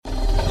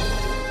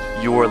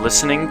You're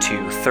listening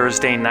to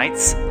Thursday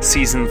Nights,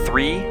 Season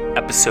 3,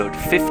 Episode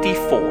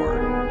 54.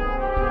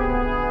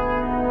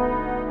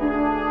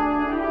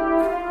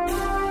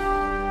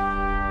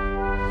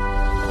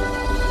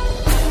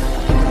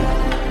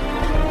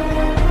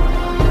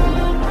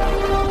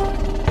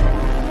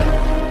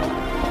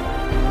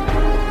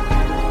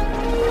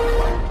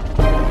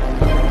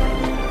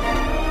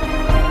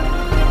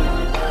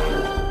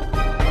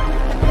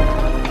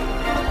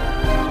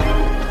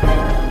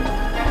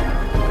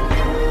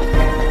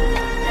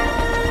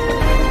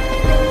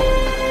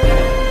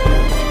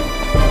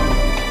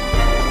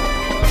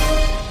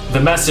 The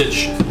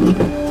message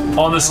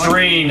on the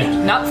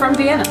screen, Not from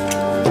Vienna.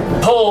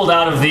 pulled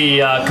out of the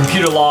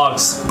computer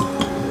logs,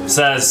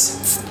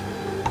 says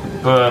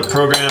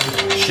program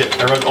shit.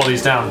 I wrote all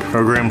these down.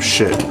 Program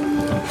shit.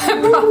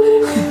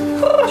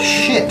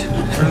 Shit.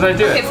 What did I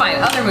do? Okay, fine.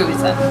 Other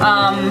movies then.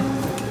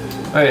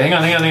 Wait, hang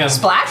on.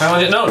 Splash?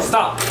 No,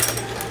 stop.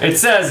 It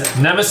says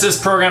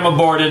Nemesis program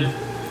aborted.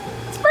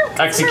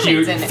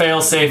 Execute mermaids in it.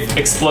 failsafe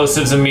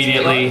explosives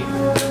immediately.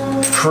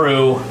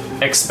 Crew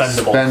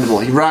expendable. Expendable.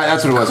 Right,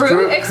 that's what it was.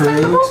 Crew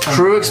expendable?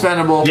 Crew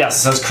expendable. Yes, it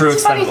says crew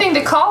Funny expendable. thing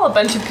to call a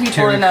bunch of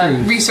people in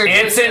a research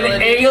It's an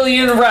facility.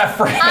 alien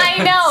reference. I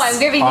know, I'm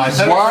giving you I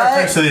thought it was What?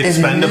 reference to the It is.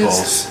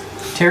 Expendables.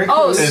 Terry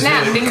Oh, Crews.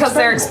 snap, because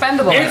they're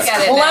expendable. It's I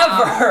get it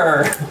now.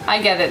 clever.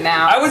 I get it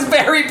now. I was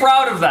very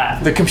proud of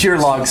that. The computer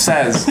log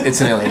says it's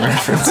an alien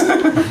reference.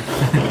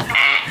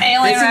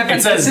 Alien It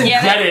reference. says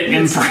Get get it? it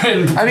in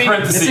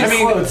parentheses.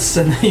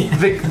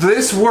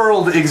 This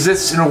world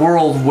exists in a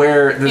world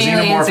where the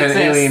Aliens xenomorph and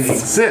alien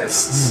exist.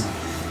 exists.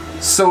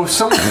 So if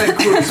someone said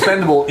crew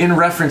expendable in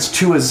reference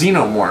to a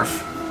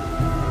xenomorph,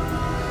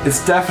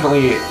 it's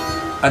definitely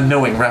a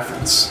knowing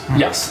reference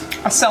Yes. A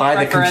by the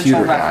self-referential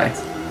computer guy.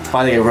 reference.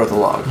 By the guy who wrote the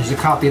log. There's a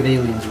copy of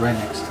Aliens right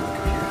next to the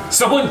computer.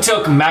 Someone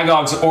took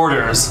Magog's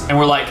orders and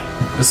were like,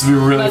 this would be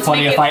really Let's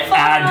funny make if it I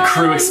add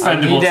crew fun.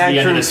 expendable to I need the to add end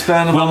of crew this.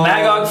 expendable. Will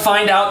Magog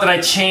find out that I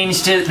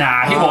changed it?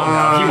 Nah, he won't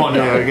know. He won't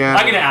know. yeah, yeah.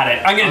 I'm gonna add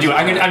it. I'm gonna do it.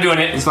 I'm doing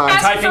it. fine. I'm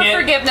Ask typing for it.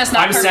 forgiveness,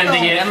 not I'm for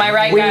sending guilt. it. Am I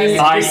right, guys?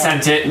 I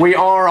sent it. We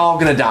are all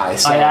gonna die.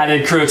 So. I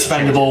added crew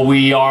expendable.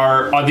 We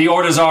are. The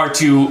orders are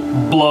to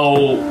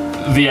blow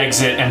the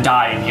exit and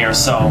die in here.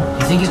 So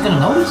You think he's gonna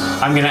notice?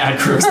 I'm gonna add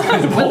crew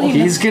expendable.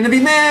 He's gonna be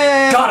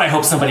mad. God, I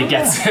hope somebody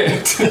gets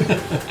it.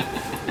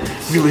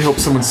 Really hope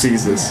someone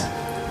sees this.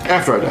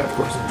 After I die, of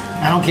course.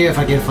 I don't care if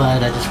I get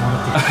fired, I just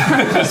want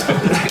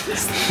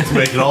to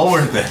Make it all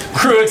worth it.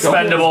 Crew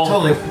expendable.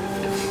 totally.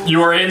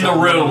 You are in the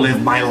room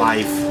Live my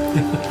life.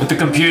 with the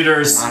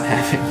computers. Not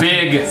having.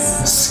 Big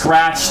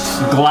scratched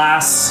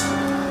glass,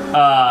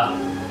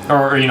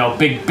 or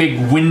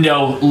big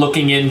window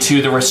looking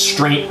into the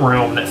restraint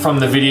room that from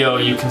the video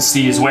you can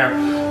see is where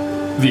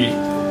the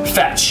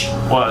fetch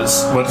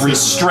was What's this?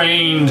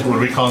 restrained What are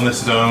we calling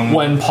this zone?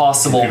 when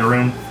possible. Computer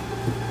room?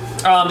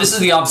 This is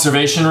the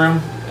observation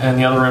room, and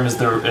the other room is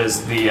the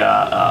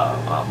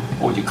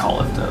what would you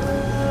call it? It's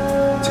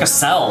like a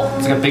cell.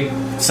 It's like a big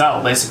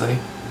cell, basically.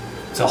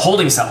 It's a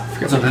holding cell.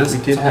 That's what it is. We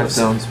It's did a have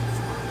holding cell. zones.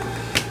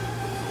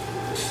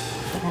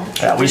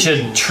 Yeah, we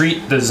should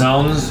treat the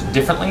zones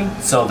differently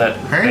so that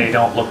they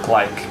don't look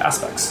like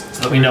aspects,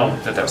 so that we know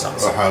that they're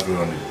zones. How do we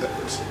want to do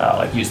that?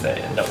 Like use the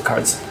note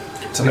cards,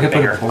 so We they're could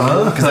put a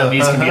bigger, because then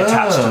these can be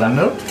attached to them.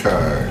 Note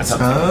cards.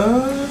 That's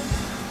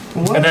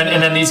And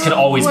then these can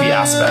always be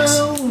aspects.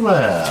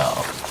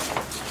 Well.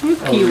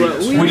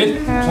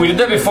 We did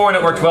that before and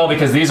it worked well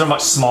because these are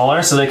much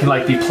smaller, so they can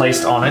like be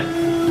placed on it.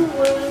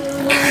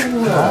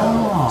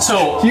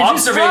 So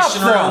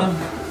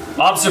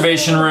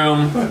observation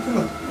room,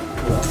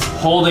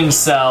 holding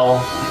cell,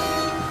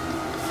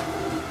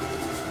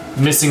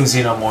 missing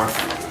xenomorph.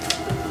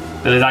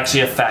 That is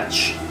actually a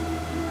fetch.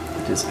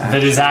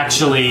 That is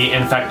actually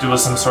infected with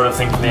some sort of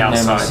thing from the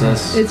outside.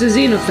 Nemesis. It's a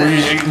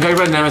xenofetch. Talk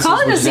about Nemesis, Call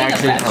it a which is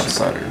actually an xenofetch.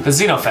 outsider. The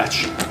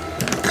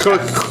xenofetch.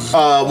 Cook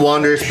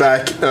wanders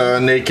back,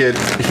 naked,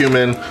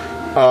 human,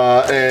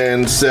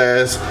 and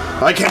says,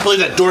 I can't believe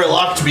that door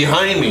locked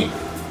behind me.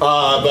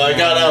 But I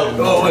got out.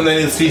 Oh, and then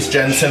he sees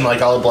Jensen,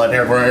 like all the blood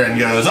everywhere, and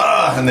goes,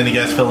 ah! And then he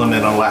gets fill him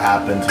in on what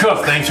happened.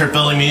 Cook. Thanks for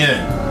filling me in.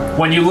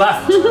 When you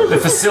left the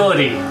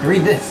facility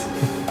Read this.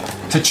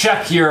 to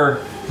check your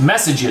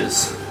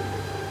messages,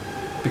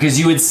 because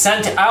you had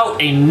sent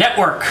out a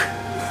network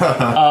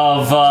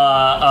of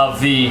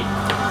the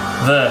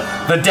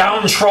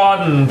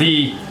downtrodden,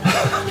 the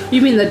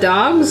The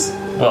dogs?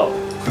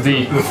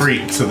 the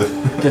Freaks of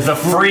the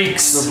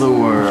freaks, The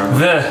world.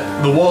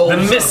 the wolves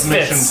the of misfits,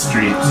 Mission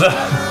Street.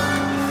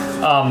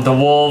 the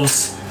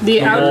wolves,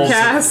 The wolves,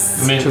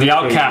 outcasts? the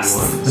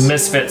outcasts, the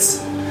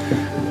misfits.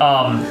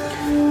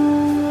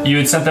 You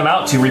had sent them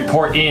out to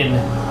report in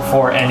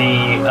on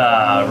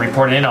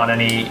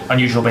any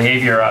unusual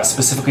behavior,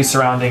 specifically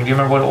surrounding. Do you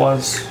remember what it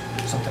was?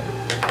 Something.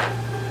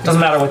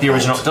 Doesn't matter what the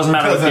original. Doesn't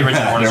matter what the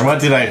original orders.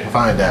 What did I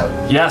find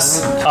out?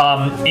 Yes,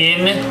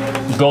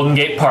 in Golden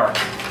Gate Park,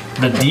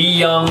 the D.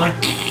 Young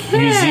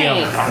Museum.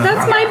 Hey,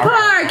 that's my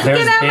park! There's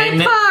Get out been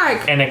my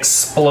park! an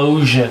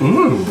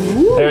explosion.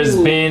 There's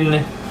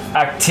been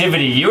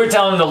activity. You were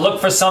telling them to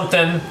look for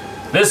something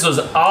This was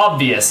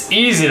obvious,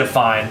 easy to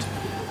find.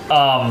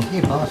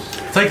 Hey, boss.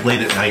 It's like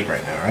late at night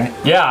right now, right?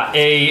 Yeah,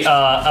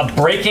 a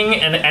breaking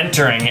and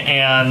entering,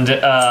 and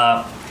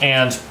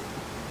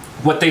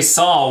what they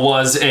saw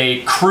was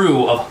a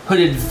crew of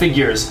hooded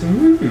figures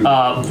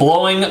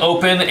blowing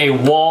open a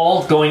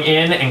wall, going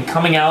in and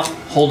coming out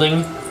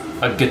holding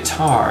a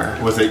guitar.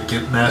 Was it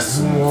Gitness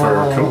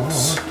for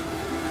coats?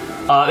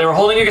 They were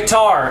holding a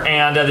guitar,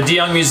 and the De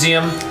Young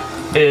Museum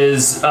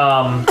is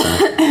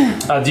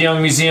De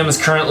Young Museum is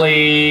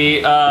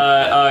currently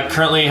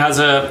has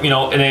a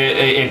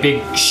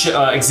big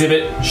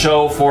exhibit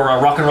show for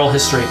rock and roll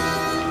history,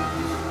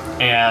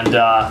 and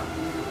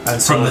so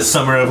From the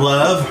Summer of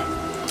Love,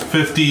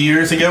 50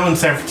 years ago in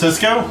San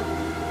Francisco.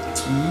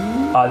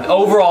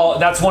 overall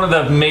that's one of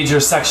the major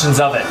sections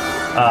of it.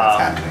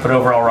 happening. But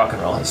overall rock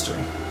and roll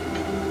history.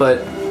 But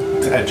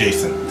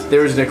Adjacent.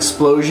 there was an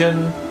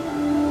explosion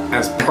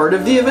as part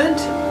of the event.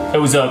 It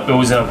was a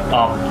heist.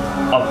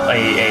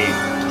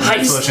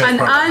 Explosion An as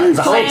part of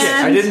the heist.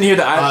 unplanned. I didn't hear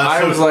that.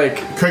 I So was like,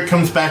 Kirk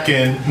comes back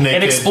in naked.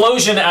 An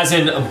explosion, as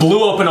in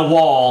blew open a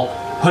wall.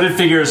 Hooded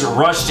figures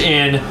rushed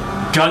in.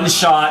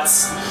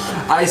 Gunshots.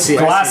 I see.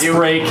 Glass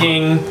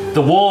breaking.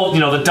 The wolf.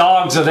 The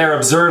dogs are there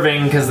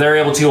observing because they're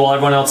able to while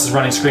everyone else is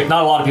running screaming.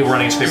 Not a lot of people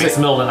running screaming. It's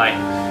the middle of the night.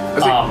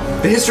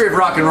 The history of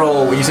rock and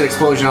roll. When you said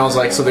explosion, I was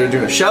like, so they're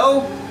doing a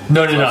show?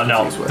 No.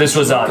 This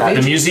was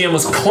the museum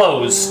was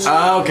closed.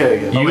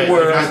 Okay. Oh, wait,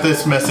 were- I got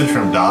this message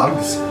from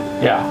dogs.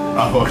 Yeah.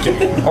 Oh, okay.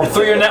 Or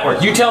through your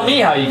network. You tell me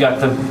how you got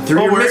them.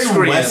 Through your We're in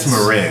miscreants. West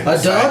Marin. A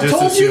so I dog just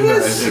told you assumed that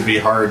this? it'd be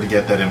hard to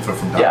get that info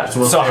from dogs.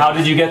 Yeah. So how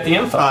did you get the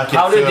info? Okay,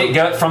 How did so- it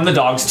get from the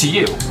dogs to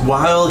you?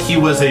 While he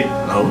was I'm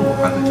gonna get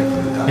from the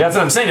dog. Yeah, that's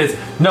what I'm saying. Is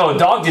no, a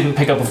dog didn't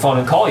pick up a phone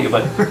and call you,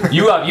 but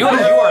you have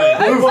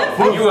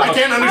I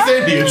can't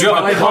understand you. you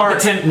have a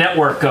competent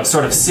network of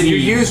sort of city You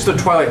used the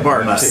Twilight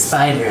Bar to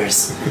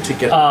spiders. get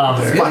there.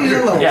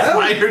 Yeah.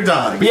 Spider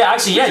dog. Yeah,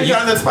 actually, yeah. You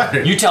got that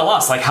spider. You tell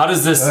us, like, how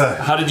does this?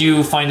 How did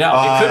you find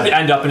out? It could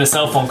end up in a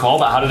cell phone call,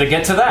 but how did it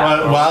get to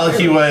that? While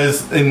he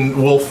was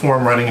in wolf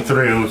form running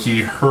through,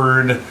 he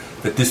heard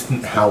the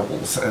distant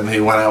howls, and he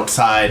went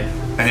outside,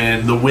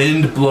 and the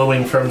wind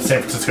blowing from San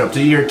Francisco up to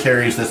here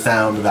carries the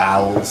sound of the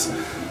howls,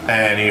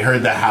 and he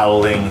heard the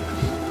howling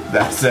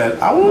that said,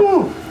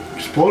 "Oh,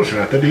 explosion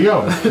at the De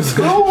Young."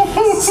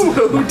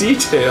 So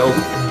detailed.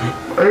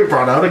 He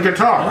brought out a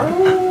guitar.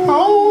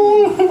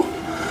 Oh.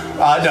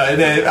 No,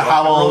 the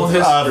howls,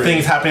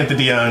 things happening at the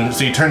De Young,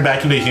 so he turned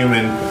back into a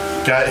human,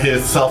 got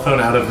his cell phone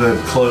out of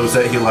the clothes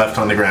that he left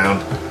on the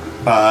ground,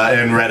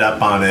 and read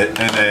up on it,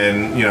 and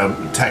then,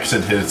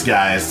 texted his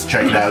guys to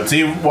check it out. So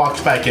he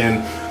walks back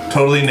in,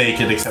 totally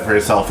naked except for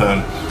his cell phone,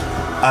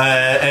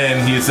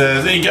 and he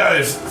says, "Hey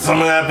guys,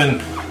 something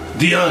happened.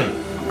 De Young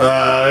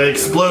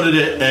exploded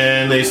it,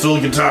 and they stole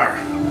a guitar.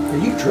 Are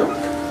you drunk?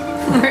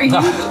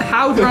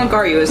 How drunk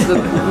are you is the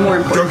more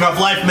important. Drunk off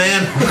life,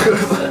 man."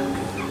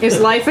 Is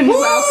life a new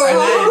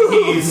alcohol? And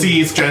then he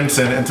sees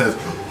Jensen and says,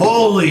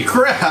 "Holy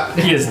crap!"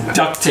 He is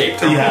duct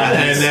taped. Yeah,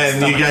 and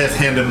then you guys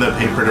hand him the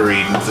paper to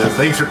read and says,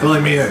 "Thanks for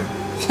filling me in."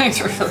 Thanks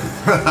for filling.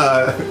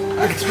 I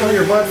can smell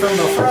your butt from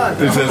the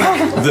front. It says,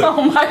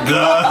 Oh my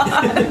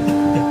god.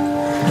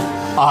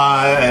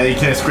 he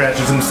kind of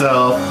scratches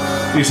himself.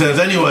 He says,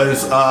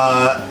 "Anyways,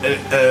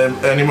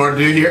 any more to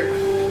do here?"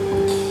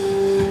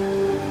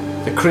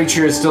 The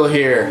creature is still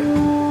here.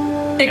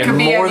 It could And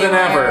be more than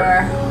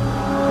anywhere.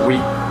 We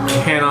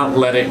cannot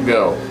let it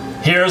go.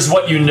 Here's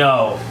what you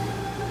know.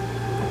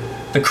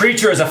 The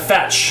creature is a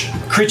fetch,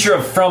 creature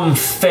from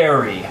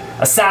fairy,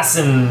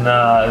 assassin.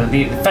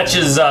 The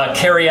fetches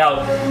carry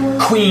out the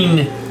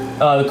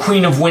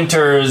Queen of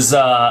Winter's,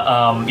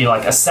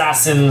 like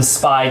assassin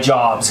spy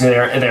jobs.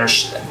 They're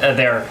it's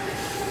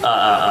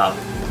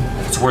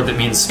a word that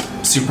means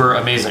super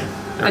amazing.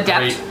 They're Adept.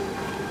 great.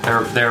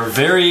 They're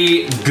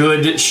very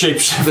good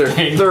shapeshifting.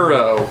 They're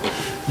thorough.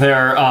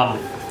 Their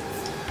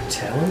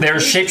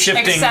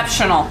shapeshifting.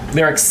 Exceptional.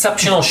 Their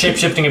exceptional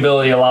shapeshifting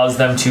ability allows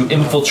them to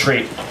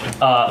infiltrate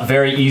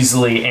very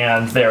easily,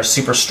 and their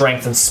super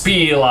strength and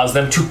speed allows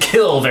them to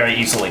kill very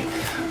easily.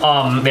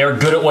 They are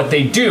good at what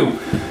they do.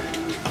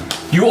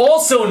 You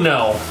also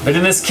know that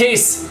in this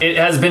case, it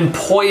has been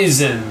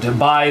poisoned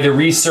by the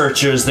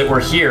researchers that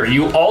were here.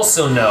 You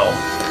also know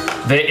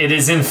that it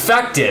is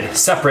infected,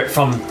 separate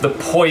from the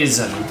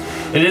poison.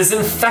 It is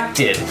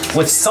infected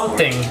with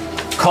something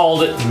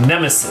called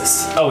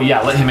Nemesis. Oh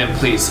yeah, let him in,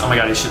 please. Oh my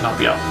god, he should not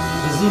be out.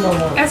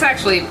 Xenomorph. That's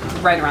actually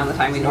right around the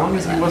time we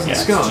normally He wasn't Yeah,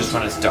 it's skunked. just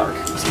when it's dark.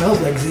 Smells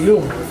like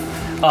Xenomorph.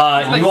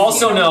 You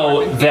also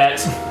know that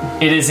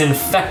it is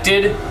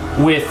infected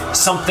with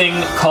something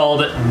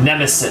called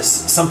Nemesis,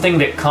 something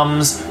that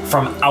comes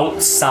from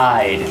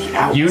outside.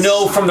 You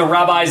know from the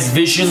rabbi's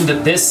vision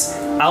that this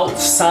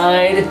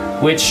outside,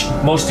 which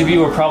most of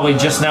you are probably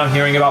just now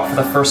hearing about for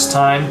the first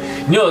time,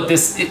 you know that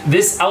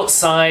this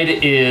outside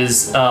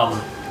is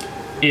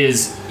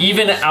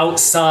even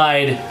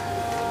outside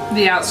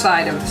The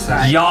outside of the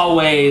side.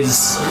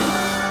 Yahweh's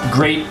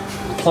great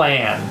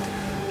plan.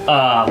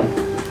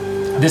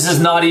 This is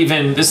not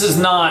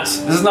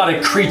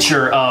a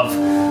creature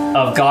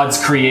of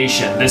God's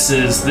creation. This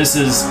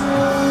is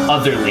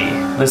otherly.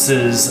 This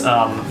is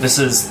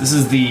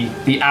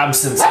the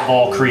absence of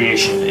all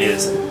creation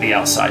is the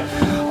outside.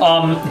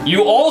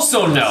 You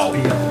also know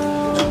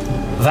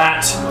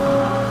that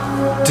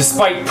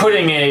despite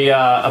putting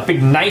a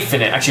big knife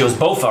in it, actually it was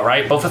Bofa,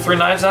 right? Bofa threw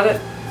knives at it,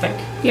 I think.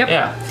 Yep.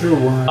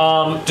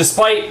 Yeah.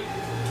 Despite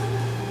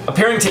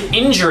appearing to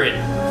injure it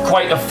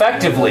quite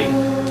effectively,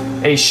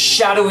 a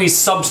shadowy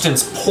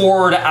substance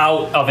poured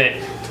out of it,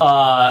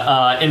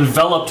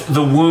 enveloped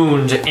the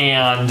wound,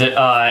 and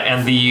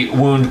the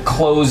wound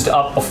closed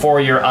up before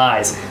your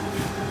eyes.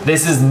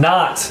 This is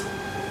not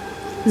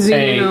a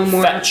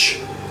Xenomorph.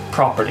 fetch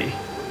property.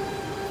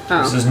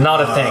 Oh. This is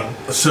not a thing.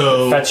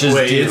 So Fetches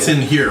wait, do. it's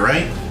in here,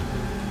 right?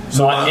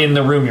 Not in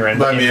the room you're in, I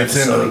but mean, in the it's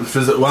in facility. the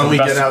physical. Why don't we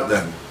best- get out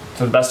then?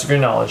 To the best of your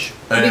knowledge.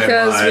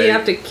 Because And we I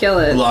have to kill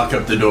it. lock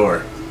up the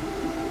door.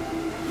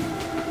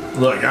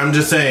 Look, I'm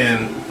just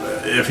saying,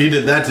 if he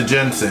did that to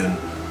Jensen,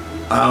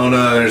 I don't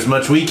know there's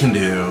much we can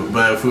do,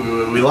 but if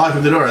we lock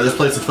up the door, this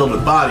place is filled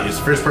with bodies.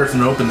 The first person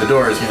to open the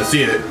door is going to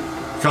see it,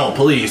 call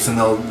police, and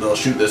they'll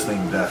shoot this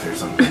thing to death or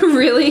something.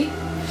 Really?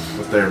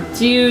 With their,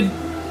 Do you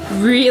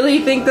really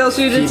think they'll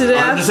shoot it to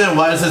I'm just death? saying,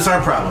 why is this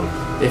our problem?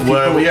 If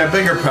Well, people- we got a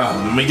bigger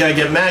problem. We gotta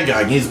get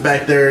Magog. He's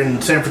back there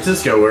in San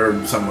Francisco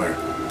or somewhere.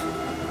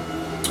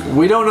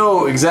 We don't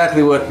know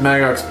exactly what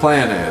Magog's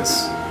plan is,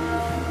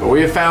 but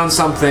we have found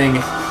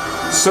something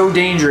so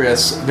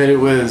dangerous that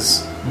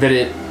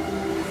it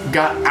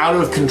got out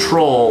of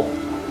control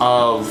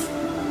of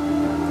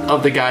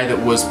the guy that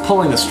was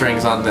pulling the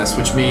strings on this,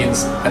 which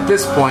means at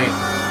this point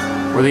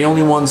we're the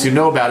only ones who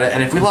know about it,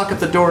 and if we lock up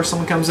the door,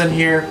 someone comes in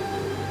here,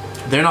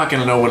 they're not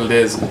going to know what it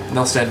is, and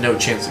they'll stand no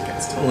chance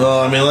against it. Well,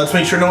 I mean, let's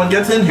make sure no one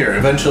gets in here.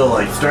 Eventually,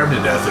 like, starve to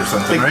death or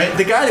something, right?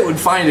 The guy that would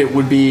find it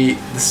would be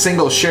the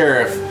single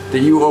sheriff that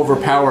you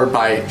overpowered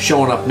by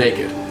showing up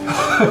naked.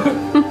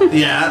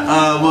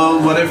 Yeah,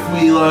 well, what if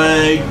we,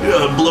 like,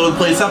 blow the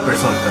place up or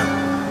something?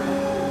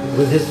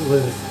 With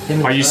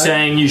him Are you inside?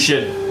 saying you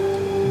should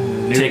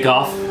take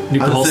off? Nuke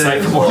the I'm whole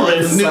saying, site from orbit?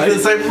 nuke the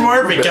site from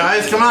orbit,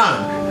 guys, come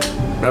on!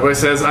 Rabbi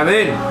says, I'm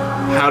in.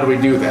 How do we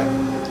do that?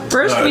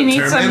 First, we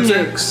need some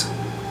Terminator? nukes.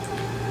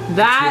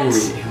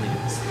 That's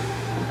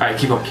Alright,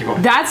 keep on. like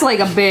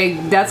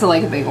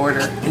a big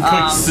order. Cook You're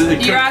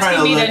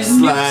asking me to looks nuke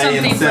sly and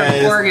something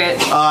says, from Orgut.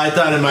 Oh, I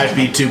thought it might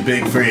be too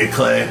big for you,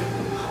 Clay.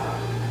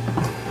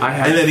 I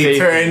have And then he faith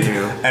turned in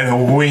you.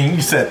 and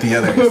winks at the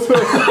others.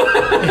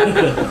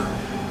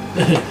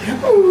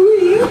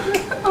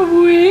 A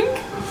wink.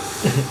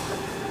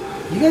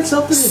 You got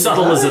something in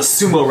Subtle your as a eye?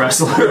 sumo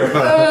wrestler.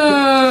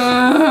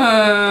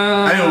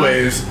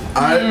 Anyways,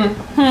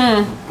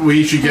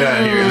 we should get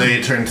out of here. And then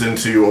he turns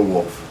into a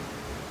wolf.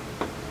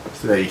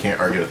 So that you can't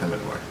argue with him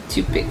anymore.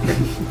 Too big for me.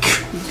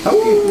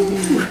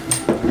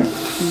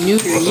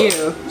 Neuter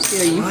you. See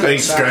how you He feel about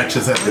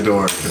scratches at the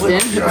door. it.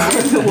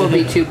 Then will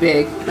be too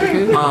big.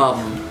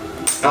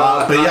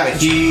 But yeah,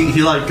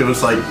 he like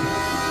goes like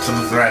to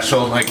the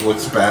threshold, like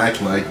looks back,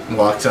 and, like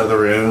walks out of the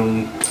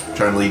room,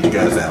 trying to lead you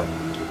guys out.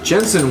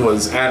 Jensen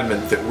was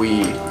adamant that we.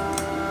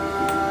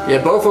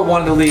 Yeah, Bofa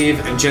wanted to leave,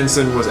 and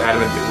Jensen was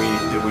adamant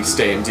that we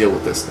stay and deal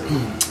with this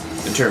thing.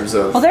 In terms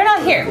of. Well, they're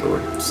not here.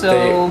 So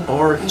They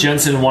are.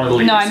 Jensen wanted to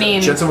leave. no, I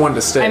mean, Jensen wanted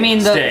to stay. I mean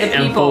Stay, the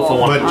and people. both of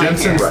one- But aren't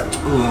Jensen's here.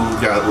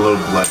 got low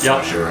blood Yep.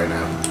 pressure right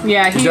now.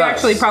 Yeah, he does.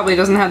 actually probably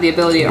doesn't have the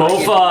ability to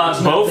argue.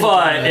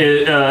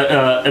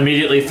 Bofa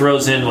immediately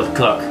throws in with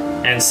Cook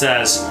and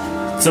says,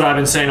 "That's what I've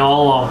been saying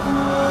all along."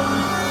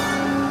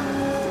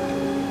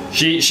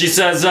 She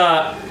says,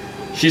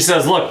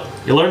 "Look,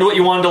 you learned what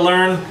you wanted to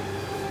learn.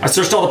 I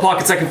searched all the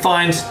pockets I could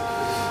find,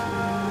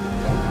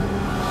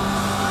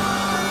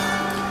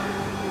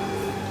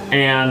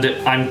 and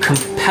I'm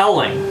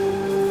compelling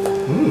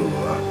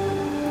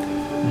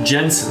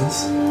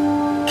Jensen's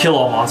kill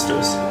all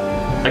monsters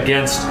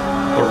against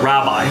the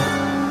rabbi,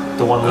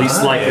 the one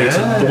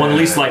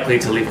least likely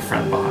to leave a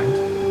friend behind.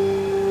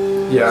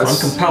 So Yes.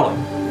 I'm compelling,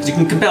 because you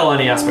can compel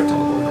any aspect on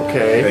the board.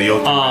 Yeah, Okay.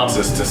 you'll convince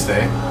us to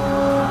stay.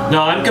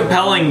 No, I'm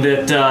compelling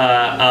that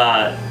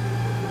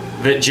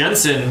that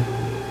Jensen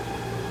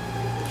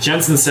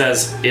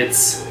says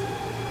it's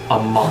a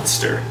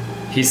monster.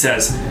 He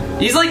says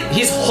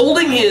he's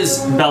holding his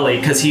belly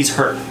because he's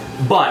hurt,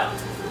 but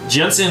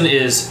Jensen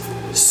is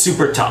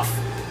super tough.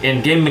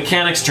 In game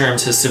mechanics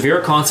terms, his severe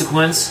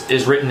consequence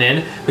is written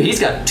in, but he's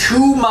got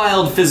 2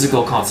 mild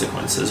physical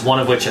consequences, one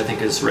of which I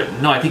think is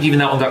written. No, I think even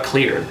that one got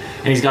cleared,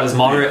 and he's got his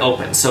moderate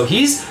open. So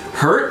he's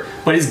hurt,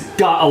 but he's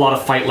got a lot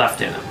of fight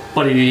left in him.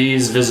 But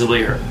he's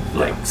visibly hurt.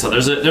 So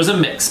there's a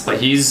mix, but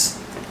he's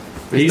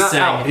not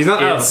saying out. He's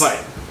not out of the it's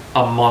fight.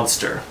 a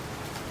monster.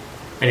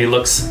 And he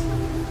looks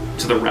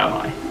to the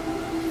rabbi.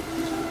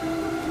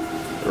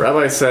 The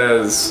rabbi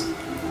says,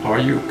 Are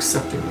you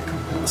accepting the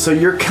compel? "So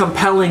you're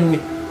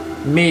compelling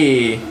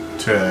me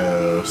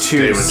To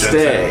to with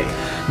stay."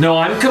 Jensen. No,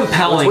 I'm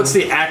compelling. What's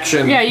the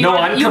action? Yeah, you no,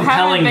 haven't- I'm you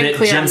compelling haven't been that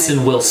clear on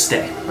Jensen will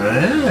stay.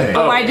 Hey.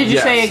 Oh, why did you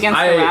say against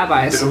the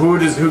rabbis?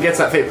 Who gets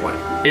that fate point?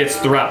 It's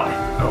the rabbi.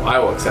 Oh, I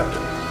will accept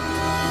it.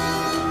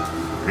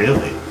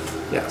 Really?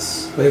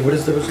 Yes. Wait, what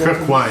is the result?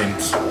 Cook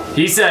wines.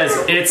 He says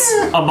it's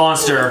a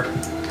monster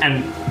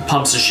and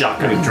pumps a He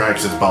shotgun.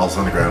 drags his balls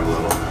on the ground a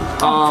little.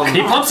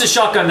 He pumps a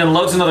shotgun, then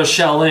loads another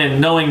shell in,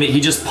 knowing that he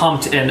just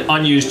pumped an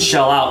unused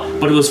shell out,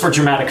 but it was for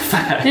dramatic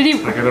effect. Did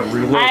he? I gotta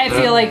reload. I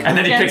feel like. And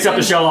then he picks up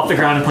the shell off the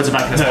ground and puts it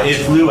back in his No, pouch.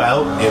 it flew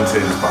out into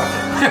his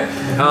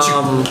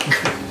pocket.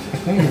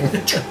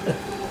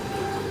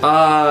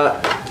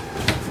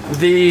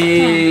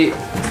 The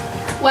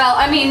Well,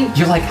 I mean,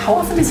 You're like, how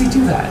often does he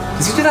do that?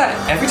 Does he do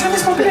that every time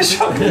he's pumping his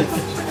shotgun?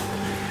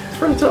 it's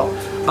hard to tell.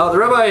 The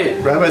rabbi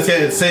Rabbi's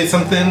gonna say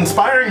something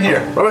inspiring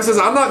here. says,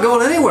 "I'm not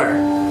going anywhere.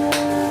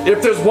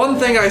 If there's one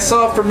thing I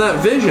saw from that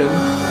vision,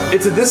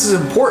 it's that this is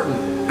important,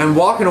 and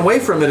walking away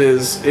from it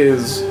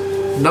is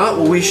not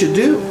what we should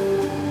do."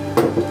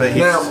 But he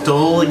Now-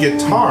 stole a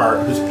guitar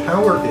whose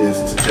power is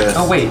to just.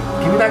 Oh wait,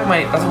 give me back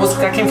my.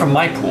 That came from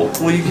my pool.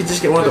 Well, you could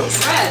just get one of those.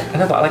 I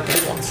know, but I like the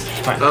big ones.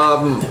 Fine.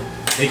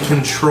 It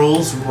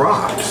controls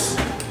rocks.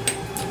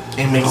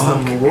 It makes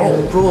them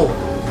roll. Roll.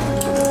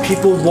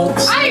 People won't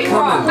see it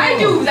coming. I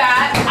do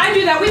that. I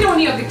do that. We don't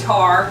need a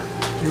guitar.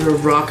 You're a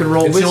rock and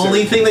roll It's wizard. the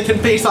only thing that can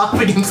face off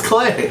against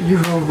clay. You're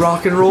a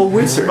rock and roll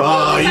wizard.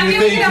 Oh, you Have you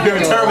think been you're a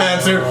able to-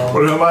 Termancer?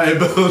 What about my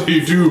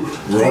ability to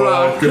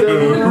rock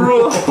and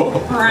roll?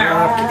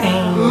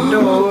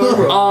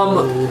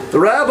 The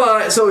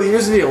rabbi. So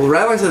here's the deal. The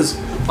rabbi says,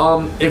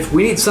 if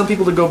we need some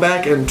people to go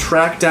back and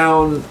track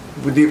down,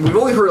 we've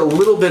only heard a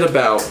little bit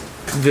about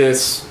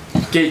this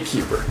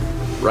gatekeeper,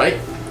 right?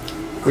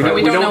 We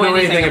don't know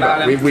anything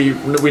about it.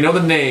 We know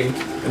the name,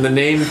 and the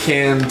name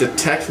can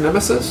detect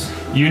nemesis.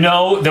 You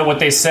know that what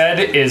they said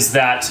is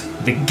that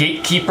the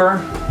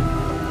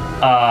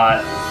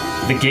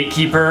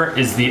gatekeeper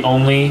is the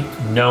only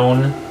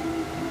known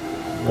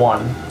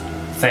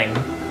thing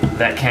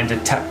that can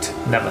detect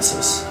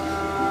nemesis,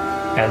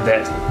 and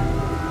that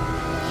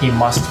he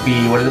must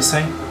be. What did it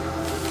say?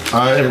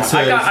 It says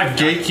I-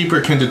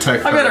 gatekeeper can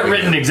detect. I got it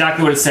written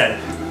exactly what it said.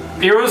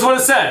 Here was what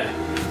it said.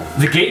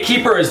 The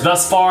gatekeeper is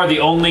thus far the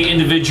only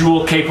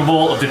individual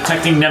capable of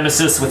detecting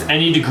nemesis with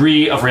any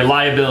degree of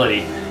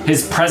reliability.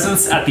 His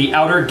presence at the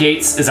outer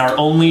gates is our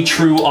only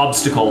true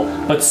obstacle,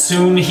 but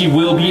soon he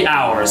will be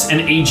ours, an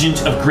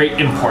agent of great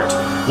import.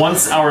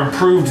 Once our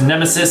improved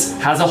nemesis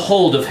has a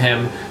hold of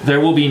him,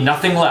 there will be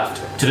nothing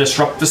left to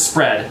disrupt the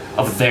spread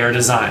of their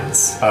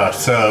designs.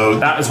 So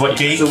That is what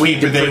gatekeeper. So we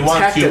need to they want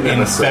protect to a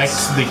nemesis.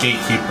 infect the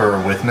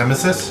gatekeeper with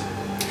nemesis.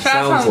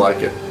 Sounds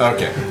like it.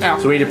 Okay.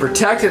 So we need to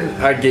protect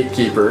a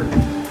gatekeeper,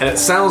 and it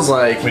sounds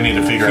like We need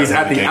to figure out he's who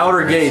at the the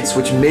outer gatekeeper is. gates,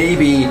 which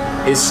maybe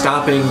is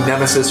stopping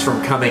nemesis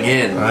from coming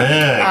in.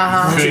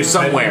 Yeah. To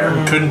somewhere.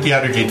 Couldn't the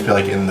outer gates be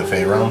like in the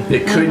Fey realm?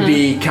 It could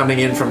be coming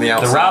in from the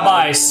outside. The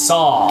rabbi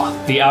saw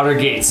the outer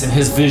gates in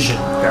his vision.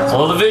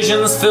 Although the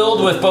visions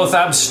filled with both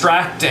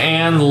abstract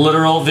and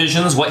literal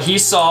visions, what he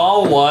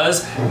saw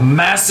was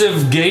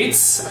massive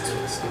gates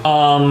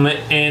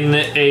in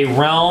a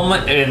realm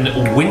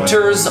in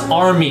Winter's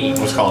army. It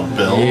was called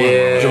Bill. Yeah.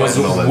 It was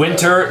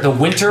the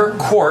Winter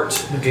Court,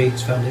 The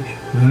Gates Foundation.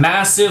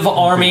 massive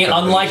army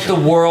unlike the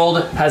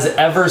world has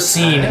ever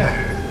seen,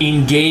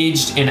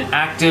 engaged in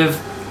active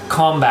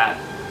combat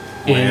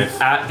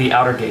at the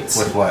outer gates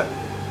With what?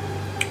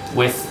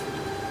 with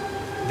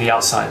the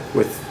outside.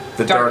 with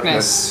the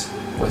darkness.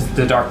 With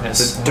the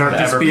darkness. The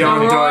darkness Ever-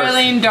 beyond dark.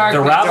 roiling The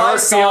darkness. rabbi Dark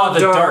saw beyond the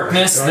dark.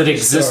 darkness that Darkest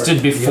existed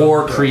dark before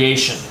beyond dark.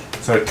 creation.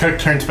 So Cook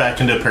turns back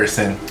into a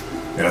person.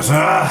 He goes,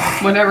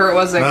 Whatever it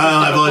was that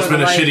I've always been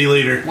a light shitty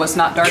leader. was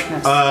not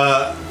darkness.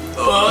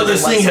 Oh,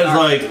 this thing has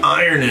like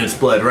iron in its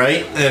blood,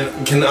 right?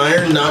 And can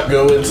iron not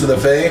go into the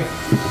Fey?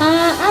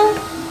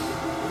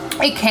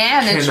 It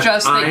can. It's Can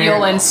just that iron-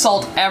 you'll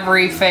insult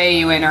every Fae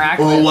you interact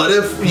Well, with. what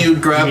if you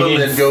grab You him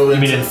mean and go you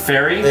into mean in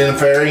fairy? in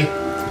fairy?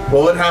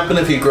 What would happen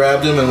if you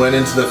grabbed him and went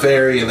into the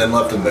fairy and then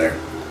left him there?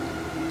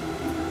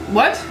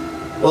 What?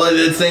 Well,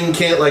 the thing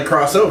can't like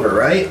cross over,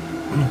 right?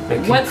 It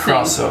can What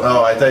cross thing? over.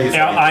 Oh, I thought you said.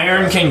 Now,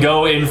 iron can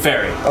go in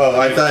fairy. Oh,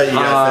 I thought you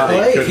guys said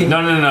wait, they couldn't.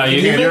 No.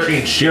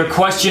 Your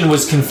question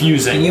was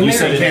confusing. Can you You marry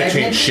said You it, can't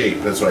Magnet? change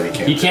shape. That's why you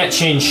can't. you can't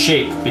change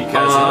shape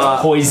because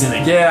it's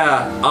poisoning.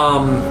 Yeah.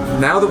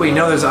 Now that we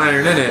know there's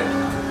iron in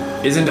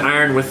it, isn't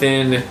iron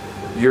within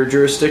your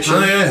jurisdiction?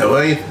 Oh yeah,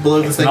 why you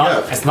blow this thing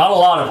up? It's not a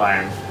lot of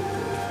iron.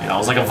 You know,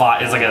 it's like a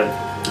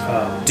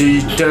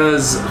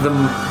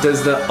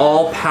Does the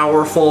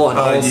all-powerful and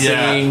Yeah.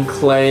 all-seeing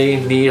clay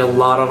need a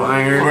lot of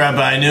iron?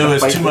 Rabbi, I knew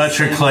it was too much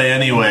for clay,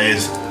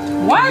 anyways.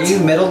 What? Can you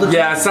metal detect?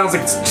 Yeah, it sounds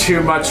like it's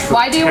too much for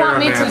Why do you want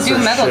me to Terramancer do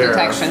metal Sheriff.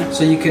 detection?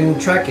 So you can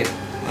track it.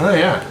 Oh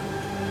yeah.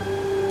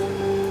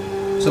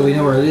 So we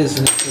know where it is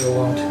and it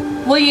won't.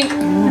 Well, you.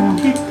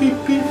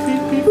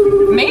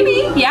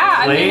 Maybe, yeah.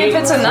 I mean, if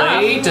it's enough.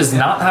 Clay does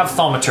not have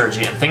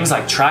thaumaturgy and things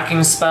like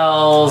tracking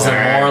spells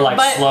and more like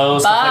But, slow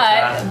stuff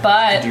like that.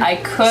 but I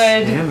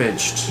could.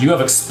 Damaged. You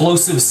have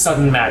explosive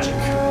sudden magic.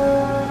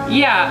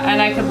 Yeah,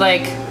 and I could,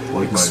 like.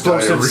 Like my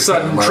explosive diarrhea,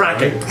 sudden am I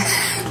tracking.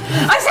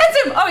 I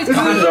sense him! Oh, he's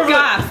coming.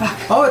 God, fuck.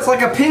 Oh, it's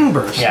like a ping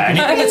burst. Yeah,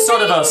 anything that's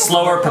sort of a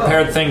slower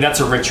prepared thing, that's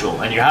a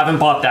ritual, and you haven't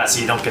bought that,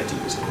 so you don't get to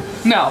use it.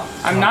 No,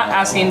 I'm not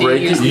asking to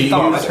Break use it. the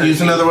thought. Use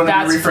another one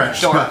That's to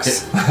refresh. for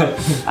dorks.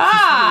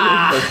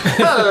 Ah!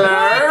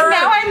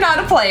 Now I'm not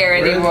a player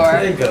Where did anymore.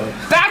 they go?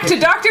 Back to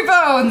Dr.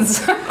 Bones!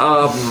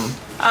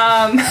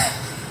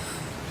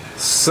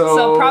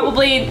 So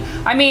probably,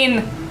 I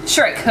mean,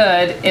 sure it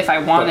could if I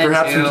wanted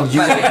Perhaps we to. could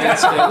use it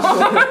against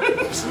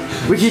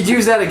it. We could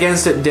use that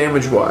against it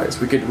damage-wise.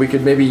 We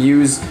could maybe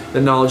use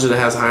the knowledge that it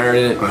has iron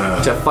in it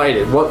to fight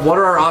it. What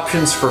are our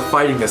options for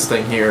fighting this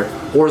thing here?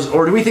 Or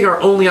do we think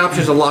our only option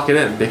is to lock it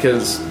in?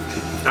 Because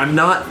I'm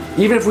not.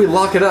 Even if we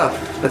lock it up,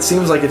 that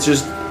seems like it's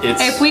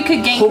If we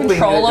could gain hoping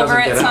control that it over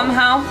doesn't it get out.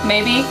 somehow,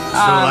 maybe. So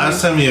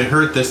last time you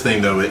hurt this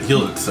thing, though, it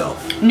healed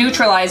itself.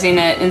 Neutralizing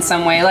it in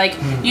some way. Like,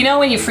 you know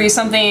when you freeze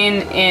something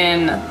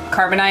in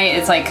Carbonite,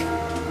 it's like,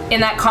 in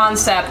that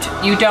concept,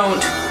 you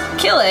don't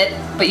kill it,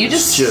 but you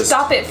just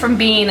stop it from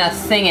being a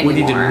thing anymore.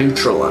 We need to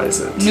neutralize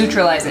it.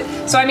 Neutralize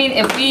it. So, I mean,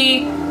 if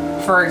we,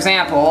 for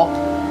example,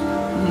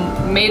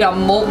 made a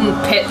molten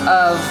pit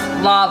of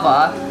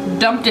lava,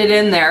 dumped it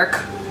in there,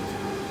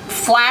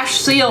 flash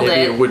sealed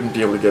Maybe it, it wouldn't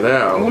be able to get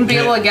out. wouldn't be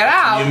able to get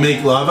out. You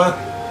make lava?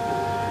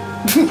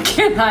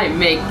 Can I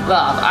make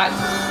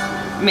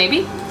lava?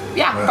 Maybe?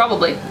 Yeah,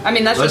 probably. I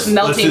mean, that's Let's just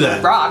melting do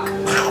that. rock.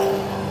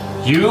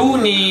 You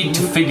need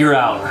to figure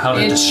out how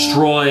to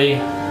destroy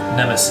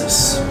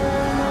Nemesis.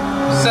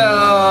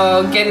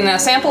 So, getting a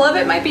sample of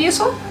it might be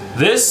useful.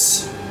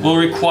 This will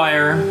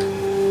require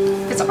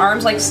Its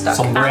arms like stuck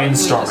some out.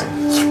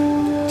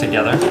 brainstorming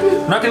together.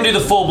 We're not going to do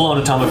the full-blown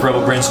Atomic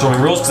Rebel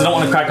brainstorming rules because I don't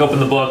want to crack open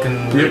the book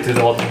and read through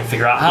the whole thing and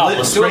figure out how.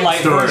 Let's do a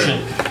light brainstorm.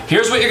 version.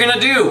 Here's what you're going to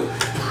do.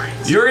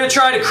 You're going to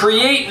try to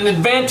create an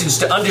advantage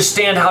to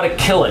understand how to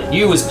kill it.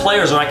 You as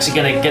players are actually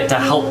going to get to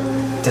help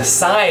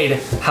decide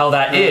how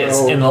that is,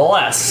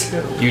 unless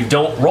you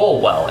don't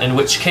roll well, in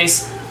which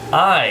case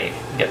I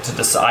get to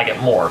decide. I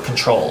get more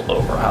control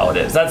over how it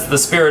is. That's the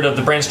spirit of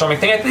the brainstorming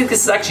thing. I think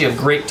this is actually a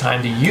great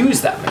time to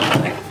use that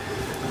mechanic.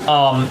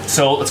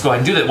 So let's go ahead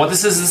and do that. What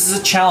this is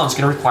a challenge. It's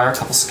going to require a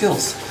couple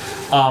skills.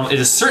 It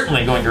is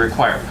certainly going to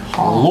require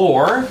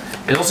lore.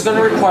 It's also going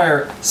to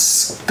require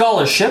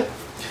scholarship,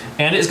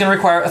 and it's going to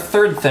require a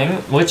third thing,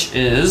 which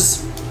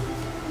is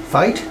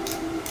Fight?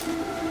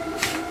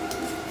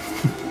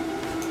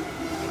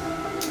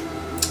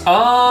 Where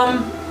are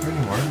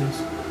more of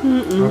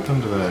these?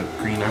 Welcome to the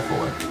green apple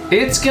one.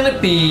 it's going to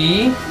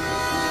be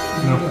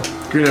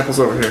Green apple's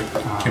over here.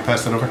 Can you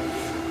pass that over?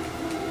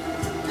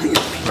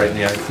 Right in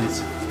the eye,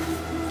 please.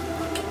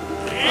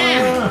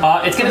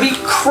 it's going to be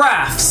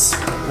crafts.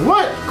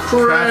 What?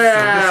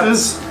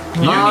 Crafts.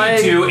 You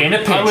need to, in a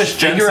I wish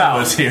pinch, figure Jensen out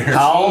was here.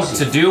 how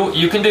to do what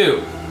you can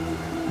do.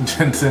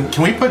 Jensen.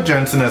 Can we put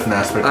Jensen as an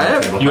aspect I on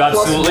have the table? You plus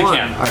absolutely one.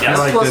 can. I feel Yes.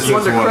 like Plus this is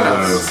one one to of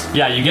crafts. those.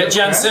 Yeah, you get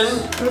Jensen.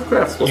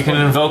 Crafts plus You can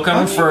one. invoke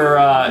him for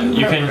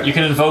you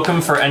can invoke him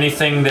for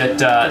anything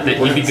that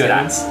he'd be good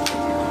at.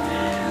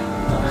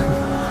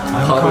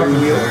 Pottery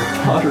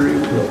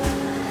wheel.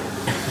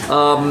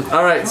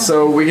 All right,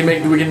 so we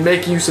can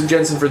make use of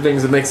Jensen for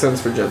things that make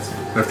sense for Jensen.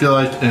 I feel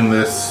like in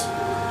this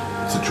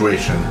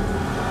situation,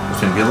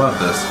 it's gonna be a lot of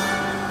this.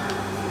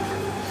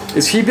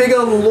 Is he big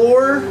on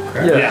lore?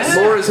 Yes.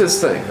 Lore is his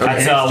thing.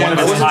 Okay. That's one I of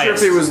his wasn't sure if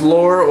highest. it was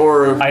lore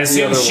or. I the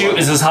assume other shoot one.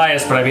 is his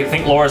highest, but I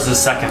think Laura's his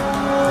second.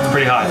 It's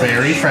pretty high.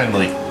 Very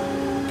friendly.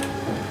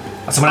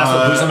 Someone asked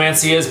what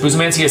Boozomancy is.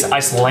 Boozomancy is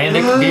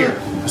Icelandic beer.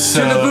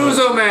 So, To the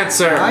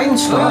Boozomancer.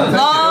 Einstein.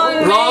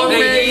 Long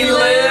may he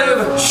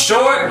live,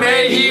 short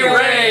may he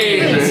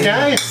reign.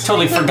 guys.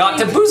 Totally forgot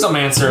to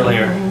Boozomancer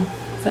earlier.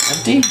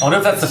 I wonder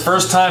if that's the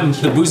first time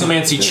the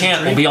Boozomancy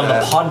chant will be on the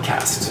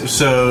podcast.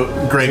 So,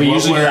 Greg, We what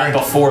usually do that were,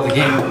 before the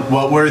game.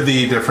 what were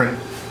the different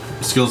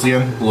skills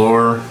again?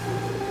 Lore.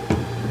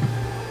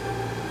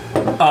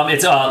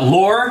 It's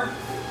lore,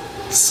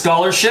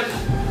 scholarship,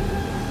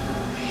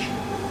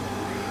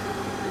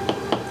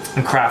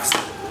 and crafts.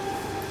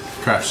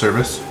 Craft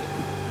service.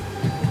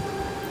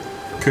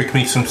 Cook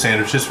me some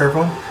sandwiches for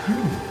everyone.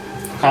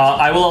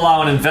 I will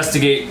allow an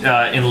investigate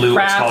in lieu of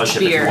Craft scholarship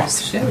if you beer. want.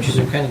 Sandwiches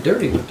are kind of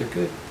dirty, but they're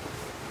good.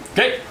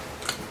 Okay,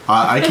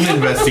 I can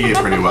investigate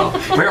pretty well.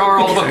 where are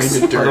all the books?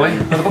 By the way,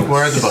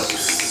 Where are the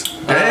books?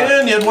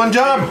 And you had one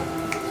job.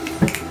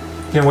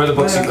 yeah, where are the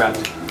books you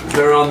grabbed?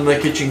 They're on the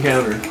kitchen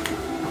counter.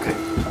 Okay,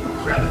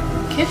 grab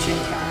it. Kitchen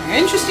counter.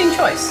 Interesting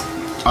choice.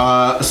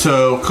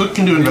 So Cook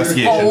can do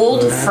investigation.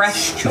 Old,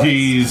 fresh choice.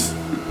 He's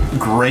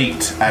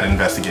great at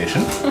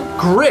investigation.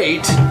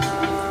 Great.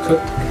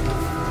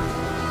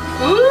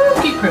 Ooh,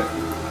 peep crew.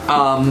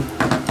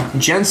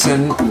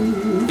 Jensen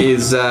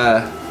is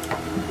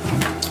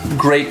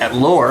great at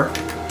lore,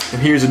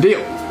 and here's the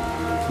deal.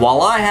 While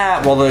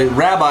the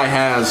rabbi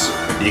has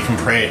You can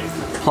pray.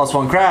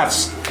 +1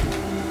 crafts,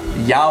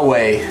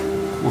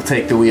 Yahweh will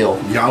take the wheel.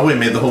 Yahweh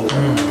made the whole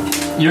world.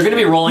 You're going to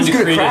be rolling He's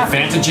to good at create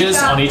crafting. advantages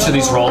on each of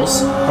these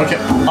rolls. Okay.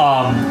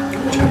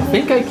 I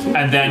think I can.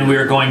 And then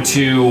we're going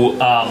to.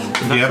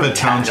 Do you have a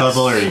challenge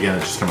level, or are you gonna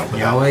just come up with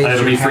that? Yahweh,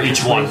 It'll be for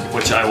each one,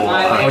 which I will.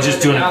 I was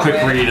just doing a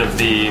quick read of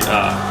the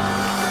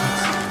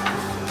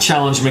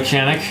challenge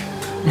mechanic.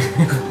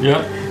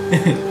 Yep.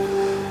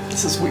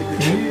 This is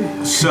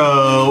weird.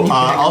 So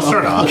I'll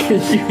start off.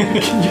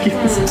 Can you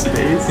give me some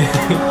space?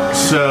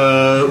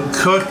 So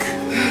Cook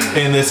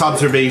in this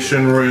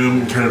observation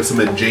room, kind of some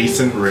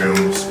adjacent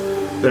rooms.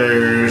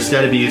 There's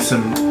got to be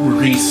some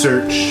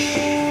research.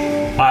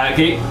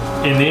 Okay.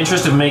 In the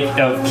interest of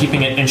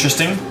keeping it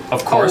interesting,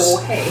 of course,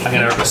 Oh, hey. I'm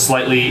going to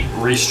slightly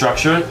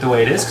restructure it the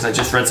way it is because I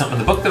just read something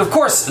in the book that, of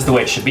course, is the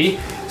way it should be.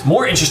 It's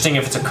more interesting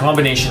if it's a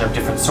combination of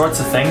different sorts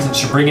of things and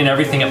should bring in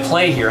everything at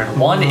play here. And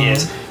one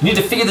is you need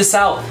to figure this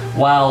out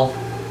while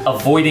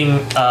avoiding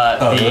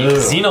the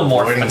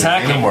xenomorph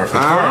attacking. So what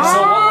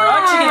we're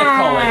actually going to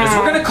call it is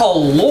we're going to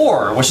call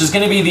lore, which is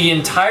going to be the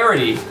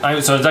entirety.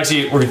 So it's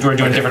actually we're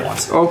doing different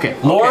ones. Okay.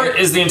 Lore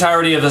is the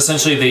entirety of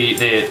essentially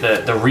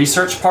the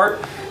research part.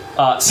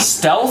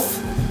 Stealth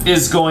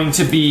is going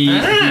to be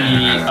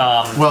the.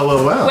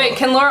 Well. Wait,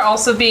 can lore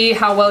also be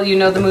how well you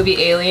know the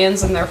movie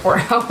Aliens and therefore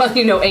how well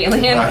you know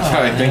Alien?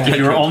 I think If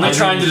you were only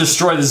trying to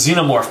destroy the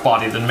xenomorph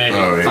body, then maybe.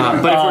 Oh,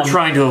 yeah. But if we're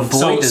trying to avoid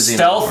So the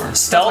xenomorph.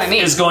 stealth I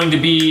mean. is going to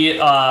be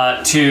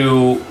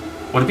to.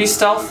 Would it be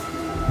stealth?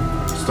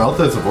 Stealth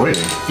is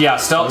avoiding. Yeah,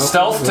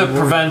 stealth to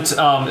prevent.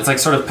 It's like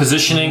sort of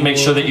positioning. Make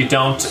sure that you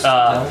don't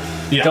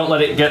don't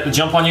let it get the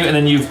jump on you, and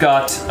then you've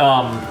got.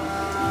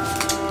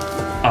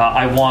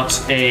 I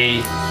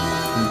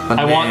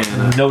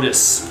want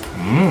notice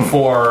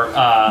for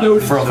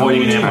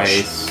avoiding an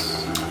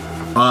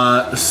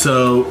ambush.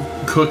 So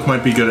Cook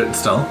might be good at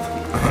stealth.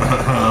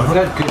 I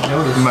got good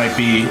notice. Might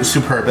be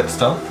superb at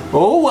stealth.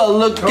 Oh, well,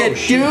 look at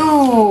shit.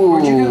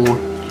 you!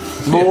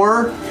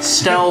 Lore,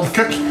 stealth,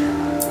 Cook.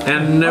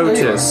 and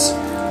notice.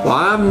 Well,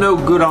 I'm no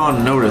good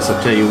on notice,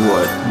 I'll tell you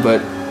what.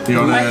 But You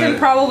wanna, I can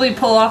probably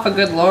pull off a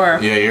good lore.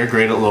 yeah, you're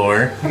great at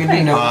lore. I can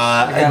do notice.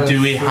 I got a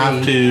Do we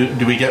have three. to?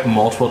 Do we get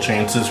multiple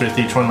chances with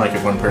each one? Like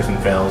if one person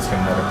fails, can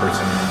another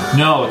person?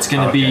 No, it's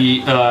going to be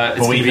it's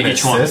Will going we to be even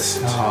each one.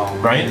 assist? Oh,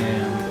 Right?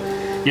 man.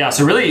 Yeah,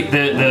 so really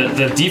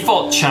the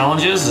default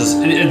challenges is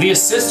the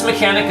assist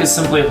mechanic is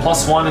simply a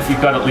 +1 if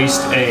you've got at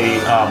least a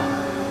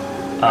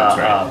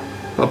right.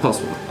 a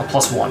 +1. a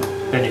 +1.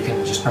 Then you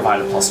can just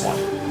provide a +1.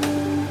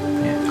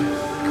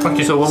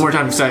 Okay. So one more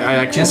time, because I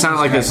actually it sounded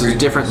like this is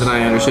different than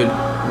I understood.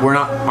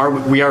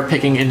 We are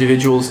picking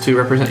individuals to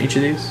represent each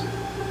of these?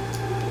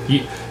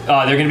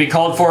 They're going to be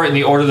called for in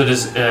the order that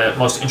is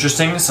most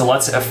interesting. So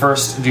let's at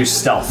first do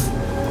stealth.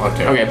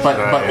 Okay, but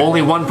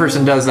only one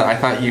person does that. I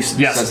thought you said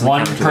Yes, something one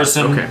counter to that.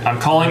 person. Okay. I'm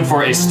calling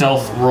for a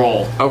stealth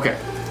roll. Okay.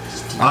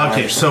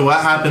 Okay, so what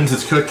happens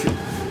is Cook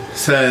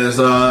says,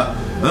 that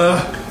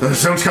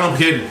sounds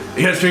complicated.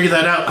 You gotta figure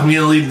that out. I'm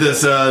gonna lead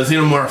this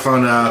xenomorph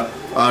on a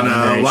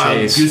Merry wild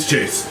chase. goose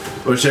chase.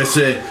 Or should I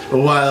say, a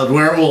wild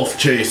werewolf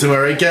chase. Am I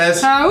right,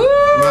 guys? Am Woo!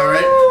 I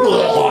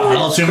right?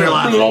 I'll assume you're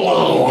laughing.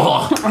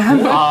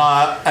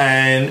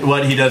 And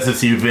what he does is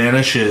he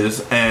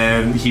vanishes,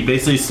 and he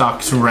basically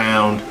stalks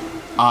around,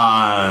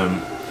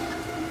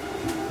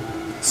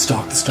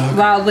 Stalk the stalker.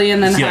 Loudly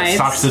and then yeah, hides.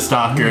 stalks the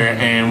stalker,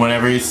 and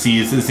whenever he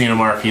sees the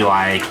xenomorph, he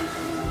like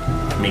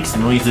makes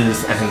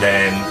noises, and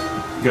then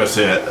goes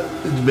to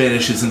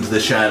vanishes into the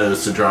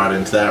shadows to draw it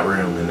into that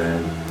room, and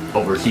then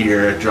over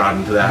here, draw it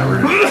into that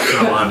room,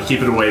 so on,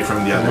 keep it away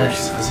from the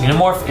others. The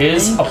xenomorph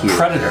is a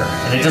predator,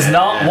 and it does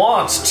not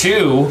want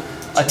to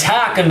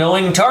attack a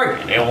knowing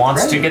target. It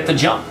wants to get the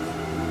jump.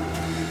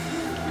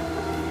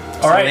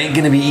 All It right. ain't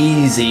gonna be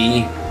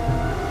easy.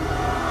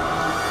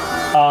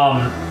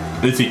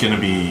 Is he going to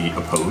be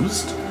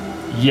opposed?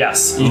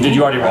 Yes. Did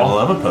you already I roll?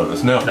 love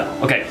opposed. No. No.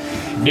 Okay.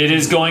 It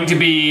is going to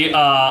be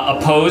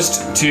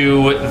opposed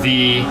to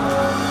the.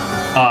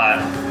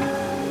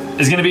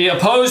 Is going to be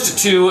opposed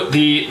to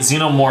the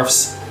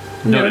xenomorph's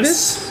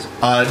notice.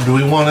 Do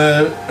we want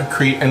to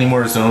create any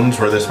more zones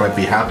where this might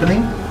be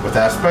happening with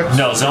aspects?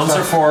 No, zones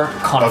are for Okay,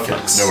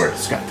 conflicts. no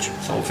worries. Gotcha.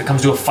 So if it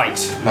comes to a fight,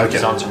 Okay.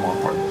 zones are more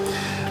important.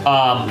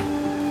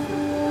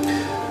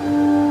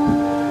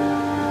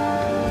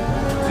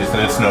 Using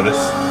its notice.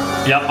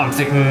 Yep, I'm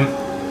thinking.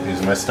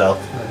 Using my stealth.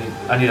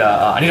 I need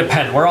a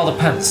pen. Where are all the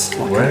pens?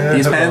 Where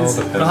These have pens?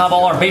 all the We don't have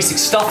all our basic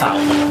stuff out.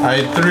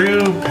 I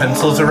threw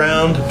pencils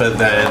around, but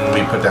then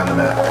we put down the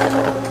map.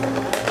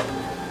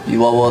 You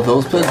want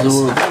those pens or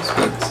those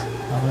pens?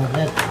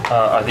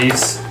 Are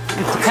these?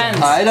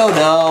 Depends. I don't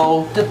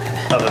know.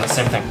 Oh, they're the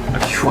same thing.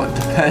 Okay. What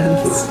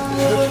depends?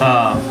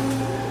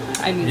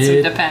 I need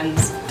some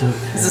depends.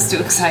 This is too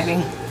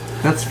exciting.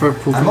 That's for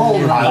pooping. I'm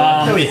old. I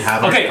like that we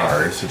have okay. our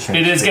cards. Which It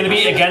makes is going to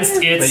be against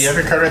But its. you have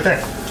your card right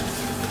there.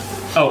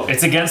 Oh,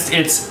 it's against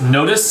its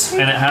notice,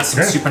 and it has some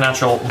Okay.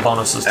 supernatural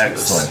bonuses to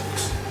Excellent.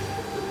 this.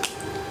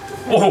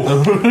 Oh,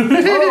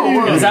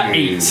 it is at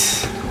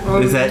 8.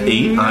 is at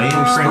 8. I am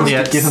currently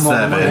at Give him all the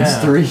 7. minus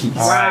threes.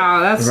 Wow,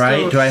 that's Right?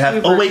 still Do I have?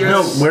 super Oh wait, good.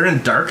 no. We're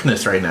in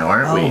darkness right now,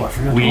 aren't we? Oh, I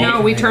forgot.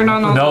 No, we turned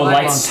on all No, the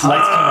lights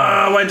lights. came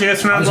on. Why'd you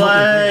guys turn on I was the hoping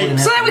people lights? didn't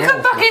So have that we to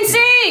could roll. fucking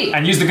see!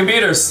 And use the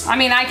computers. I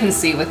mean, I can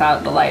see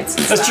without the lights.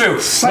 and That's stuff.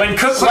 true. When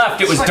Cook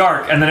left, it was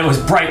dark, and then it was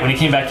bright when he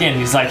came back in.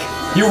 He's like,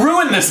 "You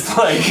ruined this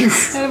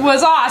place." It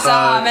was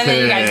awesome, and then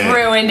you guys Okay.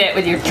 ruined it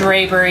with your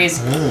draperies.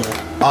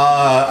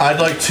 I'd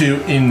like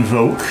to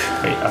invoke.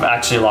 Wait, I've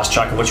actually lost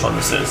track of which one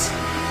this is.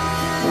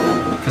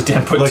 Because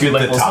Dan put Look 2 at the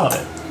labels top. on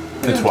it.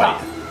 It's white.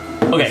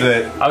 Okay, Is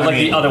it- I would like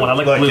mean, the other one. I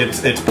like look, blue.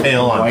 It's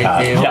pale on White top.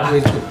 pale.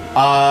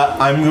 Yeah.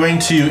 I'm going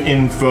to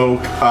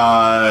invoke.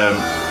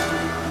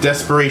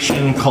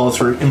 Desperation calls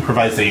for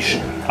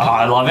improvisation. Oh,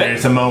 I love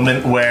There's it. a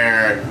moment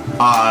where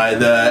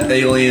the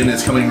alien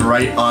is coming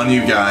right on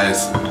you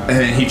guys,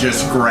 and he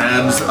just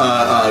grabs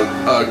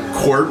a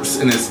corpse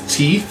in his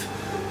teeth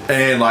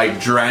and like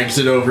drags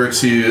it over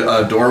to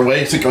a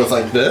doorway. So it goes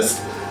like this,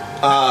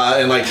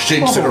 and like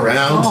shakes it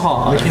around,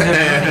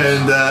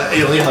 and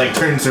alien like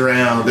turns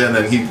around, and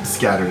then he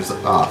skitters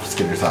off.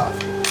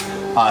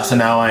 So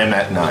now I am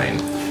at 9.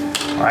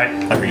 All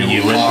right. Are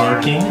you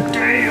invoking?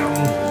 Are you?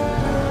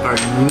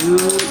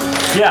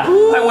 Yeah,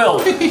 I will.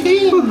 I'm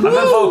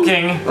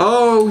invoking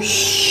Oh,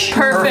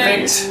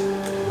 perfect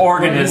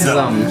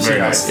organism. Very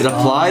nice. It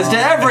applies to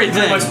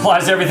everything. Which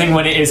applies to everything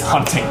when it is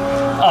hunting.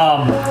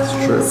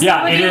 That's true.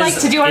 Yeah, What it do you is.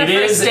 like to do on a it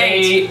first is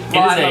date? a.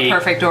 Well, It I'm a is a.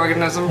 perfect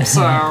organism,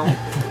 so...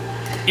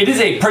 It is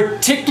a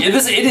particular.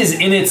 It is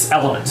in its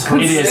element.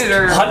 It is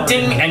Consider-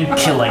 hunting and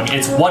killing.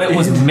 It's what it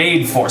was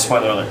made for.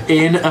 Spoiler alert.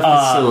 In a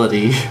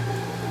facility.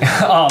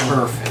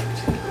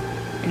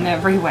 in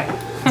every way.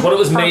 What it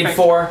was made Perfect.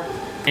 for,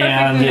 in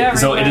and every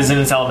so it way. is in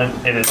its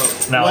element. It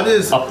is now What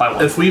is up by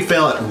 1. if we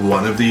fail at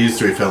one of these?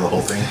 Do we fail the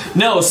whole thing?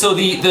 No, so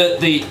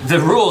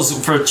the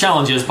rules for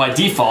challenges by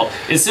default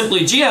is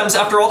simply GMs.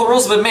 After all the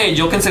rules have been made,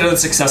 you'll consider the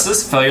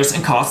successes, failures,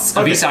 and costs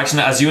of Okay. each action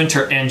as you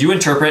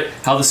interpret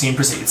how the scene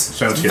proceeds.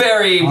 Sounds It's good.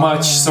 very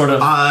much sort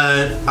of.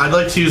 I'd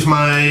like to use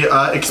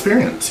my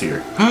experience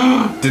here.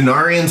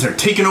 Denarians are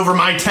taking over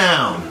my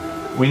town.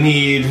 We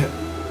need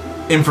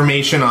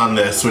information on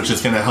this, which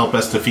is going to help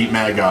us defeat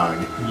Magog.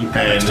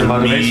 extra And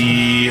motivation.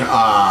 me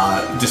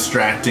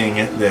distracting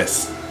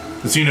this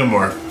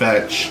xenomorph,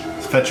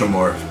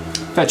 Fetchomorph,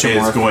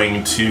 is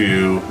going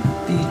to.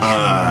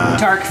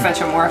 Dark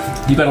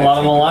Fetchomorph. You bet a lot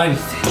on the line.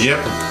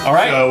 Yep. All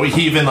right. So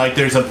he even like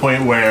there's a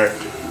point where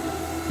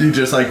he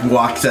just like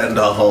walks out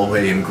into the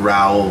hallway and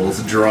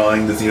growls,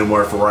 drawing the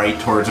xenomorph right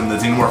towards him. The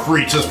xenomorph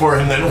reaches for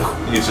him, then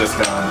he's just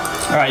gone.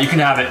 All right, you can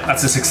have it.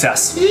 That's a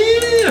success.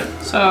 Yeah.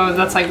 So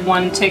that's like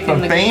 1 tick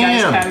in the good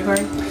guys Bam.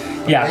 category.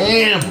 Yeah.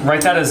 Bam.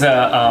 Write that as a.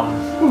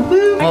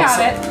 I got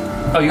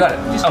it. Oh, you got it.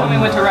 Just tell me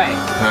what to write.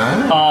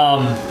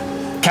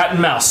 Cat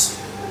and mouse.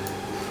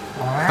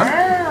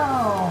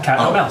 Cat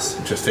and mouse.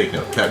 Just take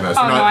note. Cat and mouse.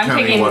 Oh You're no, not I'm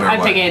counting picking. one or I'm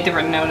one. picking a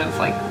different note of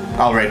like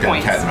I'll write down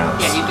points. cat and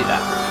mouse. Yeah, you do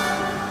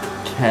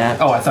that. Cat.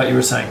 Oh, I thought you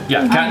were saying.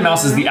 Yeah, cat and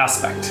mouse is the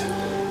aspect.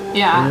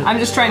 Yeah, I'm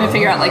just trying to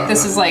figure out like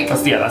this is like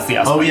That's the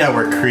aspect. Oh yeah,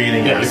 we're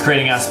creating. Yeah, you're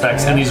creating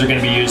aspects, and these are going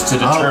to be used to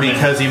Oh, determine.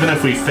 because even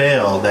if we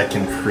fail, that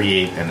can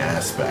create an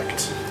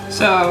aspect.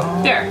 so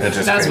there. That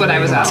just That's came what I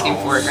in. was asking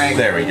for, Greg.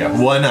 There we go.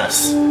 One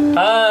us. Okay,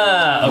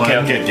 One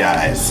okay. good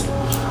guys.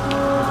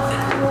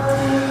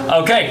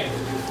 Okay.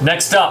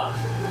 Next up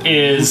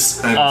is.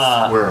 And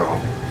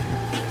squirrel.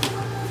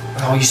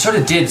 Oh, you sort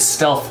of did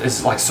stealth.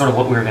 Is like sort of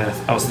what we were gonna.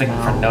 I was thinking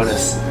for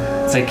notice.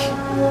 It's like,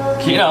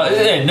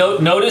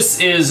 notice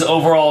is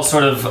overall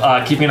sort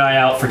of keeping an eye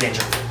out for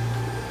danger.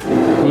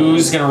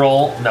 Who's gonna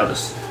roll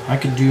notice? I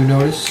could do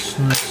notice.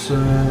 Let's,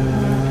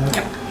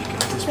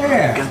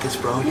 yeah. Got this,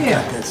 bro. You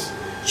Yeah. got this.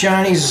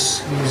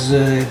 Johnny's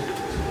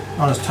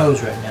on his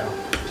toes right now.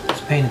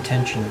 He's paying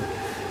attention.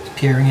 He's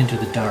peering into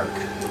the dark.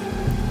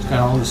 He's got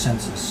all the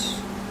senses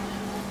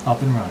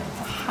up and running.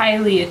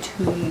 Highly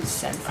attuned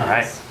senses. All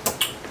right.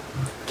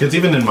 Because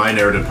even in my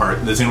narrative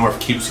part, the xenomorph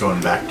keeps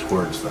going back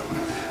towards them.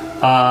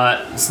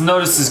 So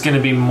notice is going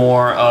to be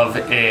more of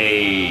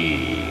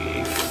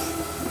a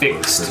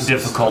fixed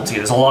difficulty.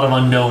 There's a lot of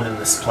unknown in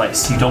this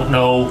place. You don't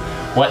know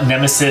what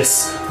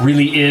Nemesis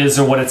really is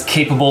or what it's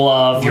capable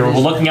of. You're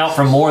looking out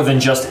for more than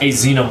just a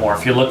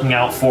xenomorph. You're looking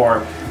out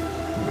for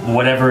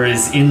whatever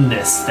is in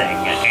this thing,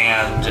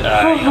 and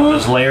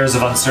there's layers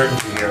of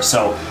uncertainty here.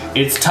 So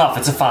it's tough.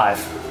 It's a 5.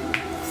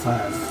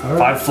 5. All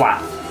right. 5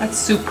 flat. That's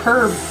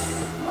superb.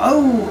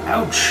 Oh,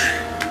 ouch.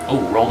 Oh,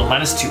 rolled a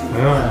 -2.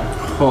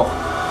 Oh,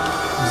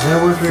 Is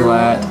that worth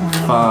flat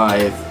rerolling?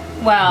 5.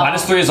 Well,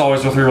 -3 is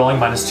always worth rerolling.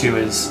 -2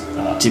 is.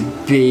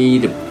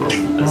 Debatable.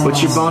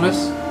 What's your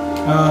bonus?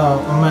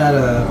 I'm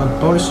at my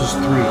bonus is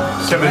 3.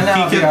 So Kevin, right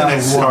now peek I've at the got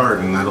next a 1. card,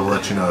 and that'll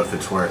let you know if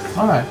it's worth.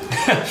 All right.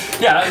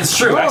 Yeah, it's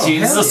true. Oh, Actually,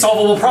 this is a hell yeah.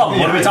 solvable problem.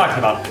 What are we talking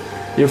about?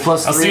 You're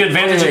plus That's 3. the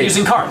advantage of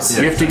using cards.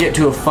 You have to get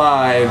to a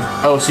 5.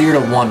 Oh, so you're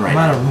at a 1 right I'm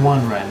now. at a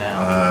 1 right now.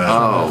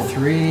 Oh.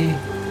 3,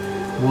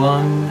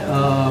 1.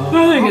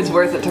 I think it's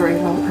worth it to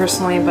reroll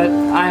personally, but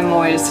I'm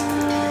always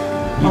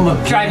I'm a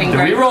driving The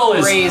Greg reroll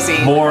is crazy.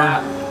 more with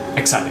that.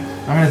 exciting.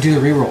 I'm gonna do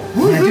the reroll.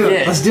 I'm gonna do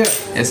it. Let's do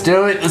it. Let's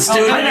do it. Let's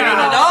do it.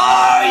 no.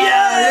 Oh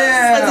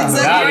yes! That's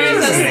exactly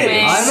Here's a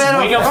swing. I'm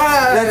at a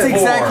 5. That's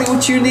exactly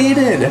what you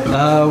needed.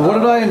 What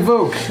did I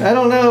invoke? I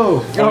don't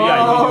know.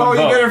 Oh,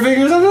 yeah, you better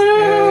figure something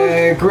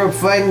out. Grew up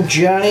fighting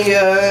Johnny.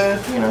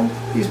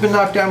 He's been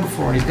knocked down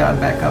before and he's gotten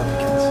back up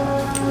again.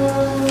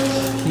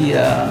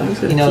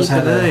 So he knows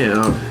how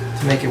to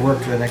make it work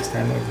for the next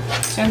time over.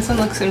 Jensen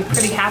looks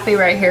pretty happy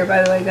right here,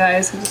 by the way,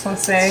 guys. I just want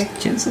to say.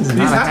 Jensen's He's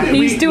happy.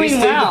 He's doing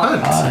saved the well.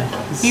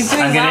 hunt. He's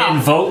doing I'm gonna well.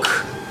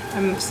 invoke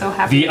I'm so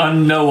happy. the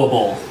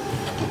unknowable.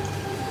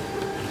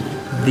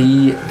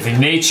 The The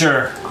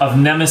nature of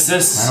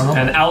Nemesis I don't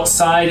know. and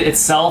outside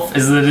itself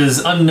is that it is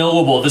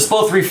unknowable. This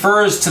both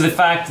refers to the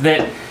fact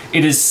that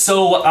it is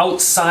so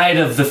outside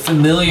of the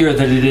familiar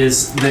that it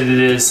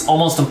is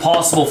almost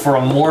impossible for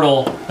a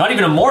mortal, not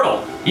even a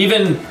mortal,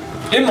 even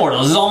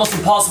immortals, it's almost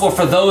impossible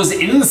for those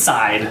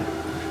inside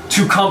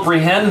to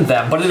comprehend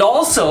them. But it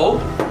also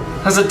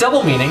has a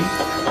double meaning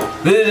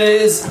that it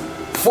is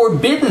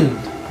forbidden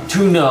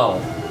to know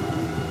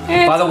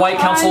by the White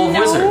Council of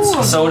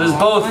Wizards. So it is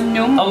both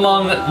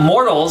among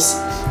mortals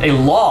a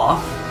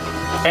law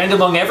and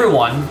among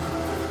everyone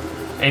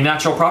a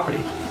natural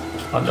property.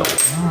 Unknowable.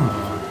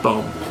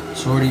 boom.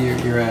 So what are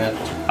you're at?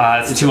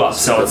 It's 2 up,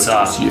 so it's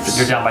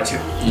you're down by 2.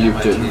 You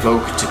have to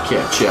invoke to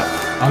catch up.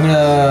 I'm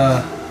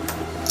gonna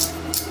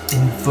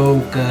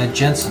invoke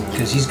Jensen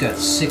because he's got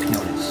sick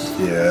notice.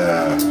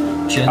 Yeah.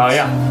 Jensen, Oh,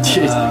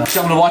 yeah.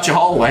 Tell him to watch a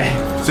hallway.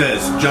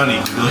 Says, Johnny,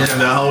 you look down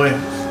that hallway.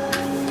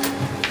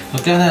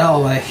 look down that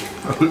hallway.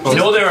 You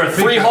know there are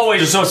 3 hallways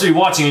you're supposed to be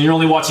watching, and you're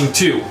only watching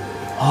 2.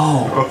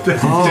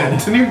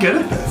 Jensen, you're good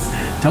at this.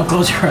 Don't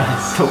close your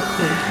eyes.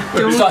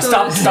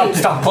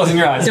 Stop closing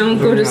your eyes. Don't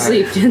go to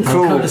sleep, Jensen.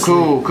 Go to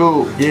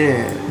Cool.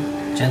 Yeah.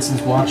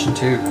 Jensen's watching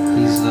too.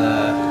 He's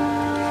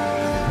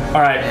All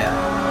right,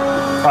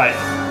 yeah. all right,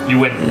 you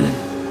win.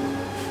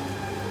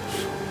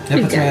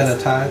 That puts me at a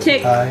tie.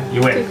 Tick.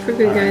 You Tick win. for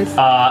good guys.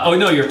 Oh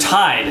no, you're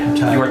tied.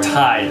 tied. You are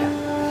tied.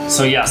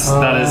 So yes,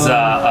 that is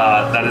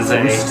a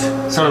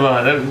sort of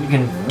a you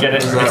can get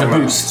it. It's a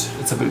boost.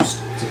 It's a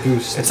boost. It's a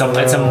boost. It's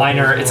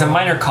a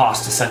minor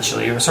cost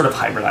essentially. You're sort of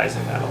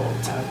hybridizing that a little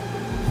bit.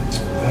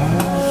 What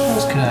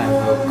else can I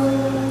invoke?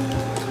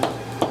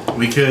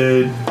 We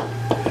could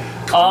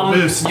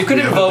boost. You could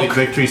We have a big invoke.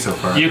 victory so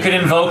far. You could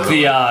invoke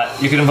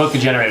the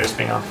generators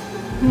being on.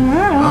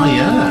 Oh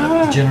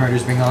yeah. The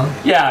generators being on.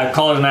 Yeah,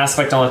 call it an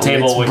aspect on the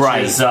table, it's which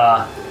bright. is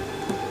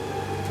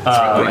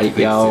Right,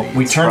 yo.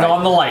 we turned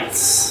on the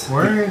lights.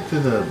 Where do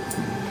the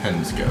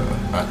pens go?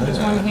 There's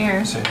one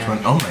here.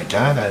 Oh my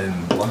god, I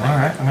didn't blind. All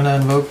right, I'm gonna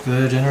invoke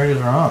the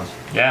generators are on.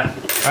 Yeah.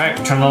 All right,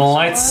 turn on the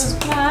lights.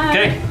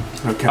 Okay.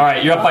 Okay. All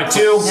right, you're up by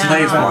 2.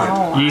 Blaze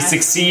one. You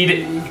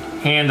succeed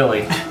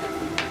handily.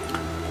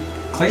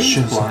 Clay's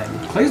blind.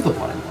 Clay's the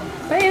blind one.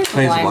 Clay's the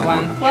Clay's blind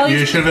blind one. Well, You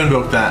you should have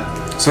invoked that.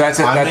 So that's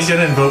it. I'm That's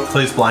gonna invoke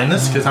Clay's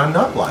blindness because I'm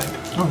not blind.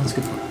 oh, that's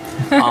good.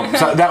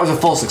 So that was a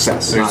full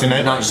success, Thursday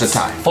night not just a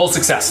tie. Full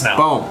success now.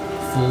 Boom.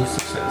 Full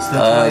success. That's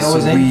what I So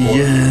always aim for.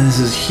 this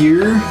is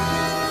here,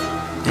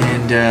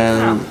 and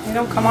they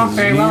don't come off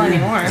very well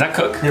anymore. Is that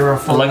Cook? There are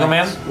The full Lego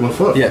Man? What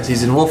foot? yes,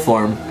 he's in wolf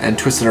form and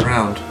twisted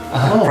around.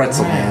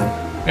 Pretzel man.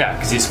 Yeah,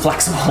 because he's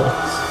flexible.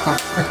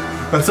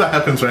 That's what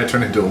happens when I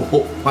turn into a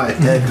wolf. My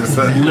head just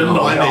went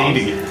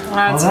 180.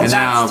 That's And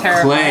now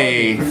terrible.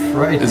 Clay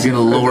Right. is gonna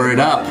lower it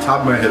up.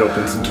 Top of my head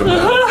opens into a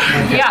mouth.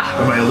 Yeah.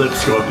 And my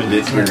lips go up into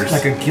ears.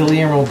 Like a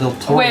Guillermo del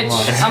Toro. Which,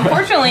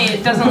 unfortunately,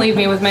 it doesn't leave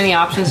me with many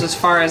options as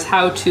far as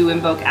how to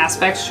invoke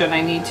aspects should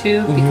I need to,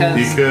 You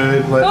because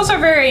could let. those are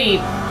very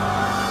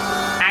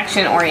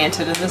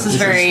action-oriented, and this is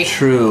very...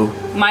 True.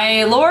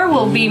 My lore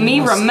will be me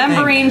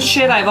remembering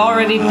shit I've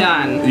already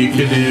done. You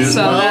could do.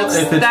 So well,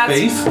 if it's that's-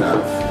 face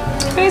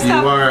stuff, Based you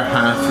up, are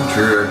half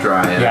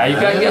dryad. Yeah, you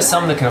gotta get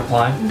some that can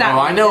apply. that Oh,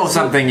 I know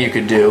something you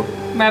could do.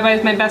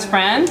 Rabbi's my best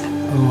friend.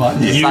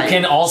 You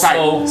can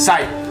also.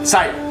 sight.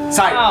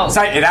 Oh.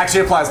 It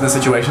actually applies in this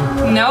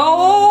situation.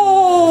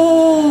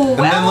 No! And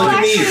then look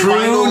at me. actually-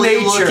 Finally,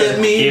 look nature. at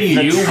me.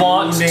 If you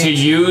want to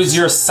use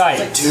your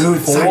sight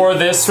for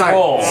this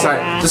roll,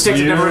 The stakes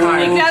are never It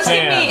higher. does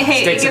give me, hey,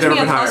 it Stakes gives have me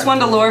a never been plus higher. 1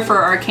 to lore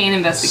for arcane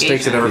investigation.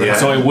 Stakes are never Yeah. higher.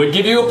 so it would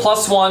give you a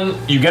 +1.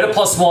 You get a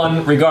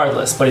 +1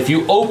 regardless. But if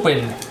you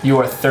open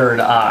your third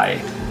eye,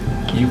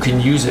 you can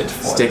use it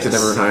for Stakes have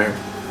this. never been higher.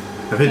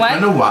 If it's What?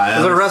 been a I was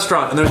at a while.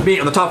 restaurant and there's meat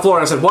on the top floor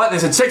and I said, what? And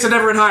they said, stakes have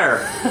never been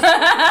higher.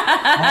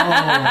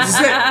 This is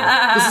it.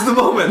 This is the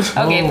moment.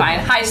 Okay, fine.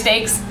 High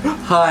stakes.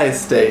 High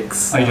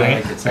stakes. Are you doing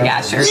it?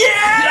 Yeah, sure.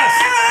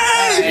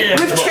 Yes!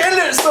 We've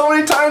chanted it so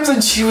many times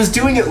and she was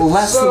doing it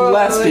less and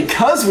less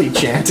because we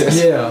chanted.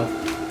 Yeah.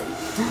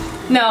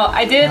 No,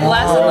 I did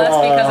less and less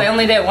because I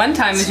only did it one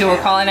time, as you will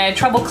recall, and I had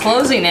trouble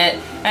closing it,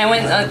 and I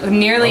went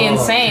nearly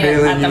insane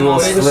at the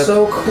moment. It was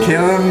so cool.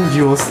 Kaylin,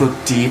 you will slip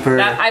deeper.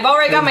 I've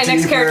already got my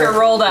next Deeper, character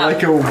rolled up.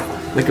 Like a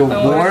Like a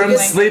warm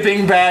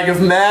sleeping bag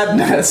of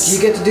madness. Do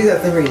you get to do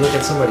that thing where you look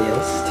at somebody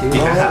else too?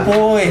 Oh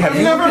boy, have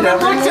you Never looked been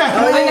at looked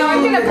at. I know,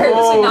 I'm gonna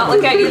purposely not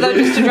look at you though,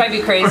 just to drive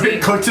you crazy.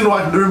 Cooked in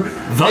one room.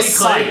 The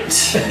site.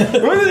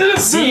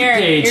 See You're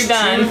page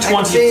done.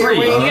 223.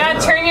 You gotta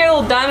turn your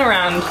little dun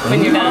around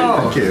when you're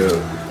done. Thank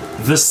you.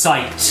 The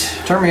site.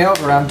 Turn me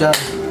over, I'm done.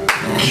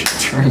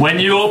 When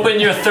you open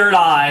your third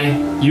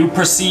eye, you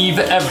perceive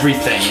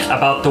everything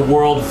about the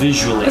world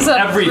visually. This is a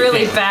everything.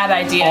 really bad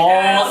idea, All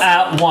guys.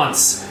 at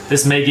once.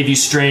 This may give you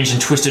strange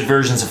and twisted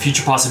versions of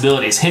future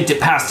possibilities, hint at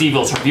past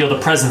evils, reveal the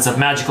presence of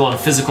magical and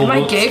physical Am I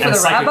wounds gay for and the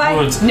psychic rabbi?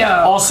 wounds. No.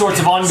 All sorts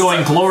of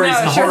ongoing glories No,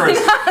 and surely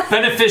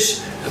horrors.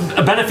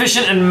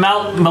 Beneficent and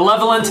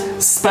malevolent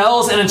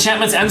spells and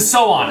enchantments and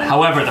so on.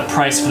 However, the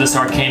price for this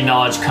arcane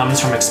knowledge comes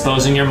from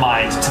exposing your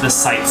mind to the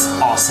site's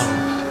awesome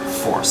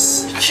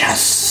force.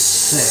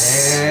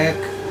 Sick.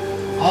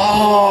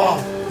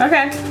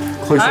 Okay.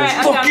 Chloe Alright,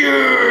 says,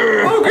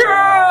 I'm done.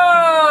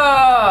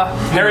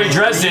 Harry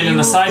Dresden in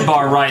the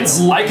sidebar writes,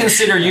 I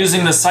consider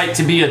using the site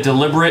to be a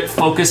deliberate,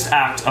 focused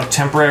act of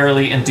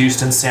temporarily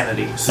induced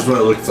insanity. This is what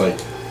it looks like.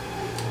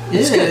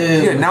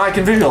 Good, now I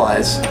can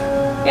visualize.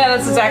 Yeah,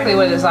 that's exactly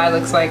what his eye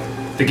looks like.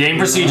 The game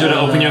procedure to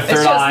open your It's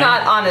third just eye.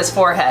 not on his The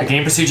forehead.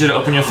 game procedure to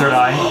open your third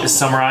eye is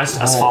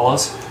summarized as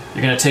follows.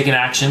 You're going to take an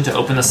action to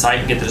open the site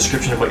and get the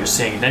description of what you're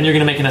seeing. Then you're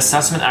going to make an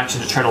assessment action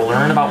to try to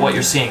learn about what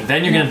you're seeing.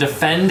 Then you're going to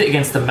defend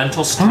against the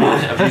mental strain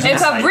of using the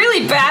It's a site.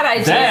 really bad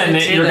idea. Then to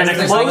do you're this. going to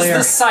There's close a-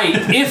 the site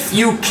if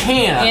you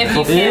can If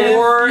you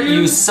before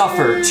you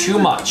suffer too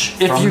much.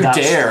 If from you that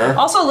dare.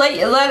 Also,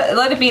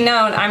 let it be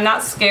known, I'm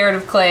not scared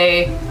of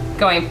Clay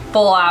going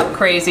full out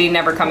crazy,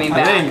 never coming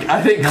back.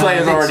 I think Clay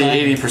is think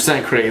already so.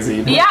 80% crazy.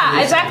 Yeah,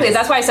 exactly.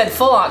 That's why I said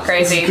full out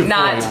crazy,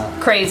 not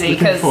crazy.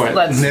 Because point.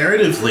 let's.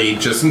 Narratively,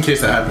 just in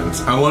case that happens,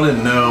 I want to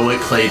know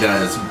what Clay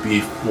does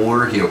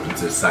before he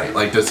opens his site.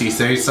 Like, does he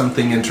say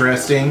something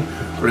interesting?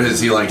 Or does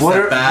he, like, What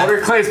step are, back? what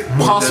are Clay's Or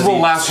possible does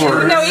he last turn?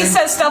 words? No, he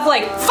says stuff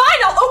like,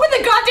 "Fine, I'll open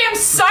the goddamn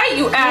site,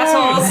 you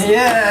assholes."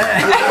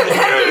 Yeah. And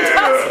then he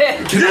does it.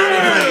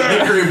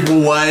 Hickory,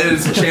 what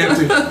is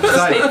chanting?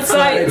 Site.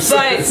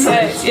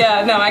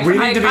 Yeah, no, I We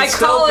need to be call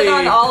stealthy. it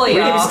on all of We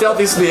need to be y'all.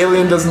 stealthy so the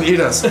alien doesn't eat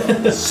us.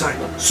 Site,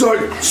 let's go!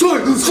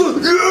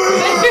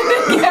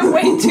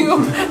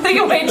 They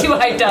get way too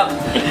hyped up.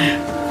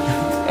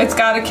 It's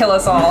gotta kill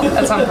us all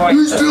at some point.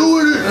 He's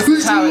doing it! This He's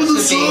is how it doing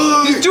the should be.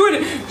 site! He's doing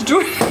it.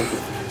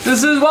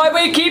 This is why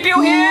we keep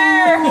you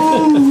here.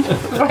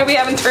 Why we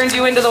haven't turned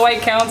you into the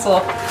White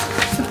Council.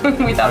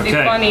 We thought it'd be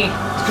Okay. funny. You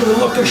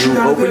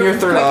open your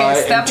third Okay,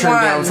 eye step and turn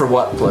down one. for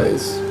what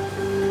plays?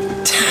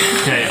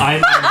 Okay,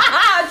 I'm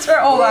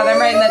Hold on, I'm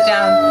writing that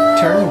down.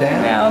 Turn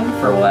down. Down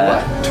for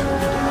what?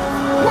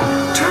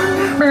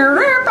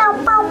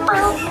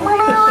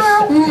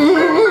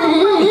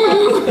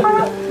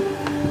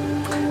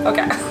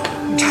 Okay.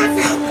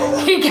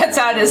 He gets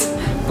out his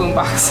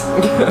boombox.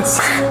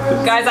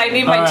 Guys, I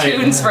need my All right.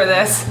 tunes for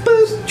this.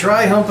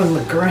 Dry humping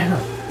the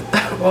ground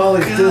while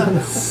he's doing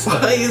this.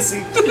 Why is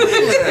he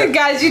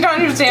Guys, you don't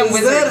understand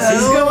wizards.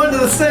 He's going to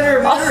the center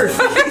of the earth.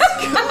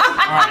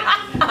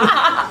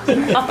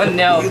 Oh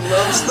no.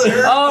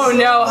 Oh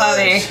no,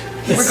 honey.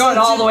 We're going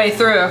all the way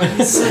through.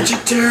 such a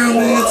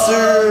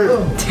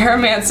Terramancer?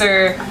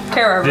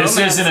 Terramancer. This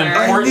is an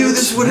Terramancer. important.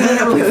 This would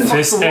happen.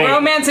 This hey,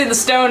 Romancing the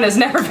stone has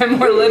never been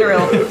more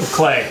literal.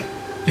 Clay.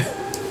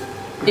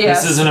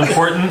 Yes. This is an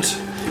important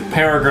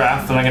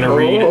paragraph that I'm going to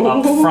read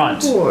up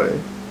front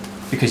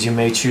because you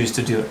may choose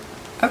to do it.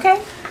 Okay.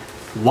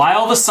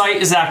 While the site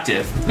is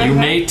active, you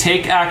may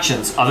take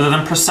actions other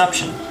than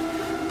perception,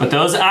 but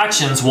those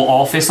actions will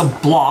all face a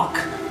block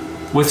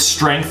with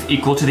strength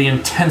equal to the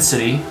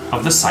intensity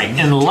of the site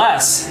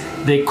unless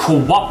they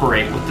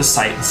cooperate with the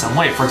site in some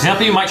way. For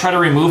example, you might try to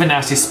remove a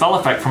nasty spell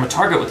effect from a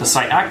target with the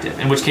site active,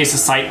 in which case the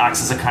site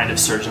acts as a kind of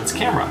surgeon's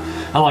camera,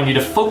 allowing you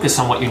to focus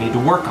on what you need to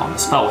work on the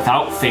spell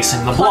without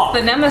facing the block.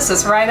 The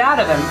nemesis right out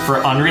of him. For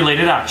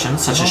unrelated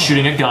actions, such as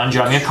shooting a gun,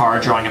 driving a car,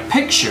 drawing a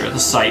picture, the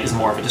site is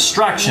more of a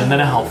distraction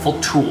than a helpful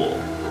tool.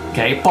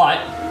 Okay,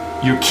 but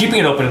you're keeping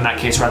it open in that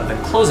case rather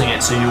than closing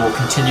it, so you will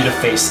continue to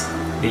face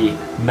the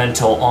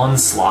mental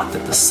onslaught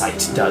that the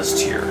site does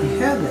to your... You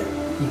had that.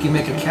 You can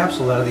make a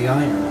capsule out of the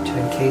iron to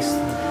encase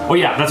them. Oh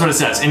yeah, that's what it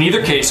says. In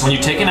either case, when you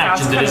take an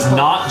action that is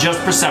not just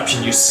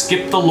perception, you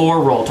skip the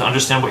lore roll to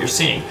understand what you're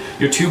seeing.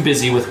 You're too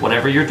busy with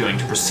whatever you're doing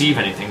to perceive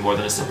anything more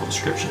than a simple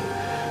description.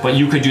 But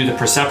you could do the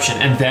perception,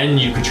 and then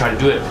you could try to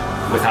do it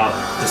without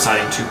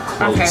deciding to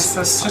close. Okay,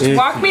 so just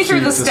walk me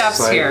through the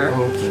steps here.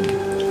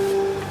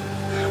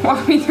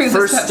 Walk me through the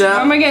First steps. step,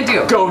 What am I gonna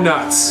do? go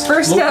nuts.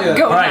 First step,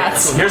 go Right,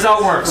 nuts. here's how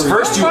it works.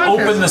 First, you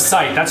Bonkers. open the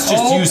site. That's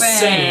just you Open.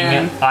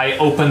 saying, I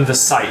open the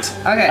site.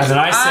 Okay. And then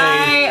I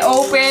say, I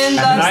open the and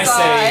then I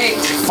say,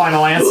 site.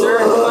 final answer.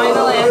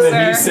 Final And then you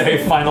answer.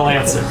 say, final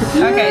answer.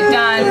 Okay,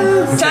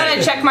 done. Done.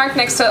 A check mark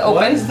next to Why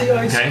open. is the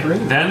ice Okay.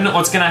 green? Then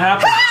what's going to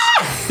happen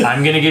is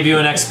I'm going to give you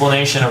an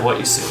explanation of what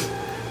you see.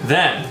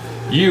 Then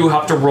you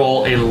have to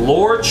roll a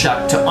lore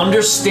check to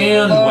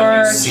understand what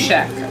Or you see.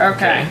 check.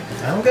 Okay.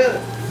 I don't get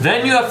it.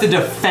 Then you have to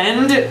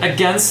defend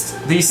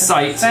against the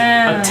sight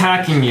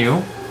attacking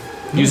you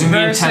using the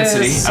Versus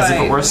intensity as if it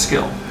sight. were a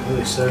skill.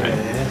 Really sorry.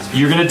 That's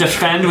You're going to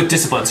defend with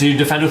discipline, so you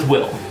defend with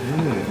will.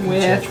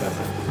 With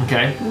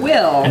Okay?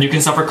 will. And you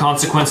can suffer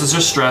consequences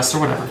or stress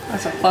or whatever.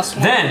 That's a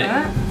 +1.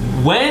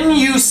 Then, when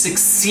you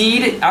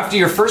succeed, after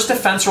your first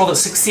defense roll that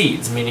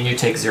succeeds, meaning you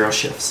take 0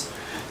 shifts,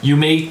 you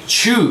may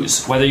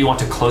choose whether you want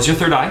to close your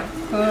third eye,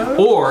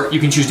 or you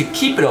can choose to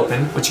keep it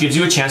open, which gives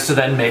you a chance to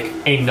then make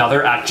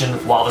another action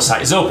while the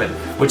sight is open,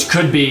 which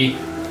could be,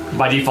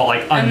 by default,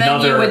 like And then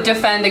another... you would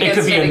defend It against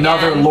could be it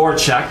another again. lore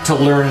check to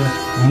learn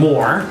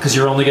more, because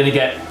you're only going to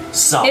get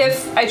some.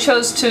 If I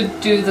chose to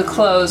do the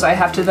close, I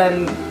have to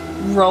then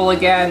roll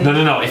again.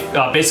 No. If,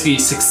 basically,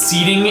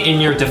 succeeding in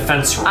your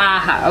defense roll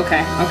Aha,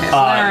 okay. So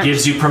there-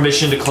 gives you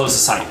permission to close the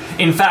sight.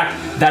 In fact,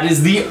 that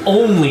is the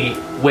only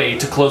way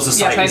to close the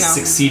Yes, sight I is know.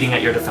 succeeding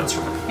at your defense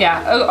roll.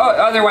 yeah,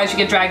 otherwise you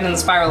get dragged in the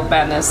spiral of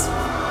badness.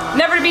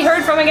 Never to be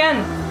heard from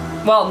again.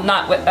 Well,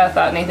 not without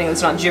anything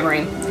that's not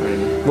gibbering.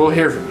 We'll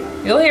hear from you.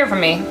 You'll hear from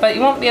me, but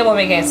you won't be able to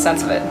make any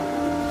sense of it.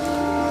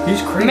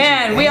 He's crazy.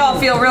 Man, we all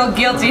feel real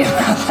guilty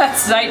about that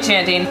sight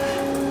chanting.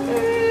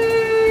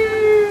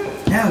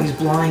 Now he's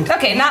blind.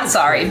 Okay, not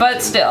sorry,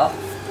 but still.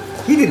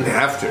 He didn't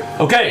have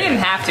to. Okay. He didn't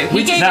have to.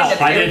 He gave Now, in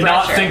to I peer did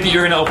not pressure. think that you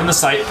were going to open the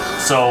sight,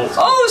 so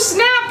Oh,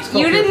 snap!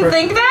 You didn't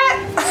think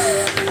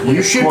that?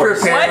 You should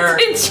prepare What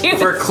did you-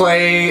 for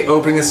Clay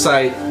opening a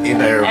sight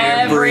in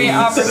Every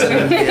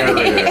opportunity.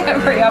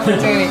 Every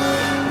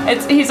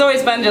opportunity. He's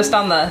always been just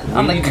on the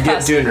We need to get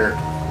cusp. dinner.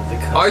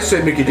 I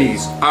say Mickey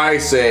D's. I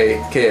say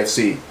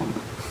KFC.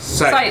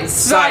 Sight.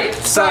 Sight.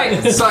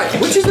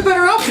 Which is the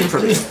better option for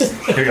me?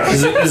 here you go.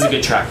 This is a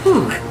good track.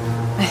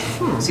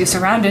 So you're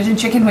surrounded in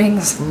chicken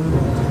wings.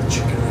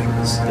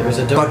 There's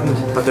a dark.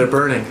 But they're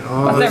burning.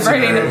 Oh, They're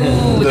burning.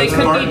 Ooh, they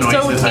could fart be so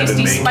noises I've been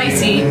tasty,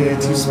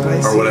 making. spicy. too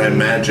spicy. Or what I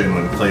imagine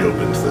when Clay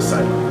opens the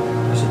sight.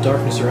 There's a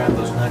darkness around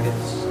those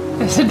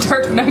nuggets. There's a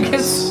dark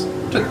nuggets.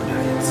 Dark.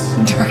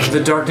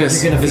 The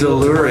darkness You're gonna is feel-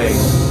 alluring.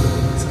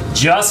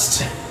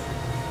 Just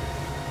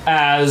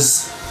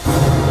as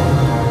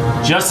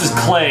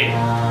Clay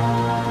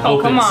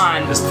opens come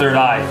on. his third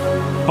eye,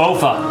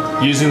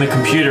 Bofa, using the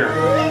computer,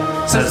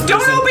 says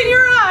Don't open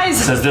your eyes!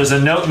 says there's a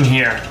note in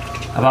here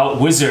about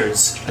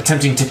wizards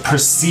attempting to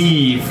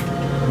perceive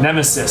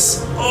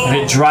Nemesis and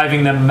it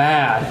driving them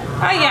mad.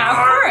 Oh yeah,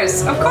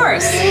 of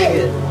course.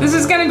 This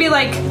is gonna be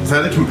like Is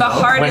that a the compel?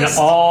 When hardest.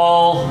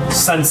 all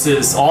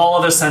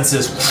other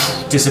senses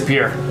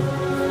disappear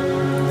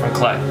from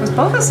Clay. Was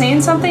Boba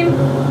saying something? By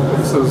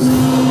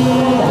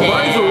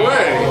the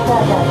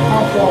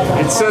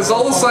way, it says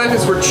all the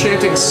scientists were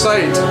chanting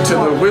sight to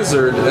the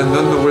wizard, and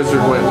then the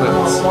wizard went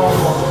nuts.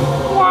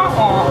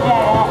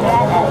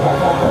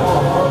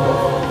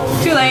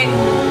 Too late.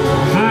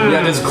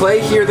 Yeah, does Clay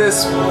hear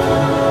this?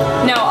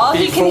 No, all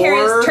he can hear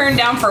Before- is turn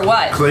down for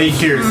what? Clay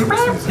hears.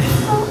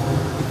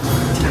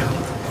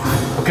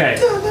 Okay.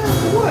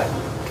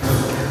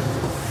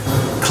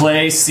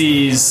 Clay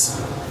sees.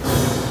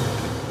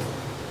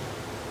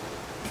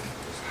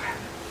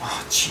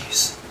 Oh,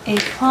 jeez. A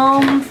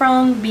calm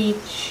from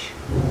beach.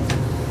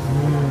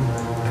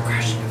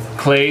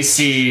 Clay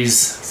sees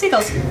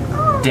Seagulls.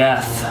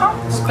 death.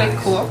 It's quite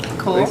cool.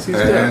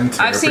 And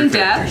I've seen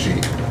death.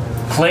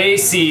 Clay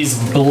sees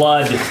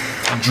blood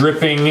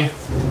dripping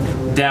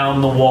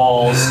down the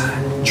walls,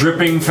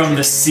 dripping from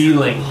the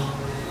ceiling.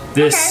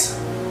 This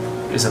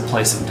is a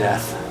place of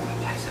death.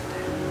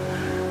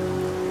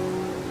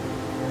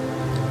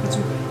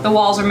 The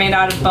walls are made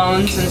out of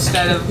bones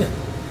instead of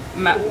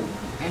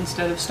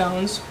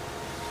stones.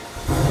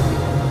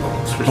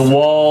 The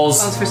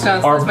walls Bones for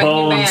stones. are That's my new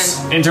bones,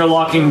 band.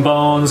 interlocking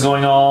bones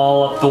going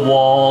all up the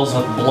walls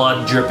with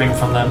blood dripping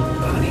from them.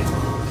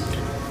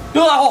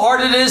 You know how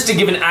hard it is to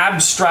give an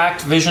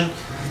abstract vision?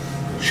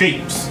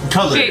 Shapes,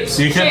 colors. Shapes,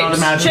 You cannot shapes,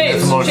 imagine shapes,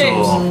 this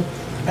emotional.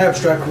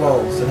 Abstract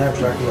walls and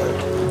abstract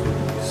light.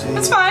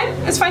 It's fine.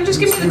 It's fine. Just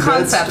give me the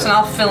concepts and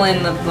I'll fill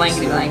in the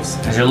blankety blanks.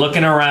 As you're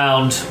looking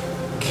around,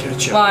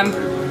 Well, I'm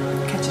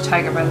catch a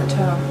tiger by the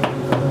toe.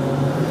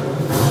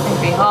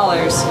 If he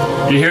hollers.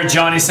 you hear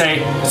Johnny say,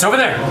 "It's over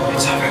there.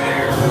 It's over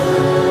there.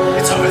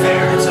 It's over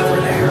there. It's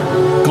over there."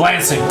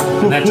 Glancing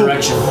in that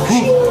direction.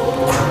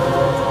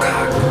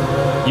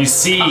 You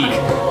see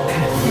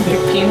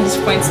Your penis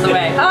points the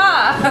way.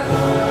 Ah!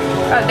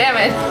 God damn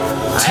it.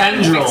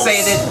 tendrils.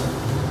 Fixated.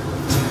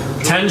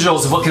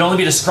 Tendrils of what can only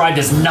be described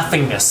as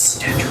nothingness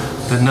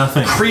The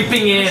nothing.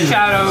 creeping in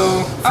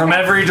Shadow. from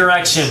every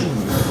direction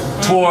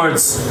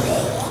towards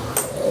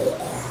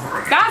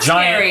That's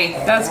Giant. scary.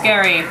 That's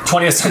scary.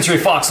 20th Century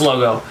Fox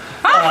logo.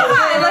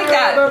 I like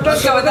that.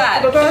 Let's go with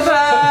that.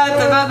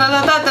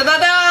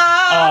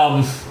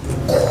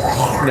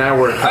 Now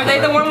we're. Are they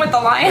the one with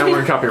the Now we're lion?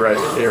 in copyright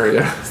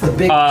area. The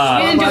big.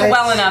 We didn't do it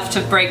well enough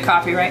to break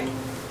copyright.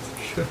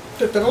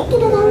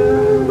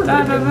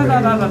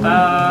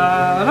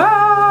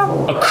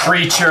 A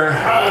creature,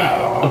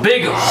 a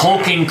big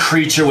hulking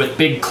creature with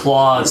big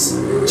claws,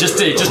 just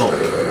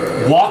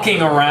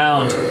walking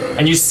around,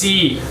 and you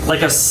see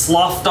like a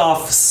sloughed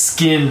off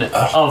skin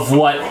of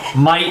what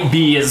might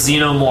be a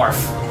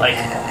xenomorph, like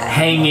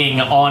hanging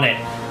on it.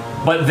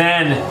 But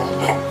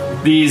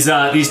then these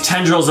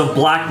tendrils of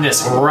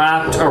blackness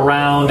wrapped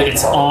around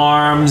its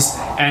arms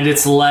and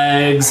its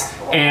legs,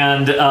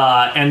 and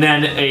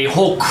then a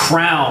whole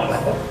crown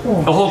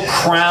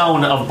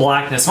of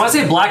blackness. When I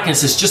say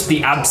blackness, it's just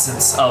the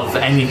absence of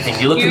anything.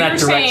 You look in that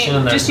direction,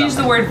 and there's just use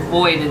the word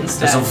void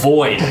instead. There's a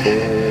void.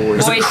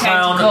 There's Void a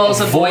crown,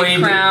 tentacles, a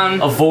void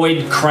crown. a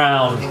void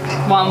crown.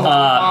 Womp,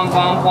 womp,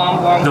 womp, womp,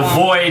 womp, The womp.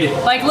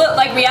 void. Like look,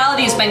 like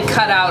reality's been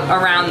cut out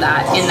around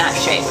that in that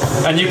shape.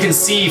 And you can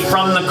see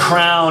from the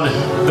crown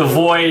the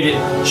void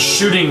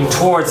shooting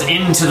towards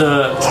into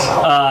the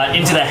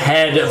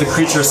head of the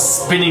creature,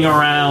 spinning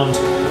around,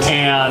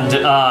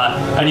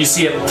 and you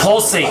see it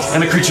pulsate,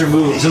 and the creature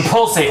moves, and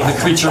pulsate, and the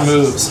creature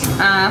moves.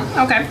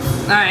 Okay.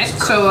 All right.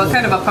 So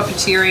kind of a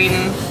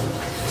puppeteering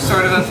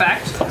sort of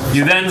effect.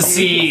 You then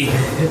see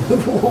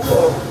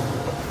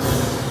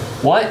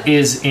what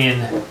is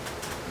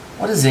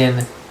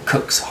in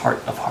Cook's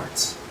Heart of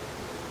Hearts.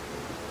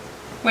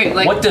 Wait,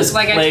 like What does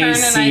like I Clay turn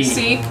and I see?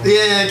 see.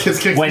 Yeah, kids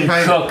kicks When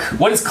behind Cook,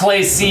 what does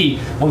Clay see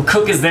when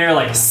Cook is there,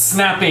 like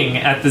snapping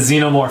at the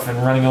xenomorph and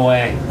running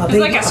away? It's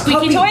like a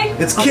squeaky toy.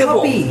 It's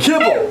kibble.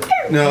 Kibble.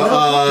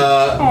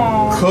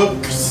 No,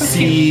 Cook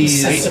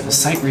sees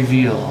Sight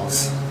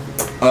reveals.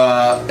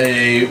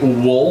 a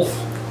wolf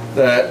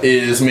that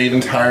is made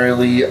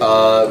entirely.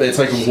 It's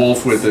like a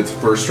wolf with its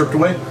fur stripped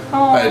away.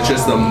 It's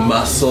just the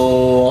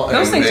muscle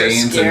Those and things are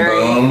veins scary.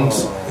 and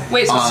bones.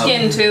 Wait, so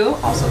skin too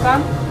also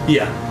gone?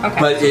 Yeah. Okay.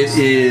 But it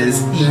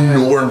is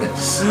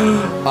enormous.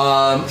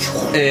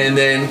 And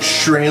then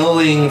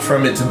trailing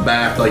from its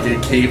back like a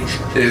cape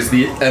is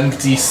the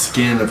empty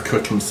skin of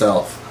Cook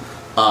himself.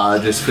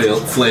 Just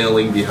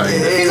flailing behind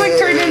it. He's like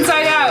turned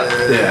inside out.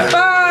 Yeah.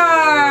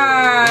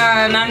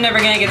 And I'm never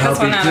gonna get this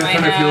one out of my If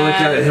you look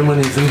head. at him when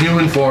he's in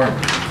human form.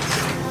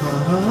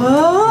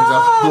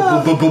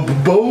 There's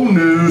a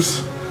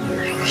bonus.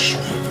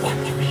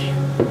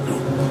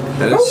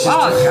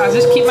 I'll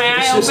just keep my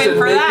eye just open a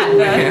for that. naked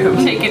man.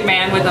 The naked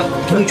man with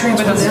a Can you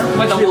transfer down?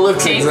 with a He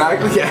looks cape.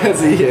 exactly as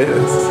he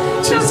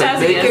is. Just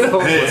as he naked is.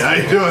 homeless. Hey, how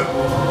you doing?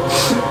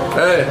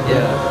 Hey.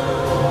 Yeah.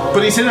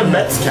 But he's in a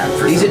Mets cap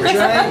for He's a some reason.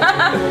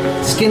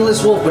 giant,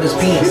 skinless wolf, but his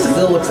penis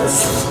still looks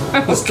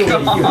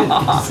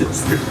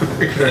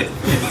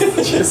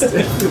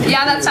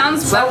Yeah, that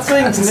sounds.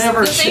 things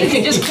never the things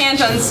you just can't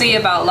unsee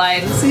about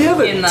life he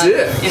have a in the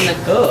dick?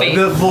 fate.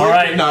 The void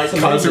Alright, did not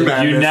cause her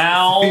madness. you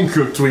now-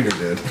 Cook Tweener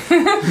did.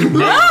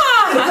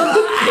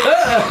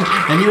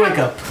 and you wake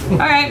up. All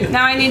right,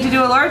 now I need to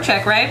do a lore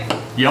check, right?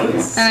 Yep.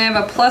 And I have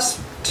a +2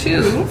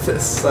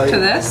 This sight to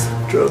this.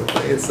 drove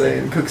me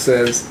insane. Cook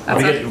says, Let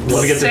me get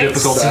the 6.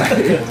 difficulty.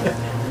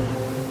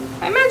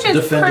 I imagine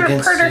Defend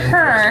against Perder the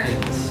her.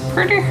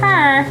 Perder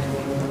her.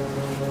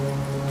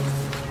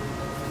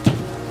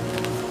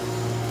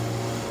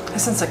 I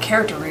sense a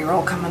character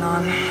reroll coming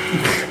on.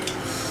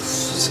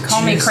 Just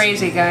call me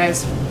crazy,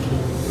 guys.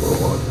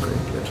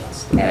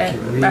 Get it?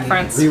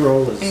 Reference.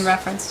 Reroll is In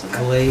reference to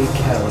Clay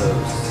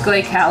Callows.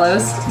 Glay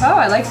Callows. Oh,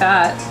 I like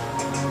that.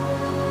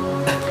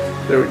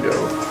 there we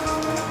go.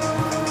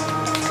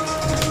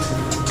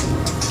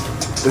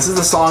 This is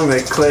the song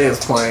that Clay is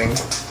playing.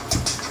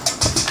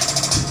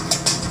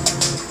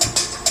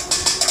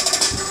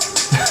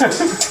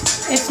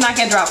 It's not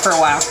gonna drop for a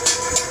while.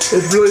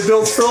 It really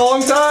builds for a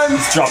long time.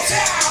 Drops.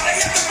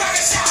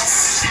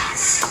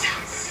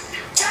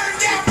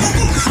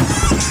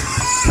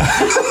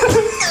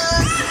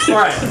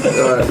 Alright.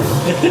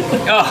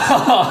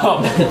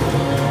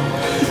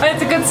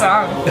 It's a good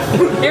song.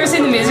 You ever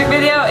seen the music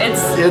video?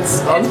 It's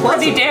It's pretty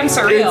unpleasant. damn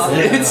surreal.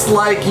 It's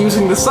like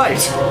using the sight.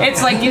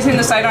 It's like using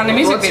the site on a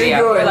music What's he video.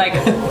 doing? We're like,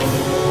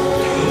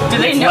 do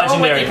they know legendary.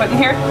 what they put in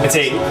here? It's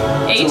 8.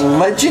 8?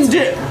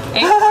 Legendary.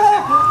 8?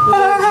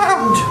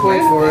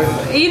 Wait for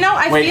it. You know,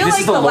 I Wait, feel this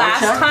like is the the lore last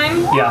check?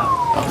 time. Yeah.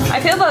 I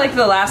feel like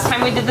the last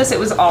time we did this, it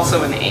was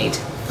also an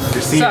 8.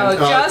 You're seeing, So I feel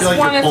just like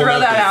want you're to throw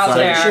pulling that out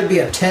the It side. should there. be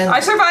a 10. I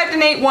survived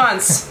an 8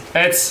 once.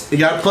 It's You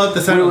gotta pull up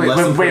the sound.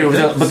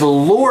 But the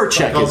lore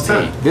check Like is all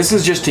the 8. time. This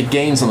is just to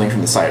gain something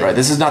from the site, right?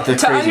 This is not the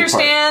To crazy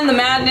understand the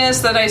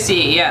madness that I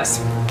see, yes.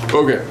 part.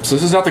 Okay, so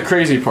this is not the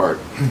crazy part.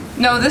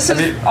 No, this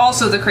is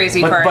also the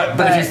crazy part. But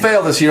if you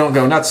fail this, you don't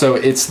go nuts. So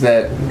it's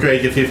that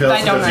Greg, if you fail,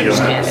 I don't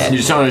understand you it.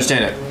 just don't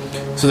understand it.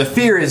 So the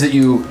fear is that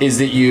you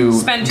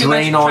Spend too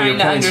drain much all trying your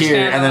to points here,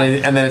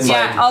 understand and then it's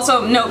Yeah, like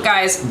also, note,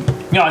 guys.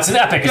 no, it's an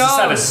epic. It's a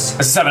 7. Ghosts.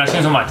 It's a 7. I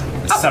changed my mind.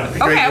 It's a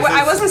 7. Okay,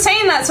 I wasn't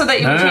saying that so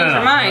that you would No, no, change no, your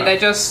no. mind. I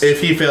just.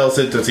 If he fails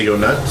it, does he go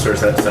nuts or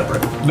is that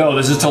separate? No,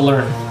 this is to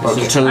learn. to I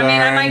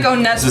mean, I might go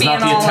nuts This is being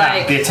not the all attack.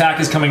 like. The attack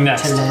is coming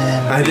next.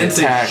 I didn't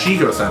say Attack. she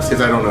goes nuts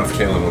because I don't know if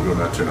Kaylin will go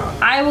nuts or not.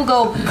 I will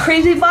go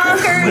crazy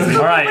bonkers.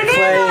 All right.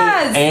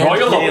 Bananas. and Roll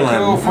your lore.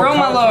 Kaylin. Roll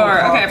my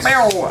lore. Okay,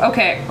 barrel.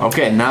 Okay.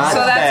 Okay, not So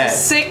bad. that's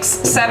 6,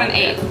 7,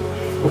 8.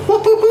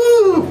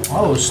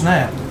 Oh,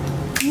 snap.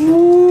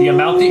 The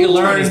amount that you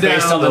learn is Turn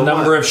based down on the the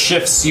number what? of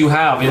shifts you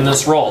have in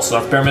this roll, so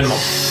that's bare minimum.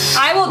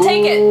 I will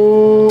take it.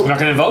 You're not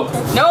gonna invoke?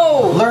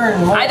 No.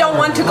 Learn more. I don't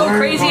want to go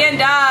crazy and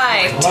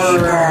die.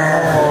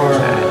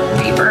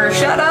 Deeper.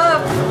 Shut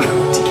up.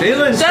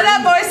 Caitlin, Shut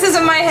up, voices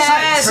in my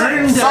head.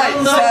 turn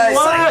down the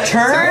what?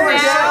 Turn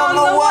down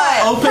the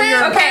what? Open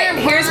your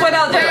Okay, here's what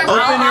I'll do.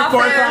 Open your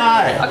fourth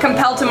eye. A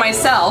compel to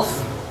myself,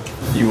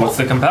 What's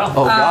the compel?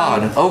 Oh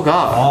god. Oh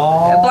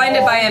god.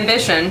 blinded by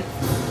ambition.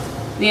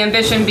 The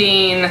ambition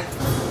being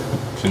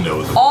To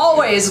know them.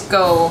 always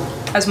go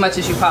as much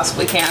as you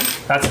possibly can.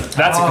 That's a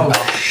compel.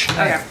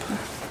 Okay.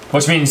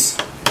 Which means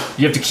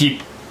you have to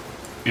keep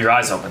your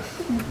eyes open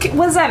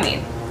What does that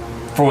mean?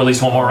 for at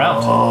least one more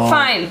round.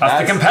 Fine.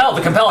 That's the compel.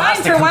 The compel has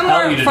Fine to for one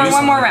compel more you to for do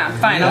one more something. round.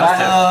 Fine.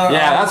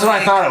 Yeah, that's what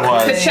I thought it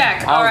was. Good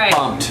check. I All was right.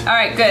 pumped. All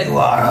right. Good. You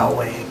are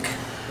awake.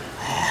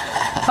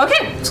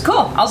 Okay. It's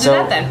cool. I'll do So-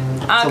 that then.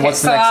 Okay.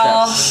 what's the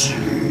next step?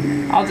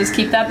 I'll just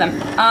keep that then.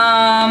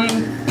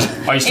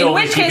 Are you still In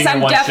only which keeping case, the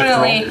I'm one shift roll?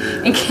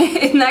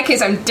 definitely. In that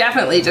case, I'm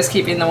definitely just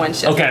keeping the one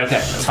shift. Okay,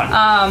 that's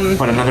fine.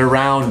 But another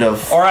round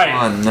of All right.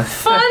 fun.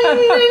 Fun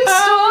in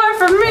store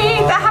for me.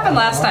 That happened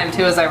last time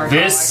too, as I recall.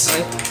 This-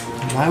 Actually.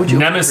 Why would you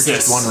open for Nemesis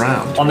just one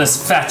round? on this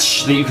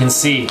fetch that you can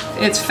see.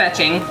 It's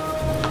fetching.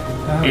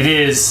 It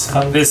is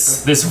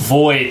this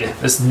void,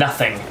 this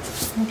nothing.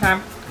 Okay.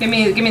 Give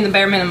me the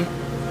bare minimum.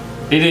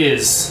 It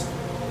is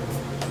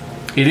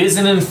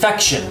an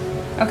infection.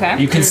 Okay.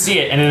 You can see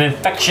it, and an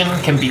infection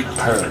can be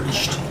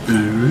purged.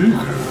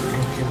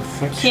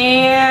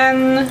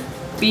 Can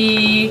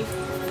be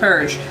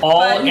purged. All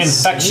But-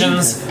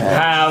 infections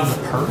have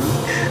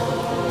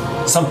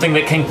something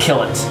that can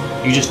kill it.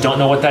 You just don't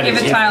know what that Give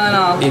is it yet.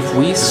 Tylenol. If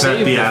we Is that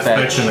save the the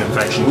aspect fetch, an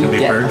infection can be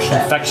get purged?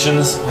 that.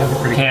 Infections can be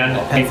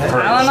purged. even if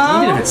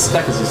Tylenol. it's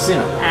stuck as a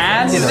zero.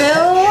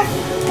 Advil.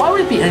 Why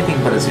would it be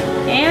anything but a zero?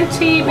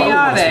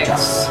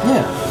 Antibiotics.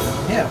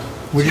 Yeah. Yeah.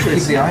 We just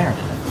keep the iron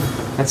in it.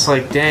 That's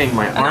like, dang,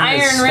 my arm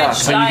iron is rich stuck.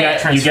 So you get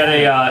It's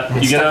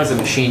you get stuck as a a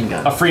machine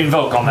gun. free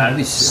invoke on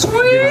that. Sweet.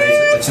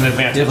 It's an You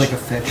advantage. have like a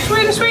fish.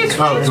 Sweet.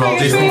 Oh, do all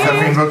these things have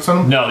free invokes on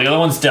them? No, the other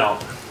ones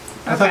don't.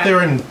 I thought they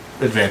were in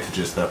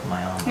advantages though.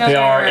 My arm. No, They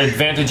are they're-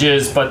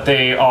 advantages, but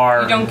they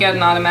are You don't get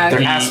an automatic.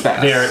 They're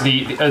aspects. They're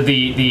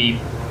the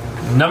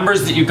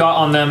numbers that you got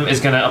on them is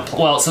gonna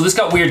well. So this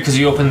got weird because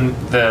you opened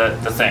the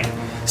thing.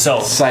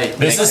 So Sight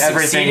this makes is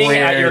everything succeeding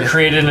at your weird.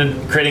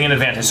 creating an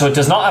advantage. So it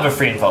does not have a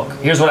free invoke.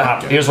 Here's what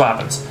happens. Here's what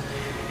happens.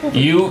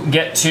 You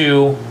get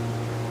to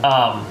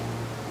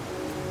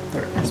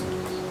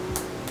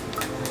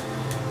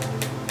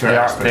They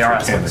are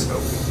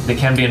aspects. They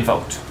can be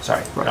invoked.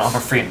 Sorry, they don't have a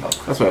free invoke.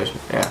 That's what I should.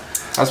 Yeah.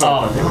 That's what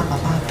I thought they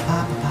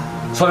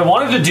were. So what I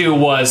wanted to do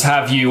was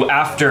have you,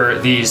 after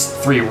these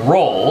 3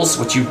 rolls,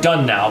 which you've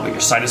done now, but your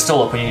sight is still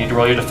open, you need to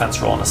roll your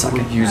defense roll in a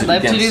second, Use I'd it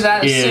love to against- do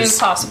that as soon is as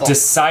possible.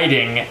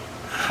 deciding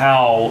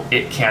how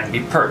it can be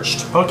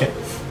purged. Okay.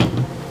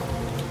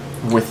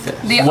 with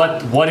this.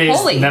 What is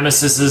Holy.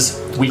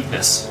 Nemesis's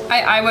weakness?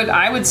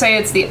 I would say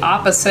it's the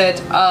opposite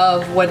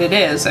of what it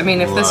is. I mean,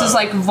 if this is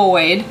like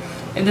void,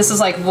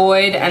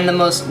 and the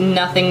most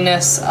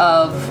nothingness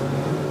of,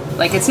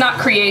 like, it's not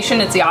creation,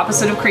 it's the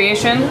opposite of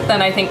creation,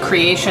 then I think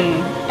creation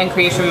and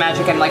creation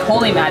magic and like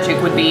holy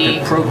magic would be,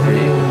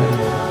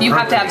 Procreate. you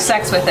have to have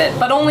sex with it,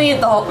 but only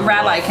the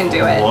rabbi can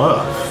do it.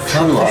 Whoa.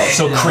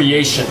 So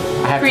creation.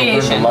 I have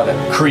Creation. to learn to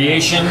love it.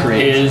 Creation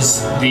Creation.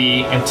 is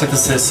the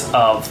antithesis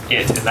of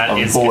it, and that Of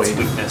is void. its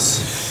weakness.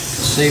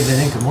 Save that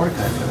ink of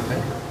Mordecai for the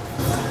bit.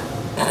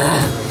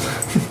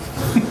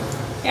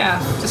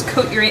 Yeah, just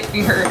coat your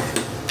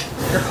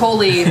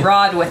holy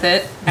rod with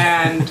it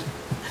and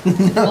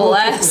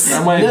bless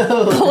Am I,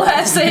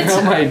 bless it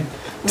am I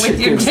with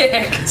your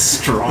dick.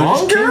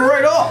 stronger?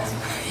 right off.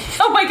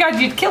 Oh my god,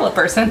 you'd kill a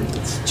person.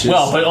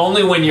 Well, but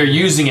only when you're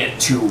using it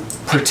to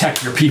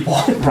protect your people.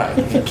 Right.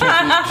 It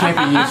can't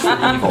be used for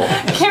evil.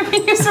 Can't be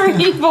used for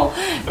evil,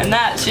 and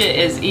that shit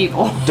is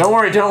evil. Don't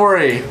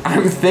worry.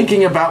 I'm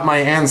thinking about my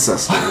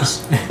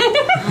ancestors.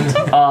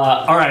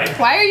 All right.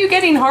 Why are you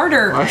getting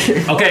harder?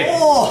 Okay.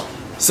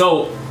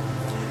 So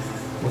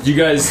you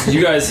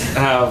guys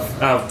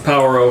have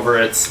power over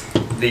it.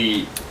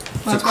 The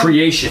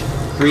creation.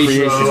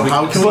 Creation. So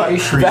how can we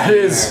create? That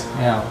is,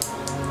 Yeah.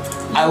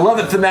 I love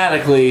it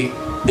thematically.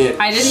 It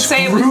I didn't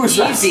say it was screws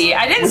us easy.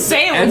 I didn't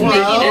say it was and-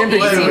 making Well, it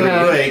easy.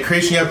 wait.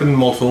 Creation up in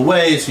multiple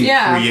ways. You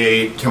Yeah.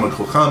 create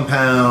chemical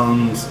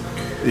compounds.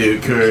 You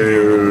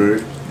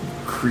could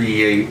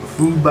create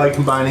food by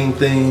combining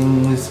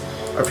things.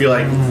 I feel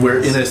like we're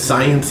in a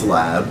science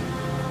lab.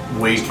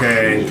 We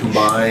can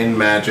combine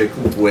magic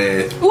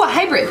with Ooh, a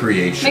hybrid.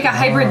 creation. Make a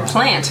hybrid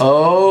plant.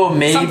 Oh,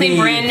 maybe Something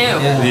brand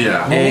new.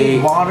 Yeah. A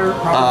Water,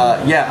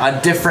 probably. a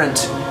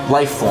different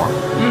life form.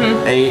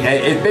 Mm-hmm.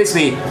 It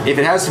basically, if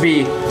it has to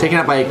be taken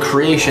up by a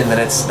creation, then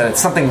it's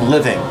something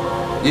living.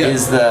 Yeah.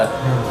 Is the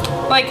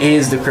Like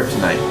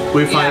kryptonite.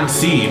 We find Yeah.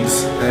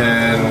 seeds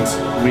and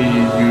we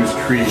use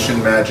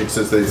creation magics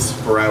as they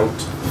sprout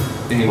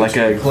into Like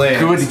a plants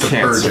good to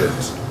cancer. purge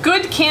it.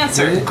 good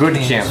cancer. Good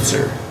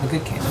cancer. A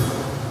good cancer.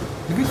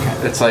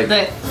 It's like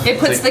It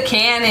puts the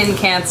can in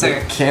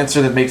cancer.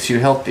 cancer that makes you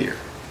healthier.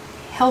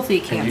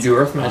 Healthy cancer. You do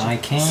earth magic. I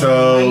can.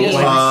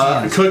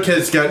 So, Cook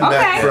has gotten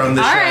back from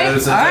the shadows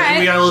and said,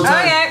 we got a little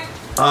time. Okay.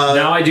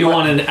 Now I do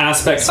want an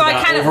aspect So to I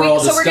that kind of overall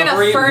so we're gonna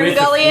discovery Fern with,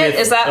 Gully it. with,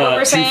 Is that what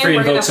we're saying? Two free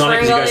We're gonna invokes on it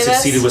Fern because you Gully guys this.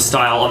 succeeded with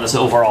style on this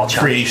overall challenge.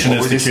 Creation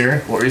is the cure.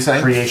 What were you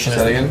saying? Creation Say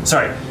that again.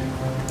 Sorry,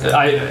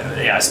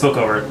 I spoke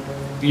over it.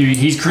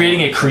 He's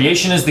creating a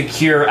creation is the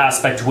cure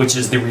aspect, which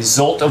is the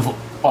result of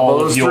all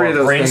Those of your three of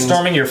those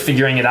brainstorming. things. You're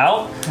figuring it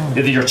out.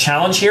 Your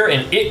challenge here,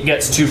 and it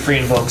gets 2 free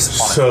invokes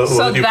on it. So, So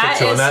what would you that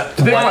put on is- that?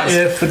 The big What ones.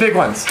 if The big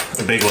ones.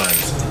 the big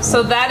ones?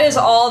 So that is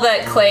all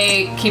that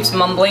Clay keeps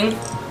mumbling.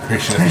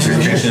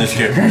 Creation is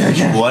cure.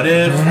 What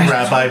if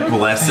Rabbi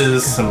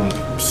blesses some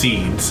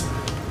seeds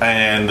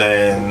and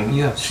then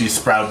Yes. she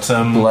sprouts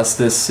them? Bless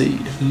this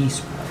seed. He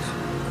sprouts.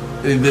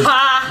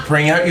 Ha!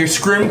 Bring out your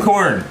scrim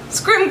corn.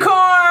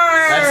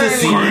 Scrimcorn! That's a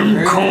seed.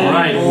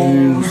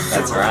 Right.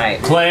 That's right.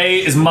 Clay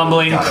is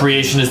mumbling.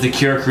 Creation is the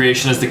cure.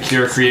 Creation is the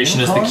cure. Creation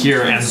is the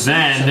cure. And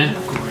then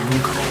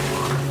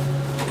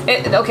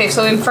Okay,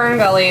 so in Fern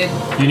Gully,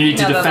 you need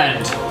to you know, the,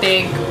 defend. like,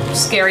 big,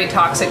 scary,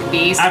 toxic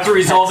beast. After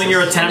resolving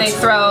your and they attempt,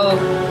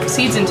 throw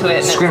seeds into it,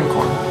 and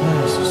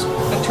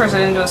Scrimcorn. it turns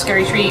it into a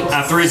scary tree.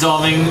 after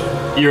resolving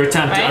your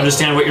attempt to Right.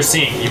 understand what you're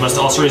seeing, you must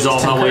also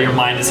resolve how well your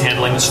mind is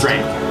handling the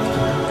strain.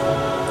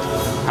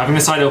 Having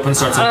the side open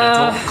starts a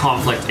mental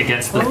conflict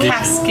against the vision.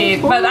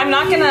 Cascade, but I'm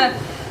not gonna.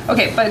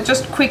 Okay, but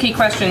just quickie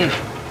question.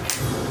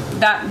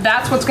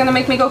 That's what's gonna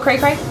make me go cray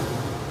cray.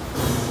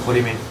 What do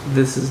you mean?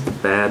 This is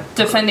bad.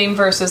 Defending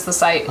versus the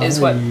sight is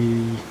what.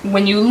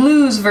 When you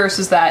lose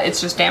versus that, it's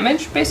just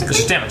damage, basically. It's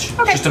just damage.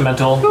 Okay. Just a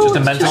mental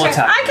Okay,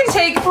 attack. I can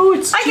take.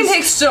 I can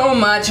take so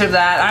much of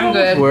that. I'm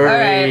good. All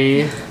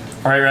right,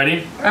 All right,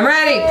 ready? I'm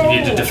ready.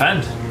 You need to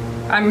defend.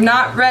 I'm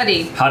not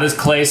ready. How does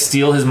Clay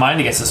steal his mind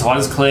against this? How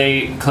does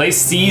Clay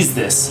sees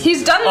this?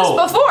 He's done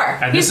this before.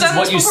 And He's this is done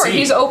what this you before. see.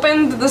 He's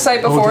opened the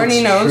site before, and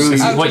he that's knows. true.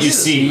 This how is what to you use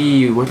it.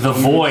 see. What The do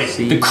you void,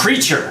 see? the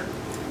creature,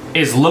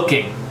 is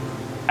looking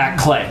at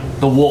Clay.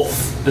 The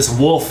wolf. This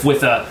wolf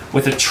with a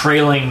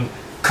trailing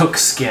cook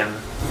skin.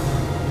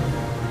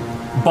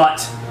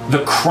 But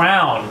the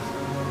crown,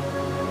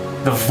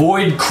 the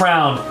void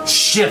crown,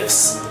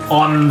 shifts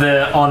on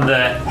the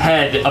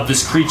head of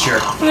this creature,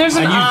 There's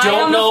an and you eye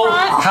don't on the know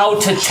front? how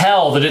to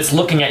tell that it's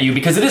looking at you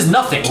because it is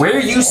nothing. Where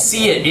you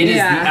see it, it is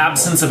Yeah. the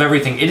absence of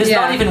everything. It is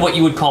not Yeah. even what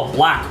you would call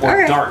black or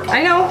Okay, dark.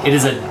 I know. It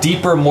is a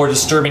deeper, more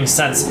disturbing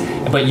sense,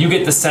 but you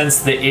get the sense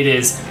that it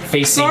is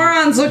facing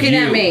Sauron's looking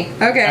you. at me.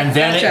 Okay, And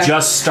then it gotcha.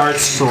 just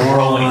starts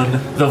growing.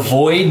 The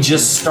void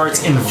just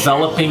starts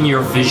enveloping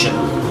your vision.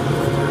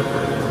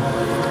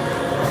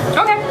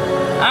 Okay.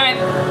 All right.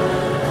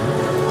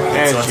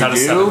 So it's out of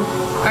As you 7. do,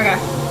 Okay.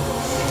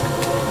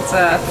 It's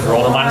a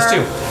Roll a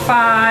 -2.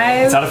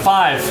 5. It's out of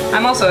 5.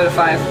 I'm also at a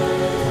 5.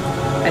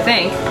 I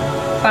think.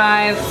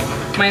 5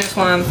 minus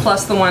 1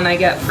 plus the 1 I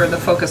get for the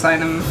focus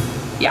item.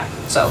 Yeah,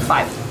 so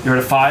 5. You're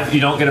at a 5. You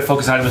don't get a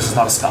focus item. This is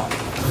not a spell.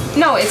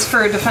 No, it's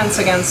for defense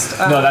against.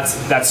 No,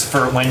 that's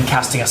for when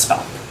casting a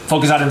spell.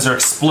 Focus items are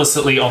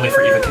explicitly only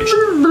for evocation.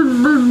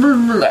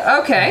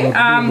 Okay,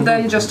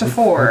 then just a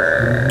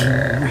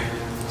 4.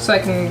 So I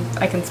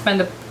can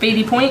spend a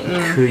baby point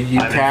and could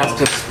you I'm cast a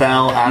invoked.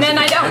 spell as then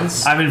a I don't.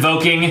 defense? I'm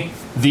invoking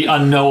the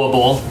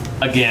unknowable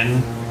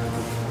again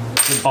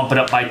to bump it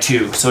up by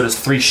 2. So it is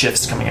 3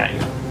 shifts coming at you.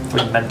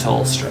 3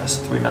 mental stress.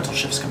 3 mental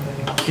shifts coming at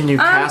you. Can you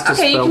cast a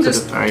okay, you spell can to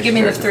just alright, give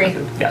me the fair 3.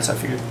 defended. Yeah, so I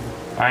figured.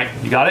 All right,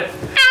 you got it.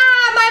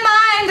 My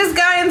mind is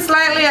going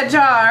slightly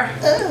ajar.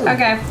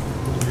 Okay.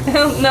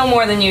 No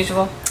more than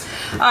usual.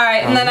 All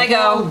right, and then I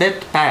go.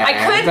 I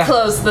could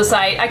close the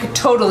site. I could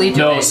totally do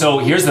No, it. so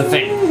here's the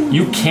thing.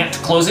 You can't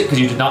close it because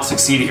you did not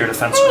succeed at your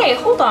defense roll. Hey,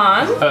 hold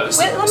on. Wait,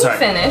 let sorry.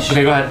 me finish.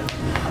 Okay, go ahead.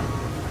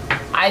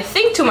 I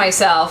think to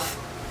myself,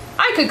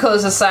 I could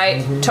close the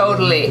site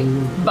totally,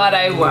 but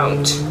I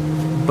won't.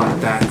 But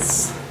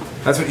that's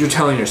what you're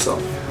telling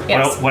yourself.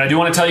 Yes. What I do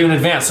want to tell you in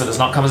advance, so it does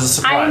not come as a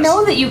surprise. I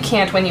know that you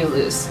can't when you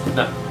lose.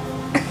 No.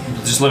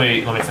 Just let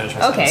me finish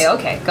my Okay, sentence.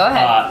 okay, go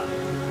ahead.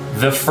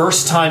 The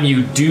first time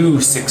you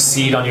do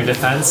succeed on your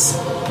defense,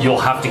 you'll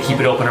have to keep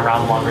it open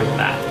around longer than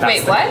that. That's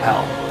Wait, the what?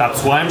 compel.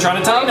 That's why I'm trying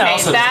to tell you now,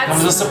 Okay, so it that's-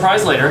 comes as a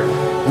surprise later.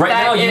 Right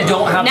now, you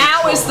don't have.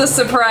 Now is the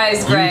surprise,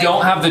 You Greg.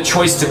 don't have the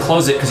choice to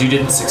close it because you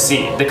didn't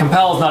succeed. The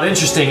compel is not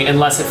interesting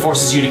unless it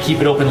forces you to keep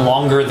it open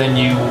longer than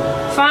you.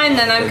 Fine,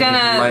 then I'm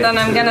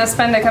gonna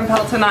spend a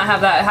compel to not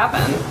have that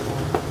happen.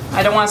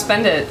 I don't want to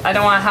spend it. I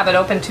don't want to have it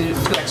open two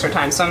extra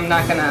times, so I'm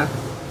not gonna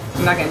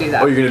do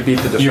that. Oh, you're gonna beat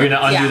the defense. You're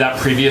gonna undo Yeah. that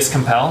previous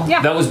compel.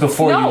 Yeah. That was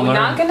before no, you learned.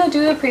 not gonna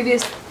do the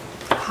previous.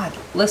 God,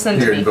 listen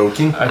to You're me.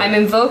 invoking? I'm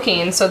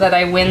invoking so that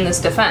I win this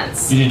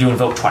defense. You need to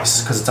invoke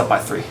twice because it's up by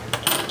 3.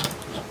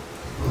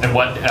 And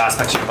what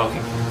aspects are you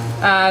invoking?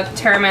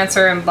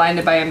 Terramancer and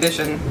Blinded by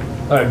Ambition.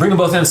 All right, bring them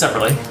both in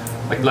separately,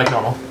 like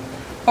normal.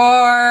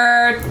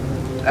 Or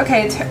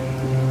okay.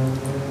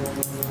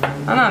 I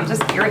don't know. I'm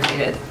just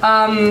irritated.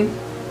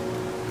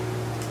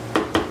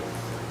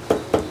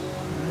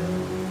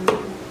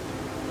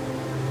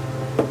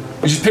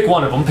 Just pick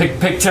one of them. Pick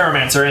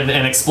Terramancer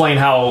and explain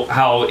how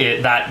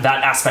that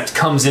aspect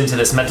comes into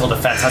this mental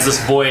defense as this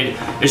void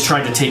is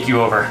trying to take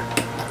you over.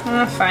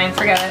 Fine,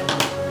 forget it.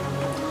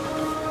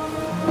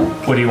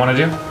 What do you want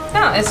to do?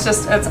 No,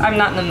 I'm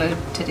not in the mood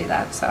to do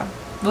that, so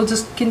we'll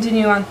just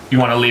continue on. You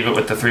want to leave it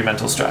with the 3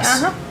 mental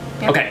stress?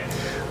 Yep. Okay.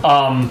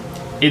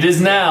 It is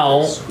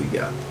now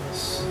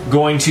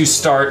going to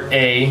start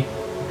a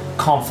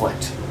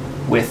conflict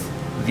with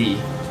the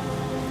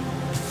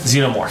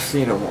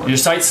Xenomorph. Your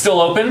sight's still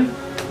open.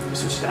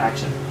 Switch to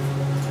action.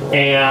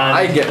 And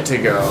I get to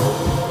go.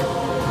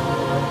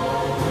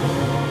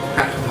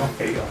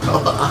 there you go.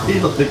 I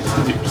like to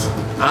do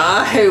something.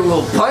 I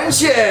will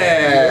punch it.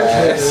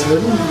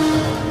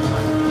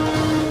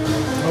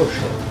 Oh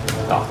shit.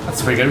 Oh,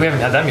 that's pretty good. We haven't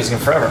had that music in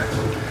forever.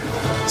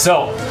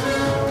 So,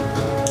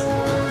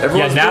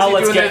 Everyone's now busy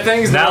let's doing get their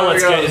things. now There we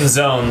let's go. get in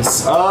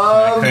zones.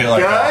 Create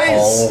like a Guys,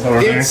 hall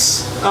over there.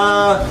 it's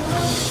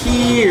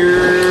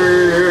here.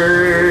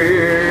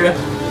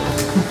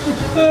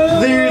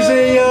 There's a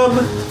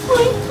alien.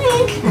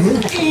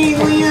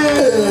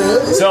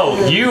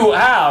 So you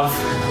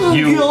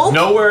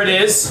know where it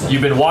is.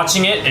 You've been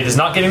watching it. It is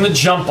not getting the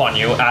jump on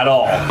you at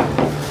all.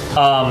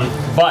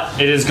 But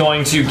it is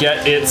going to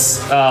get its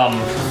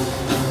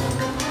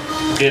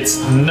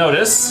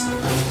notice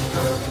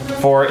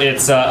for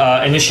its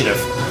initiative.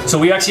 So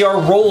we actually are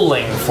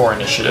rolling for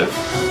initiative.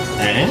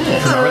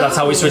 Remember, that's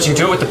how we're switching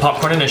to it with the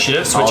popcorn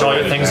initiative. Switch all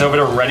your things over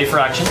to ready for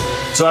action.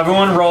 So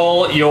everyone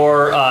roll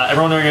your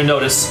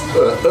notice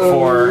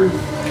for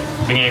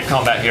beginning of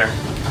combat here.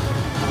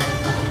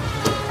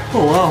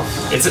 Oh wow,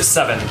 It's at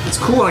 7. it's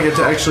cool when I get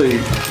to actually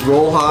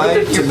roll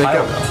high to make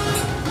up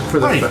for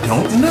the. I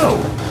don't know.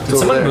 Did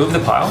someone move the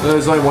pile?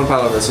 There's only one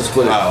pile of this, so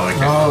split it. Oh,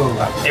 okay.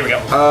 Oh, Here we go.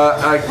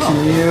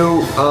 Can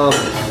you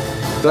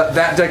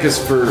that deck is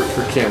for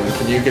Cameron.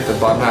 Can you get the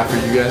bottom half for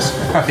you guys?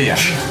 Yeah.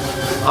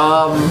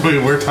 We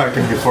were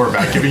talking before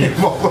about giving you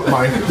all of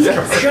mine.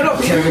 shut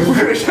up, Kevin.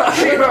 We were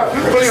talking about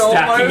putting all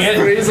Stacking my it.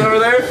 threes over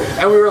there,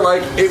 and we were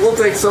like, it will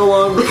take so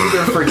long to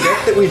either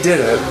forget that we did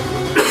it,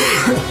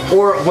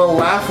 or we'll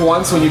laugh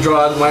once when you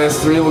draw out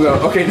 -3, and we'll go,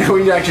 okay, now we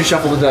need to actually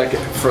shuffle the deck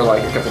for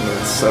like a couple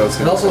minutes. So it's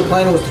And gonna. also the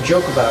plan was to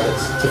joke about it,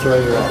 to throw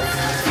you off.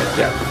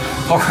 Yeah.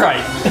 All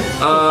right.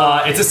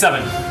 It's a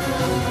 7.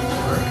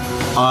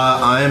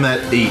 I'm at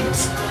 8.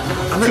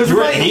 Because You're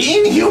my at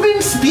 8?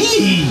 inhuman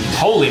speed.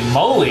 Holy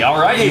moly! All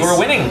right, you were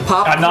winning.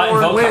 Popcorn I'm not in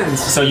vote, wins.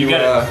 so you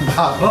get it.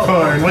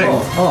 Popcorn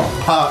wins.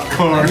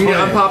 Popcorn You need to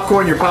wins.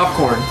 unpopcorn your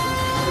popcorn.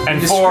 And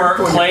just for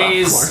sprinkle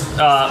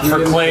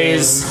your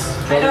Clay's,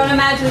 I don't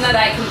imagine that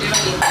I can do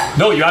anything.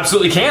 no, you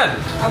absolutely can,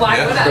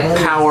 Why would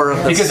I? Power of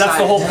the because that's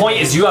the whole point.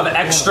 Is you have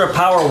extra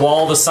power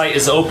while the site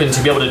is open to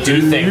be able to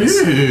do things.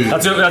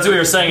 That's what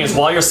you're saying. Is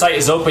while your site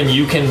is open,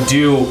 you can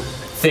do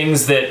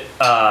things that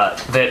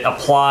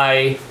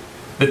apply.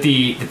 That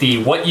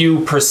the what you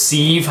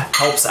perceive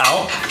helps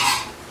out.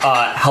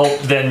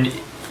 Then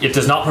it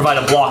does not provide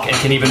a block and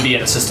can even be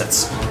an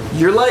assistance.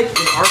 You're like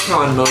in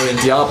Archon mode in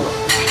Diablo.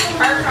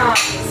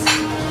 Archons.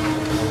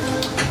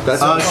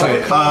 That's what I'm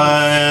saying.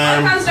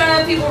 Archons don't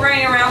have people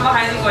running around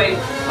behind them going,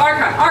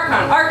 Archon,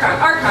 Archon, Archon,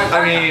 Archon,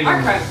 I mean,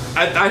 Archon.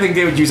 I think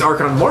they would use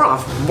Archon more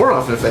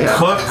often if they had.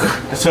 Cook,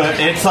 so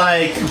it's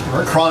like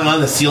crawling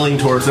on the ceiling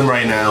towards them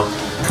right now.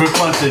 Cook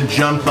wants to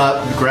jump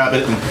up, grab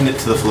it, and pin it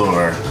to the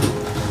floor.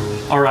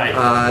 All right.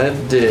 I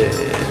did.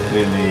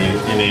 You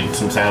need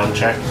some sound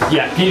check?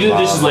 Yeah. Can you do the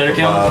dishes later,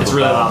 Kim? It's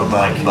really loud.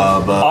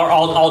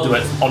 I'll do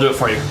it. I'll do it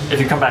for you. If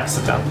you come back,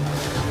 sit down.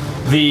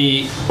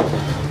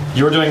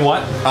 You're doing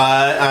what?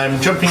 I'm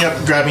jumping up,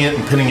 grabbing it,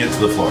 and pinning it to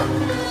the floor.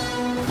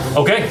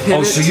 Okay.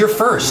 Oh, so you're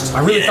first. I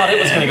really thought it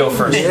was going to go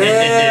first.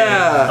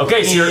 Yeah.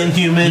 Okay, so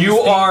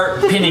you are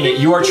pinning it.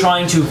 You are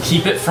trying to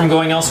keep it from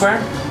going elsewhere?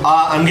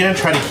 I'm gonna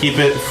try to keep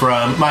it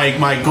from.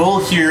 My goal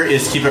here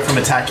is to keep it from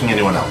attacking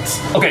anyone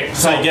else. Okay,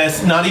 So I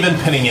guess not even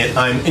pinning it.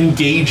 I'm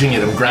engaging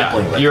it. I'm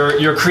grappling with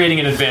it. you're creating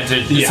an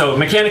advantage. Yeah. So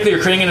mechanically,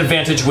 you're creating an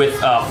advantage with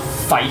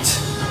fight.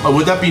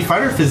 Would that be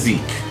fight or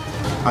physique?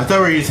 I thought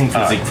we were using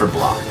physique for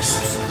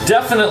blocks.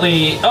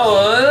 Definitely.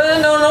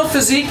 Oh no,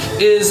 physique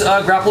is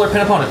grapple or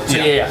pin opponent. So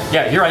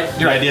yeah. You're right.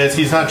 The idea is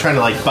he's not trying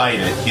to like bite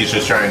it. He's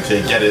just trying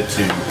to get it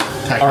to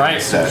attack All him right.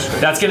 instead.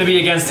 That's going to be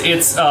against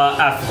its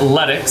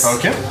athletics.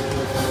 Okay.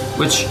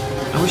 Which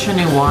I wish I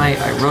knew why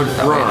I wrote it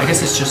that way. I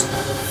guess it's just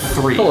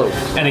 3. Hello.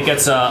 And it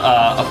gets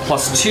a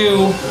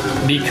 +2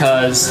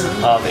 because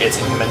of its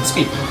inhuman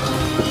speed.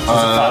 So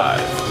it's a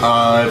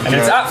 5. And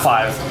it's at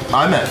 5.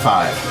 I'm at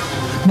 5.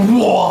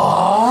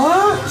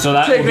 What? So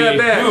that Take will be that a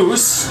back.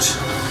 boost.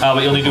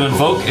 But you'll need to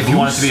invoke if you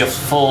want it to be a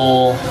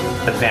full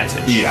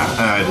advantage. Yeah,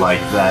 I'd like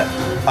that.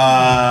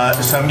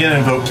 So I'm gonna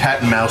invoke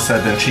Cat and Mouse.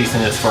 I've been chasing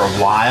this for a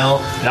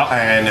while, Yep.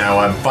 and now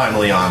I'm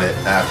finally on it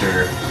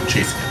after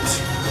chasing it.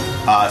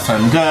 So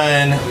I'm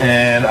done,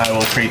 and I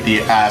will create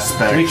the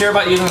aspect. Do we care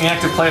about using the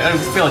active player? I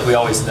feel like we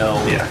always know.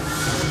 Yeah.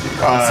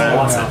 Someone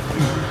wants it.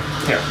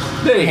 Here.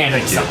 Hey, Hand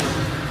thank you. something.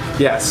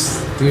 Yes.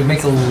 Do we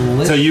make a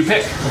list? So you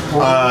pick.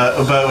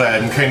 But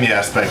I'm creating the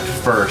aspect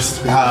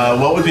first.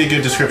 What would be a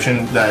good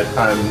description that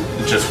I'm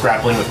just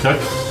grappling with Cook?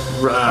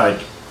 Like,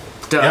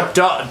 Yep.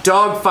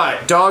 Dog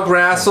fight. Dog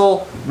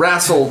wrestle.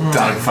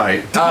 dog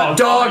fight.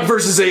 Dog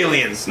versus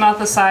aliens. It's not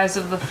the size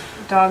of the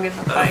dog in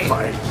the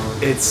fight.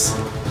 It's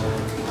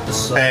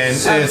And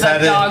is the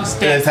that, dog's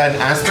dick. is that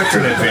an aspect or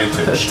an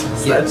advantage?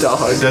 that dog.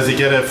 Does he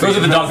get a free Those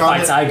are the dog invoke on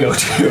fights it? I go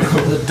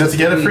to. Does he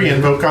get a free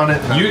invoke on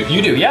it? No.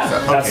 You do, yeah.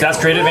 Okay, That's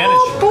cool. great advantage.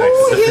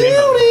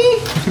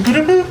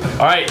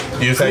 All right.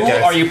 Use Who that,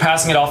 guys. are you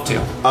passing it off to?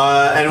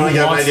 Anyone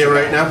got an wants idea to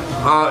right now?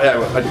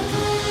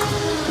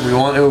 We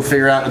want to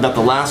figure out about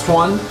the last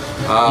one.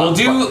 We'll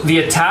do the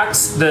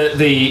attacks.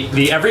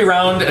 The every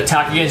round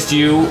attack against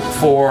you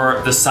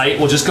for the site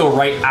will just go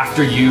right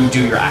after you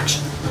do your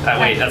action. That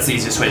way, that's the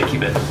easiest way to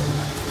keep it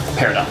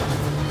paired up.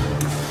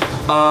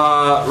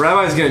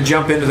 Rabbi's gonna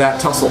jump into that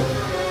tussle,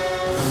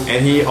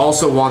 and he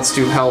also wants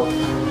to help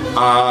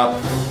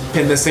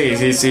pin this thing.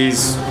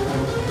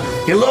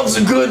 He loves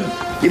a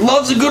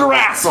good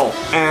wrestle,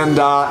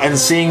 and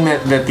seeing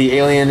that the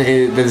alien,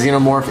 the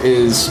xenomorph,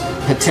 is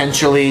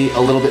potentially a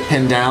little bit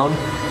pinned down,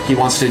 he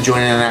wants to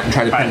join in on that and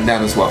try to pin it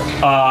down as well.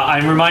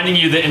 I'm reminding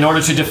you that in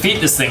order to defeat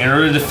this thing, in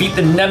order to defeat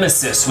the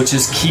nemesis, which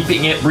is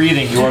keeping it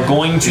breathing, you are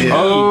going to need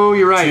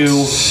you're right.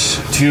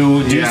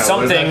 to do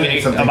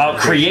something about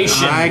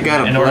creation I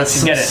gotta in order bless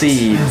to get some it.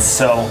 seeds.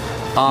 So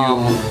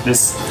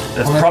that's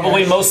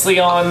probably mostly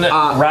on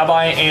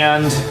Rabbi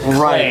and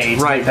Clay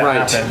to make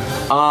that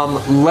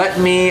happen. Let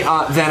me.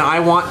 Then I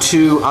want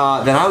to.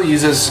 Then I'll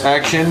use this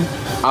action,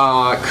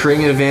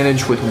 creating an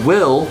advantage with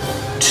Will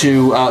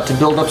to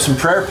build up some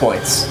prayer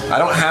points. I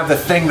don't have the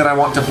thing that I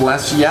want to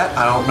bless yet.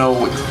 I don't know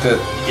what the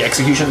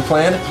execution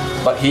plan,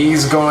 but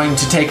he's going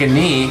to take a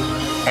knee,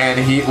 and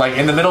he, like,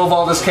 in the middle of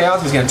all this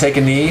chaos, he's going to take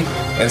a knee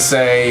and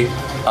say,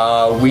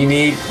 "We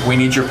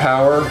need your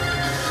power.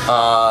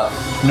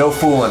 No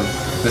fooling.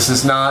 This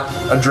is not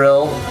a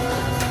drill.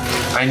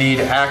 I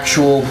need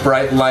actual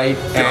bright light,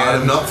 and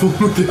I'm not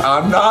fooling with it.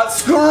 I'm not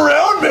screwing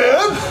around,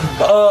 man.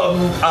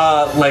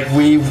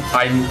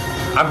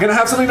 I'm gonna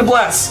have something to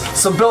bless,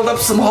 so build up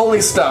some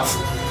holy stuff,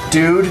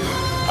 dude.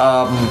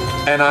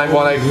 And I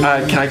want to.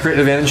 Can I create an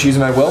advantage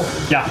using my will?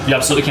 Yeah, you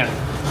absolutely can.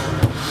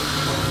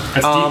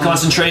 That's deep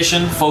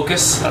concentration,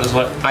 focus. That is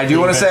what I do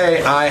want to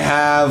say. I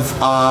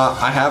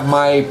have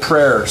my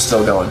prayer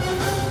still going.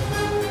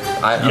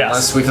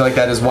 Unless we feel like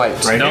that is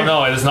wiped. Right.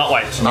 No, it is not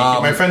wiped.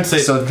 My friend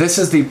said. So this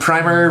is the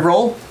primary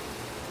roll.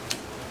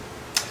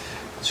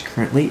 It's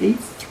currently a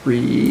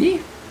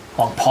 3.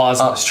 I'll pause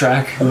on this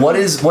track. What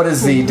is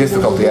the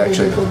difficulty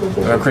actually?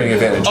 I'm creating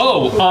advantage.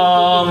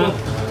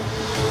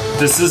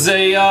 This is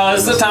a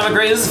atomic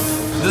grade.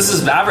 This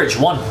is average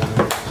 1.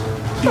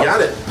 You got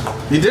it.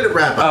 You did it,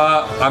 Rabbi.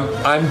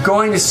 I'm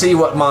going to see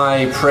what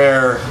my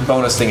prayer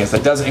bonus thing is.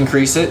 That does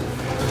increase it.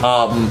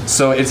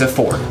 So it's a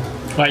 4.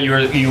 Right,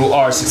 you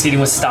are succeeding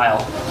with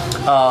style.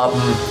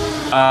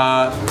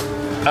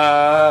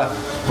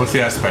 What's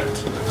the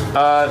aspect?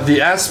 The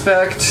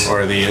aspect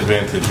Or the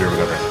advantage or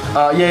whatever?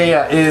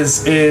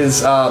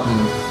 is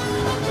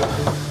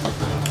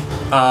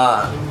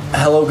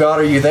hello God,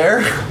 are you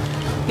there?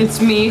 It's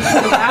me,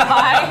 the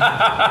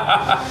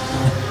rabbi.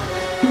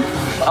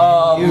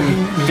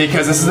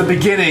 Because this is the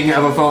beginning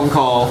of a phone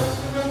call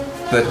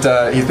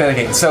that he's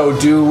panicking. So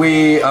do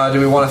we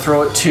want to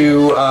throw it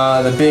to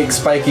the big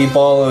spiky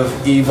ball of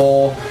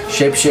evil,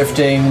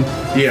 shape-shifting,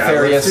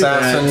 fairy let's do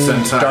that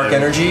assassin, sometime. dark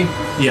energy?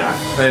 Yeah,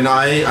 and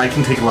I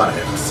can take a lot of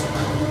hits.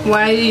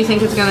 Why do you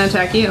think it's gonna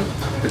attack you?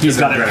 He's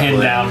got it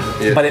pinned down.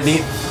 Yeah. But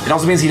it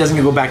also means he doesn't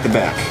get to go back to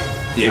back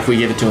if we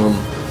give it to him.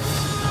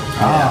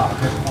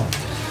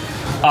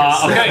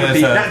 Okay.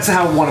 That's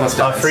how one of us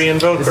does. Free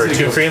invoke or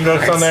 2 free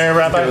invokes on there,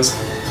 Rabbi?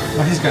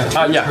 Well, he's got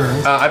 2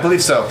 turns. I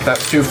believe so.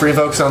 That's 2 free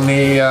invokes on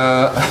the.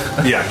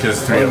 Yeah,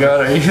 because 3 Oh of them.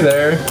 God, are you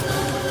there?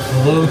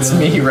 Hello, It's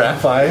me,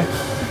 Rabbi.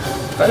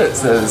 But it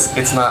says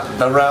it's not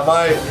the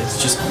Rabbi.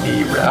 It's just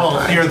me, Rabbi.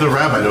 Well, you're the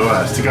rabbi to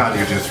us. To God,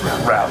 you're just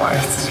rabbi. Rabbi.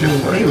 It's Hey,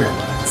 just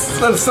Rabbi.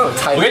 That's so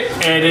tight. Okay,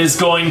 it is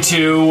going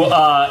to.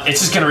 It's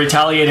just going to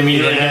retaliate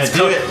immediately. Yeah, against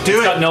do Cook. it, do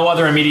It's it. got no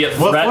other immediate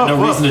Woof, threat, woof, no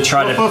woof. reason to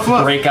try Woof, to woof,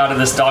 woof. break out of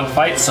this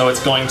dogfight. So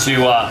it's going to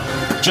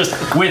just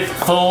with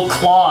full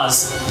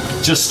claws,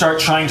 just start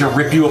trying to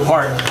rip you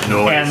apart.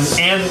 Nice.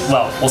 And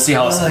well, we'll see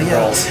how this yeah.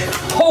 rolls.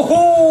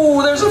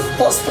 Ho! There's a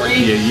 +3.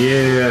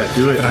 Yeah,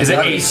 do it. Is it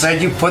I thought you 8?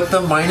 said you put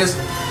the minus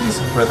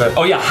for the.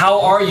 Oh yeah. How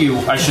are you?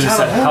 I should have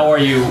said. How are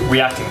you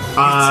reacting? So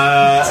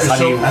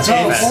That's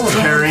it's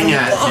tearing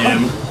at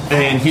him,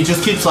 and he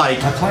just keeps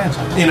like, My plans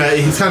on you know,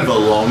 he's kind of a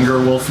longer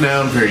wolf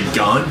now, and very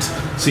gaunt.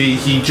 So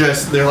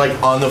they're like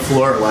on the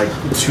floor, like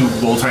 2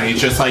 wolves, and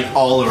he's just like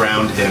all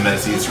around him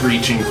as he's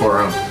reaching for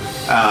him.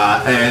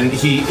 And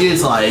he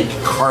is like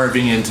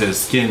carving into his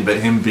skin, but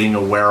him being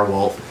a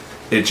werewolf,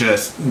 it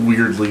just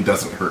weirdly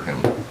doesn't hurt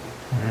him.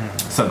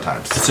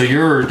 Sometimes. So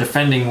you're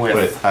defending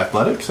With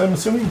athletics, I'm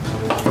assuming?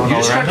 You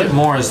described it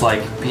more as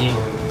like being.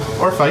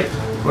 Or fight,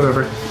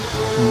 whatever.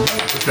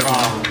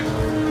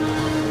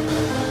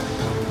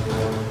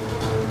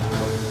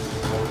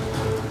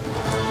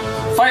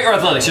 fight or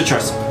athletics? Your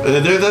choice.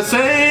 They're the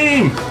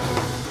same.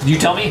 You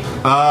tell me.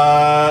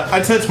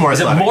 I'd say it's more. Is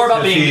it more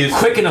about being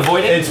quick and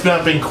avoiding? It's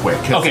not being quick.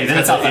 Okay, then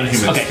it's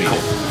athletics. Okay, speed. cool.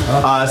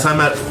 So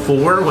I'm at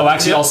 4. Oh,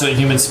 actually, also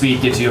inhuman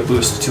speed gives you a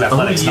boost to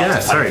athletics. Yeah, not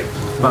to sorry.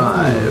 5.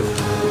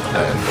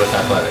 And with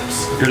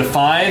athletics. You're at a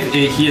 5.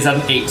 He is at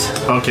an 8.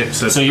 Okay,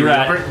 so you're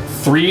at over?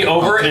 3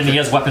 over, and he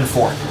has weapon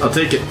 4. I'll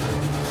take it.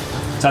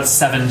 So that's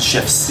 7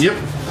 shifts. Yep.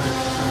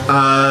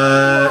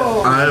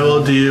 I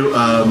will do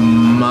a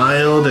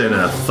mild and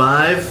a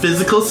 5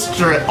 physical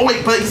strength. Oh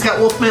wait, but he's got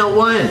wolf mail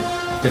 1.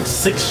 It's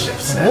 6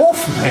 shifts.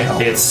 Wolfmail.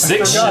 It's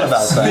 6 Forgot about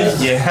shifts. that.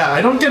 Yeah,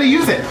 I don't get to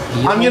use it.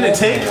 I'm gonna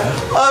take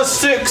a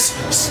 6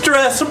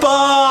 stress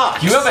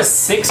box. You have a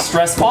 6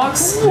 stress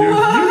box? What?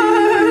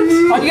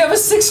 How do you have a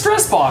 6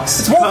 stress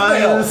box?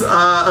 Because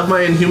of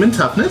my inhuman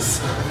toughness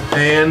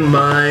and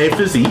my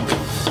physique.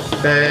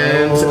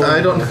 And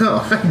I don't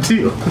know. I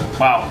do.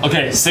 Wow.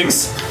 Okay,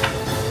 6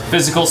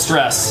 physical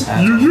stress.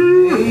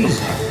 You're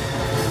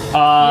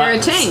a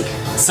tank.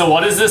 So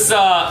what is this?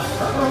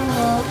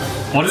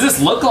 What does this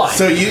look like?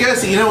 So you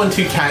guys, you know when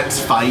two cats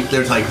fight,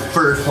 there's like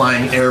fur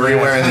flying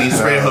everywhere, and you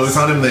spray a hose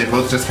on them, they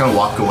both just kind of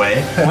walk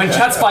away. When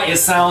cats fight, it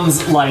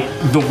sounds like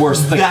the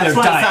worst. Like That's they're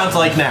what dying. it sounds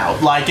like now.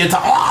 Like it's a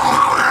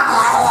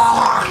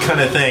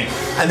kind of thing,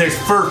 and there's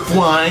fur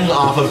flying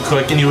off of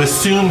Cook, and you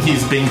assume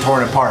he's being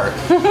torn apart,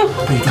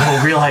 but you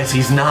don't realize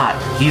he's not.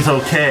 He's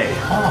okay.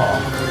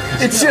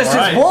 It's just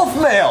Alright. his wolf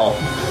mail.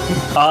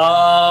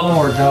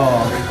 Poor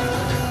dog.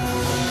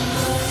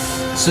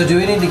 So do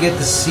we need to get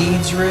the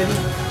seeds ready?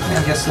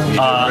 I guess then we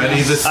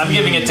Ready to I'm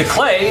giving it to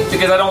Clay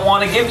because I don't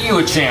want to give you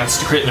a chance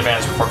to crit an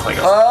advantage before Clay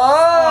goes.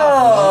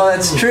 Oh,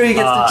 that's true. He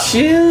gets to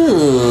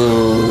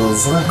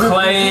choose.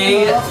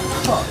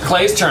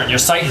 Clay's turn. Your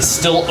sight is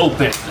still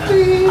open.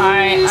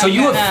 Alright. So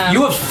you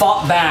have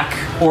fought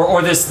back,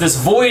 or this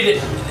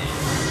void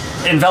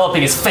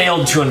enveloping has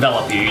failed to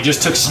envelop you. You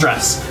just took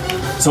stress.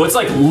 So it's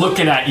like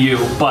looking at you,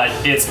 but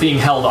it's being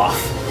held off.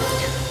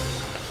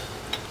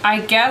 I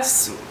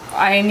guess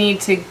I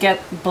need to get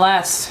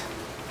blessed.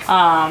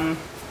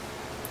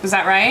 Is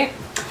that right?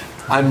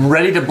 I'm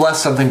ready to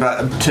bless something,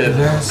 but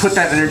to put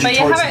that energy But you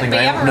towards haven't,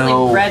 something I don't really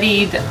know.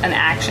 readied an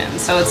action,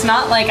 so it's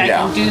not like I Yeah.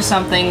 can do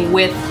something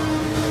with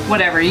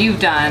whatever you've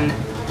done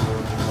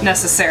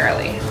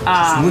necessarily.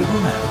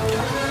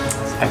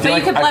 I But feel you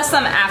like could bless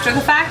them after the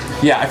fact.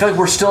 Yeah, I feel like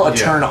we're still a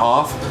turn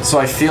off, so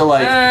I feel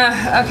like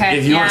Okay.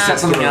 if you yeah. want to set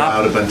something Throw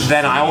out a up, bunch of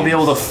then I will be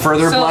able to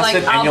further So, bless like, it,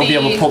 and I'll you'll be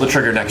able be- to pull the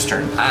trigger next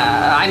turn.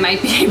 I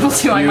might be able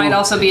to. I might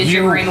also be a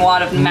gibbering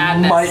wad of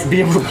madness. Might be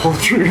able to pull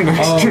the trigger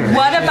next turn.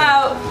 What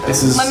about?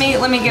 This is- let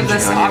me give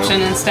this on you.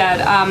 option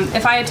instead.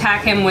 If I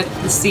attack him with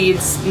the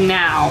seeds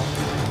now,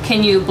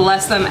 can you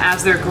bless them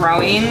as they're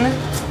growing?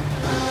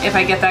 If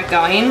I get that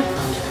going, would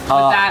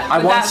I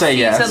would won't that say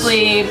yes.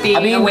 feasibly be I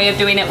mean, a way of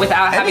doing it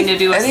without having to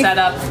do a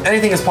setup?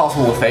 Anything is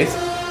possible with faith.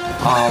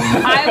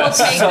 I will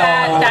take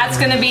that. That's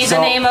going to be the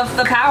so name of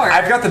the power.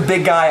 I've got the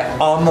big guy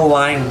on the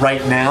line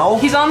right now.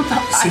 He's on.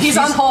 He's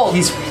on hold.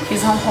 He's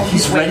on hold.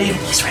 He's ready.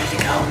 waiting. He's ready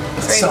to go.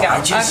 He's ready so to go.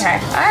 I just, Okay.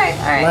 All right.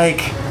 All right.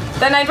 Like,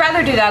 Then I'd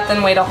rather do that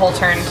than wait a whole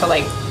turn to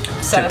like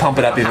set to pump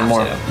it up even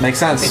more. Makes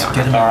sense. All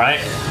right.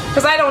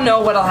 Because I don't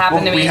know what'll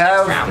happen to me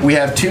next round. We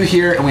have 2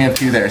 here and we have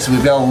 2 there, so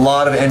we've got a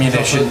lot of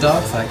ammunition.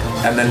 dogfight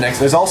coming. And then next,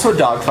 there's also a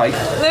dogfight.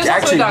 There's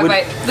also a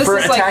dogfight. This for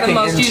is like the attacking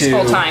most into-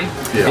 useful time.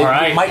 It, All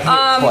right. it might hit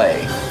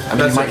Clay. I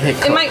mean, it might hit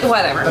Cook. It might,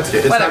 whatever. That's good.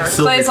 It's Whatever. not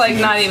silver Clay's like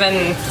seeds. not even.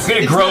 It's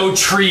gonna grow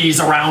trees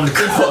around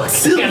Cook.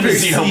 Silver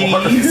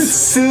seeds.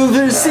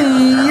 Silver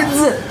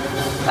seeds.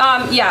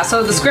 Yeah.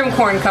 So the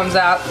Scrimcorn comes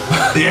out.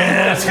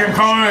 Yeah,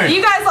 Scrimcorn.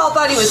 You guys all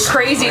thought he was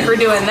crazy for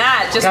doing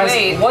that. Just Guys,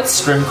 wait.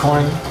 what's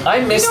Scrimcorn?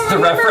 I missed don't the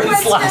remember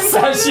reference what last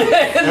Scrimcorn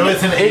session. It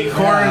was an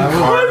acorn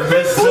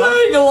harvest.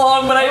 Playing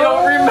along, but I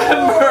don't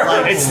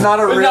remember. It's not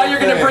a But real now you're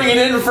gonna thing. bring it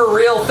in for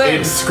real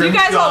things. It's You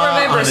guys all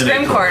remember on an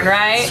acorn. Scrimcorn,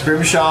 right?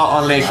 Scrimshaw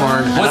on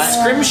Lakecorn. What's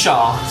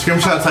Scrimshaw?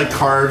 Scrimshaw's like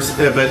carves,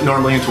 but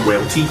normally into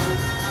whale teeth.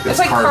 It's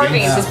like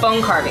carvings. It's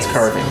bone carvings.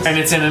 Carvings. And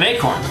it's in an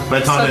acorn. But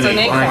it's on So it's an an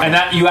acorn. acorn. And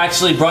that you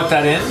actually brought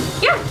that in?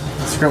 Yeah.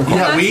 Scrimcorn.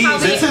 Yeah, That's how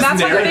this is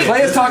that's what narrative. it is.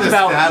 Clay has talked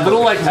about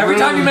little like Every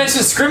time you room-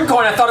 mentioned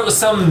Scrimcorn, I thought it was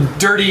some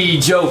dirty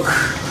joke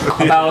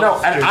about.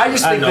 No, and I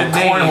just think I the don't know,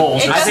 name.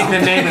 cornholes. I think the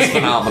name is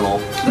phenomenal.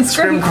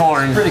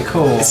 Scrimcorn. Pretty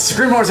cool.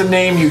 Scrimcorn is a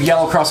name you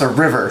yell across a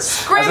river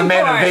as a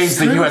man Scrimcorn. evades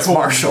the U.S.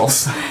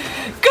 Marshals.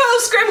 Go,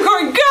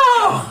 Scrimcorn,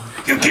 go!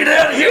 You get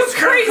out of here, You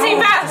crazy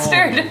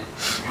bastard!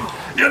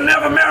 You'll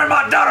never marry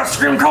my daughter,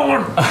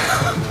 Scrimcorn.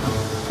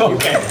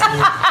 Okay.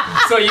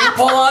 So you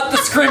pull out the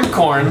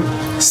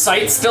Scrimcorn,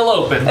 sight still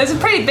open. It's a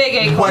pretty big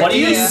acorn. What do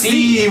you yeah.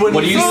 see? when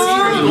What do you see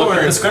when you look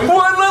at the Scrimcorn?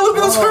 Why did I look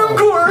at the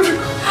Scrimcorn?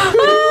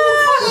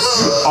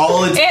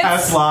 All its It's-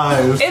 past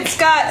lives. It's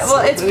got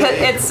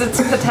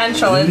it's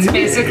potential. It's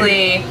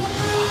basically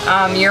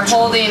you're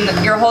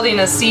holding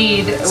a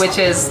seed which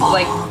is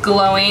like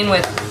glowing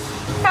with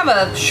have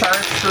a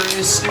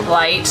chartreuse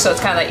light, so it's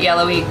kind of that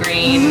yellowy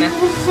green To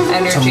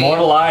energy.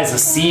 mortalize a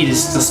seed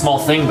is just a small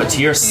thing, but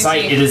to your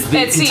sight, it is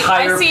the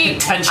entire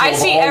potential I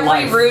see of all every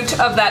life root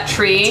of that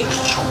tree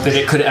that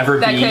it could ever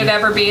that be. could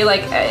ever be,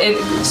 like,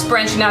 it's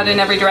branching out in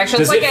every direction.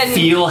 Does it's it like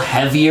feel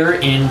heavier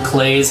in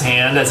Clay's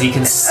hand as he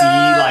can see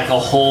like a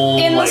whole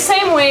in like the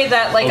same way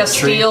that like a oak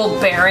tree? steel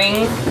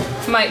bearing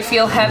might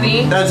feel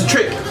heavy. That's a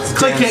trick.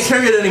 Clay can't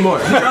carry it anymore.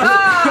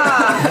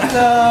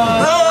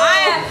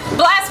 I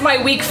blast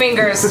my weak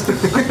fingers.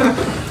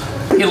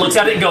 He looks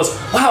at it and goes,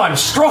 "Wow, I'm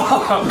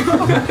strong."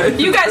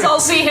 You guys all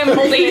see him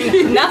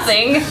holding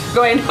nothing,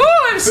 going,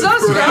 "Oh, I'm so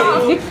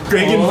strong."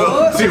 Greg and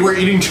Bo, see, we're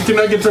eating chicken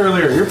nuggets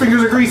earlier. Your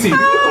fingers are greasy.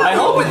 I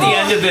hope at the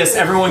end of this,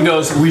 everyone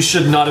goes, "We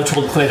should not have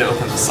told Clay to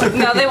open this."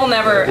 No, they will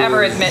never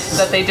ever admit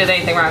that they did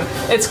anything wrong.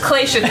 It's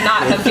Clay should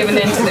not have given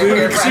in to their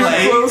peer pressure.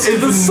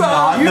 Is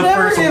not the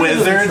first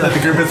wizard that the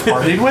group has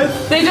partied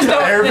with. They just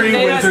don't. Every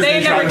wizard they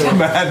they try never. to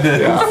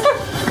madness.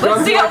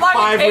 Let's see how long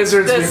Five it takes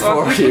wizards this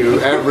before one. you.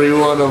 Every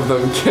one of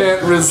them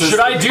can't resist. Should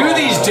I the do call.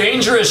 these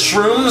dangerous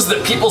shrooms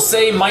that people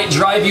say might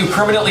drive you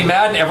permanently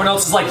mad, and everyone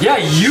else is like, "Yeah,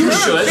 you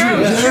should.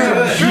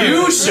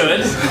 You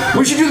should."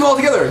 We should do them all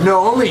together. No,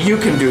 only you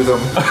can do them.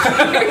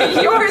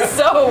 You're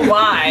so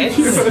wise.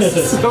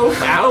 So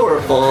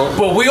powerful.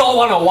 Well, we all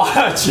want to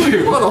watch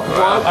you. What a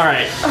what? All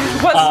right.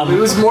 What's,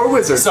 Lose more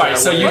wizards. Sorry. that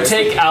So way. you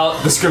take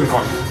out the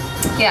Scrimcorn.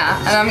 yeah,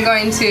 and I'm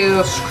going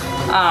to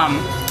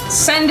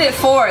send it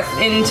forth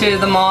into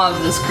the maw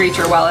of this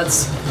creature while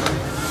it's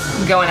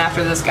going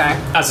after this guy.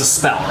 As a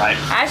spell, right?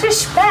 As a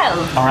spell.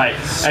 All right.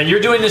 And you're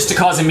doing this to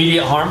cause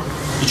immediate harm?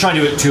 You're trying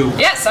to do it to...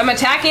 Yes, I'm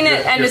attacking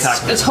it, and you're it's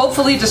attacking it. it's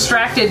hopefully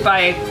distracted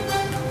by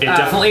It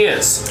definitely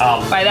is.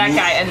 that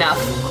guy enough.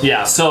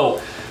 Yeah,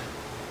 so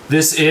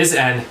this is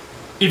an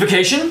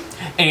evocation,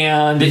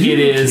 and it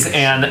is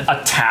an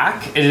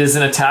attack. It is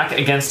an attack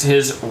against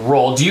his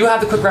roll. Do you have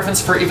the quick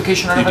reference for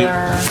evocation right over do.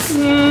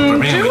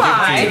 there? Do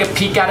I? Take a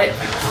peek at it.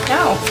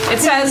 No. It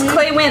says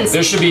Clay wins.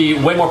 There should be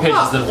way more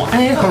pages than one.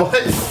 What?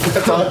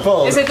 That's all it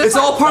falls. Is it this It's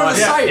all part of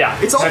the Yeah, site.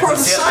 yeah. It's all part of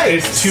the site.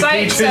 It's 2 Sight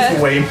pages,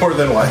 said- way more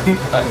than one.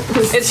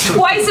 It's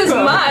twice as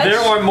much. There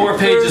are more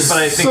pages, but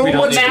I think so we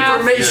don't much need Math-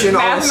 information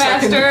on the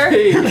Math second master.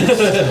 page.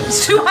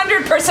 It's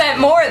 200%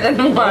 more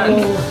than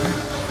one.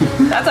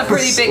 That's a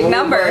pretty big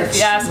number, if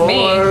you ask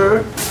me.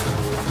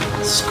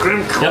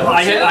 Yep,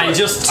 I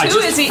just Two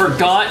is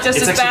forgot. just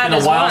It's as actually bad been a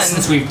as while one.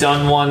 since we've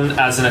done one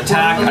as an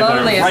attack. The I got it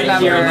loneliest right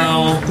here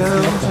number.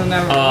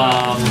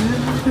 though.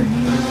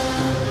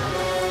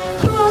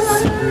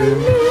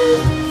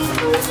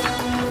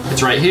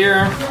 It's right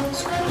here.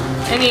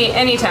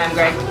 Anytime,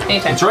 Greg.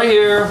 Anytime. It's right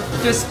here.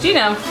 Just,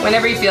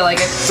 whenever you feel like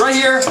it. It's right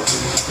here.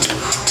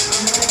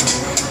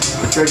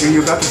 Greg, are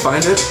you about to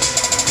find it?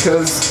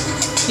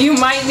 Because You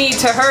might need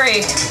to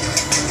hurry.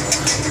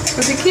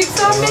 Because it keeps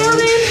on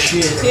building.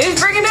 He's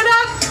bringing it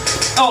up.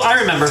 Oh, I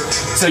remember.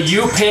 So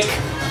you pick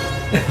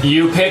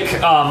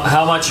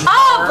how much.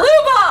 Oh,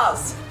 blue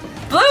balls!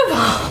 Blue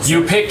balls!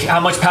 You pick how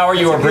much power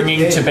you are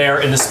bringing to bear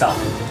in the spell,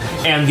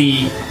 and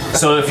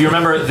so if you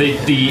remember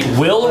the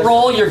will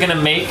roll you're gonna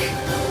make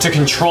to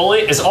control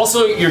it is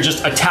also your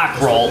just attack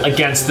roll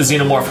against the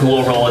xenomorph who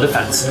will roll a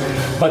defense.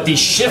 But the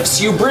shifts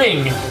you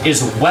bring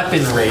is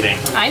weapon rating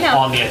I know.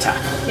 on the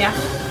attack. Yeah.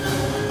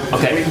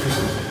 Okay.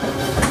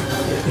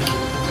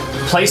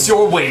 Place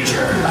your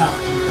wager.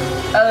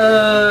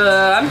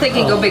 I'm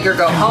thinking go big or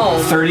go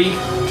home. 30,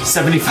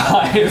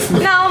 75.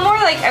 No, more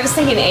like, I was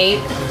thinking 8.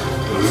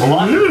 A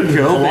lot,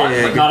 Go a lot,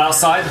 but big. not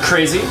outside.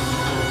 Crazy.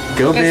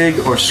 Go big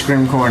or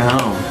Scrimcorn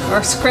home. Or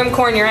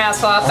scrimcorn your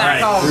ass off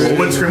back All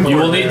home. You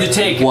will need to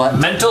take What?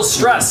 mental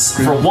stress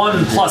for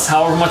 1 plus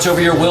however much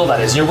over your will that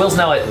is. And your will's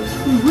now at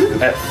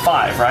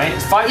 5, right?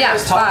 5 Yeah,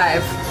 is top.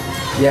 5.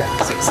 Yeah.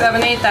 6,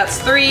 7, 8, that's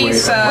 3,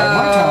 so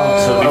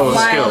So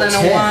mild and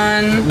a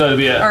 1. No, it'll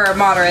be Or a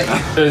moderate.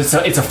 it's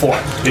a 4.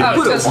 Oh,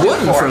 put just a one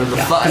in front of the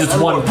five. Because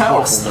it's 1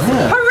 plus.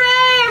 Hooray!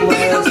 I'm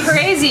gonna go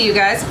crazy, you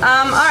guys.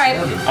 Alright.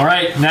 All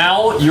right,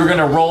 now you're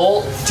gonna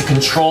roll to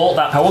control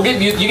that power. We'll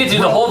get you get to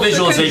do the whole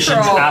visualization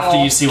control. after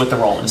you see what the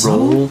roll is.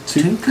 Roll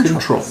to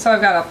control. So I've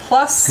got a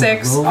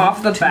 +6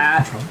 off the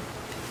bat.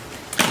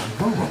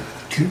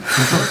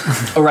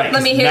 All right,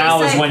 Let me hear now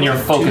you is say- when your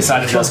focus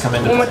item does come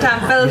into One more play.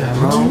 time, Phil.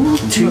 Roll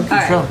to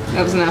control. Alright,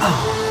 that was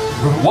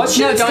enough. What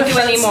should No, its don't do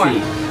defense any more.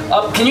 be?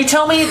 Can you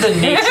tell me the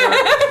nature?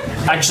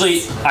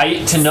 Actually,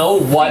 to know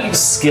what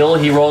skill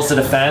he rolls to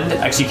defend.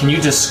 Actually, can you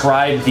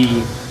describe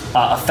the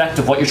effect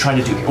of what you're trying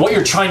to do here? What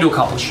you're trying to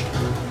accomplish?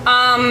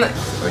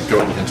 Like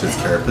going into his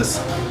carapace.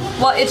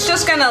 Well, it's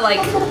just gonna like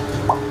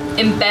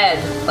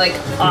embed like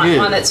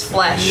on its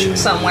flesh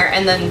somewhere,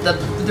 and then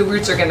the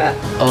roots are gonna.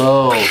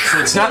 Oh, so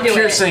it's not Into it.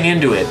 piercing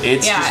into it.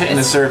 It's Yeah, just hitting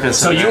the it's- surface.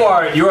 So and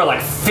you are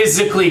like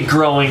physically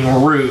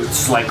growing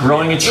roots, like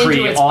growing a tree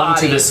Into its onto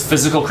body. this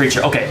physical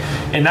creature. Okay,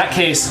 in that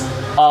case,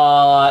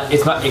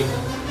 it's not.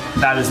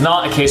 That is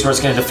not a case where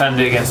it's going to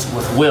defend it against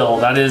with will.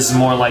 That is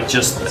more like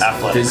just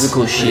athletics.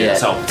 Physical shit.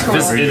 So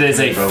it is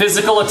a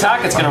physical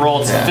attack. It's going to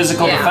roll its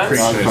physical Yeah.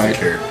 defense, Right.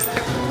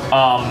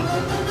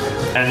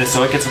 and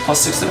so it gets a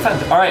 +6 to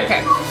defend. All right.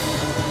 Okay.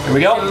 Here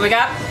we go. What we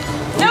got?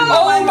 No,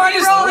 Oh, I'm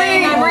minus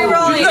re-rolling. 3. I'm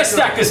re-rolling. This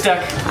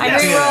deck. I'm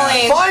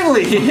re-rolling.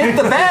 Finally, he hit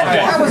the bad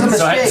Okay. one. That was a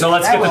So, mistake. so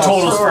let's That get the was-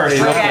 totals sorry.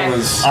 first.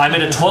 Okay. I'm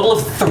at a total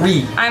of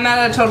 3. I'm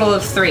at a total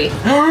of 3.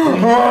 Just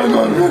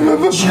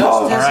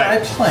All as I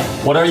right.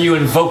 planned. What are you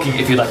invoking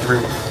if you'd like to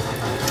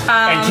reroll?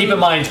 And keep in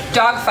mind,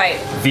 Dogfight.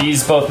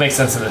 these both make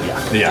sense in the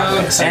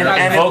Yeah. So you're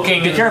And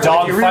invoking be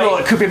careful. If you reroll, dogfight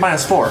it could be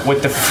 -4.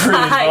 with the free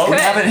invoke. Could,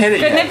 haven't hit it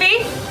couldn't yet. it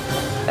be?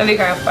 That'd be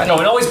kind of funny. No,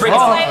 and always bring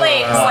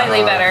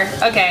Slightly better.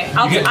 Okay,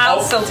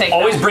 I'll still take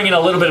always that. bring in a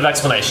little bit of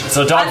explanation.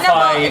 So No, well,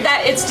 dogfight.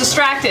 that it's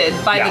distracted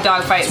by Yeah. the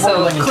dogfight, so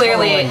Swirling and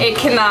clearly twirling. it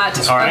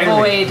cannot All right.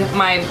 avoid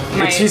my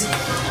He's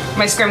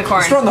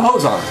scrimcorn. throwing the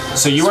hose on.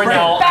 So you are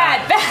now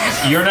Bad.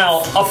 you're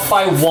now up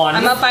by 1.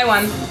 I'm up by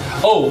 1.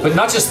 Oh, but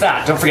not just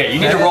that. Don't forget, you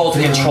need to roll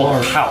to control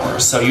the power.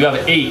 So you have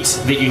 8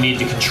 that you need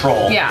to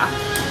control. Yeah.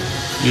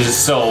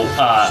 So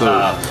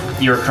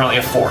you're currently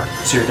at 4.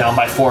 So you're down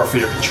by 4 for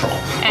your control.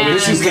 And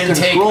this is the can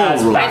take control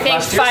as rule. I think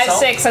backlash to 5, yourself.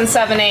 6, and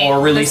 7, 8. Or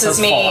release This is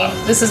as me.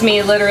 fallout. This is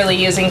me literally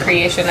using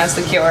creation as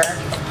the cure.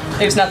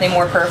 There's nothing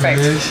more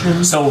perfect.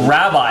 So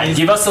Rabbi,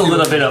 give us a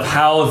little bit of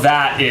how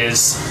that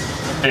is.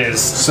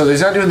 So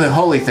he's not doing the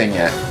holy thing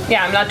yet.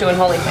 Yeah, I'm not doing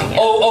holy thing yet.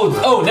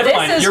 Oh, never This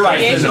mind. is You're right.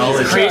 creation.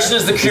 Knowledge. Creation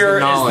is the cure,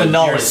 is the knowledge.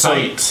 knowledge. Your So,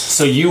 sight.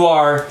 so you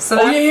are. So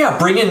oh that- yeah.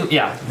 Bring in the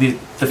Yeah,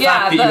 fact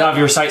that you the- have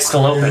your sight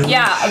still open.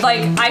 Yeah,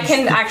 like I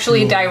can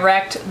actually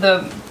direct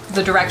the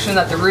direction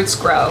that the roots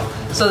grow,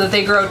 so that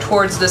they grow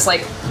towards this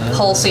like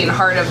pulsing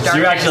heart of darkness. So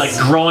you're actually like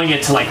growing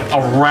it to like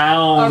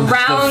around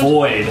the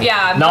void.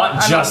 Yeah, not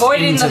I'm just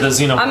avoiding into the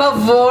xenoplasm. I'm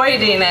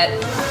avoiding it.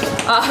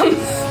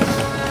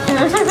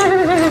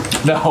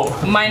 No,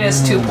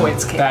 Minus 2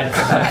 points. Kate. bad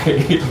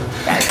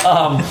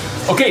guy.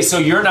 Okay, so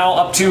you're now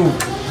up to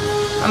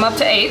I'm up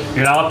to 8.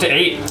 You're now up to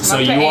 8. So up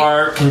to you 8.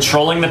 are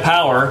controlling the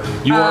power.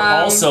 You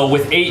are also,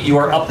 with 8, you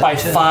are up by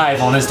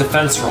 5 on his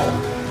defense roll.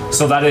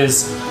 So that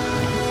is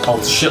a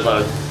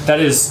shitload. That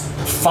is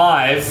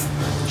 5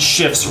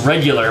 shifts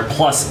regular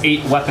plus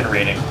 8 weapon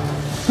rating.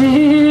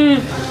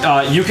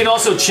 You can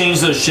also change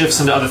those shifts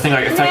into other things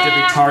like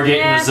effectively target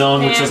in the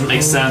zone, which doesn't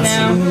make sense.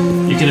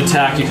 You can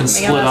attack, you can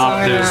split that's up.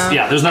 longer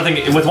now. There's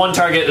nothing with one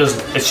target.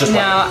 It's just No,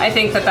 weapon. I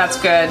think that's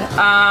good.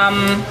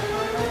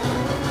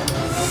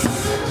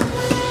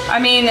 I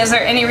mean, is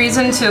there any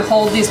reason to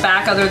hold these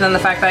back other than the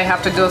fact that I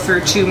have to go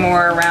through 2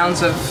 more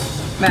rounds of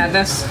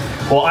madness?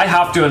 Well, I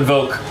have to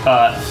invoke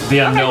the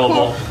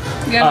unknowable. cool.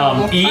 Yeah,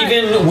 well,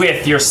 Even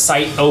with your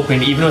sight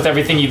open, even with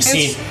everything you've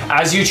seen,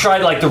 as you try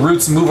to like the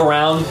roots move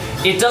around,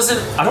 it doesn't.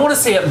 I don't want to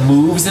say it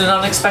moves in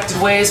unexpected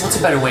ways. What's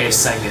a better way of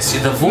saying this?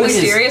 The void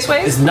Mysterious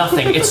ways? is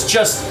nothing. It's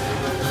just.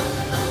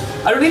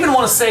 I don't even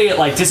want to say it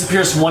like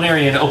disappears from one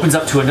area and opens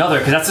up to another,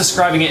 because that's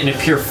describing it in a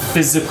pure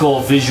physical,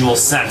 visual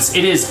sense.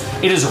 It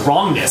is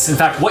wrongness. In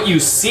fact, what you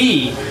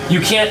see, you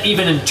can't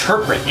even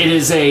interpret.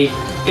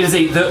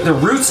 The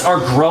roots are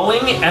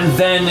growing and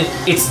then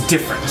it's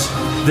different.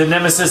 The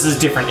nemesis is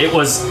different. It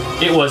was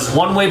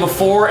one way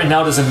before and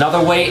now there's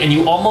another way, and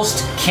you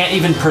almost can't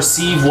even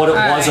perceive what it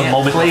was a right.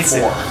 moment Place it.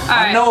 before. All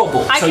right.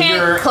 Unknowable. I So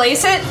can't you're-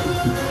 place it.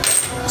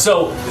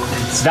 So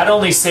that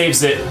only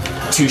saves it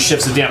 2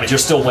 shifts of damage. You're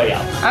still way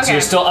up. So Okay.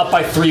 you're still up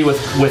by 3 with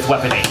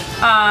weapon 8.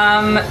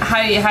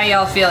 How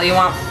y'all feel? You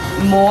want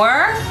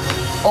more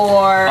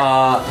or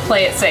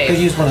play it Could safe?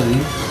 use one of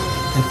these.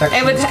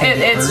 Infections can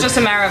be It's purged. just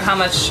a matter of how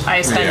much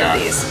I spend Yeah.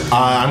 of these.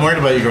 I'm worried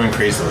about you going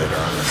crazy later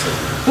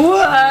on.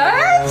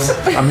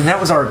 What? I mean, that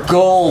was our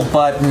goal,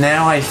 but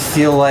now I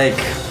feel like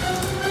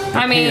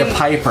I mean, Peter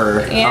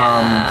Piper.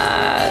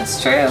 yeah,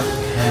 it's true.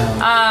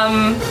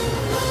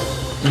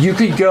 You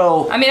could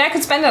go I mean, I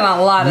could spend it on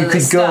a lot of You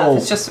this could go- stuff.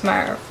 It's just a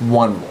matter of.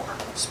 one more.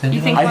 Spend You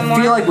it think on- one I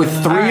more? feel like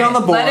with 3 on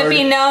the board, Let it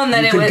be known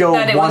that you it could was go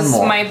that it one was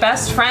more. my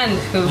best friend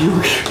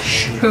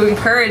who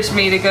encouraged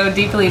me to go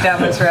deeply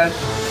down this road.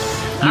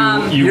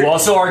 You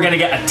also are going to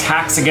get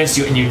attacks against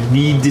you, and you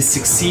need to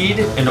succeed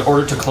in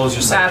order to close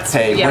your sight. That's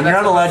Hey, yeah, when you're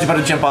that's on a ledge about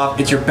to jump off,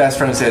 it's your best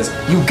friend who says,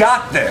 "You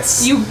got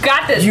this." You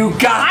got this. You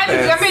got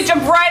this. I'm gonna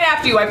jump right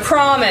after you. I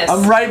promise.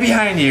 I'm right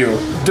behind you.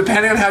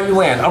 Depending on how you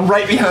land, I'm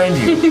right behind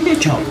you.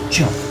 Jump,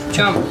 jump.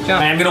 Jump.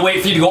 I am going to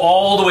wait for you to go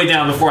all the way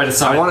down before I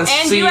decide. I want to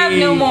And see. you have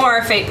no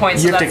more fate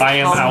points. You So have to that's I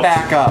am come out.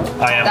 back up.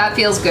 I am. That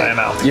feels good. I am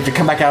out. You have to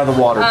come back out of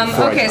the water.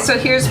 before I Okay, jump. so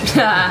here's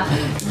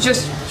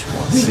just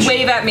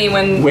wave at me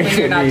when Wave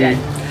you're at not me. dead.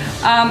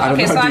 don't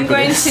Okay, know so how I'm deep it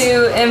going is.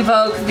 to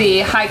invoke the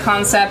high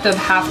concept of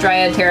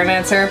half-dryad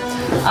Terramancer,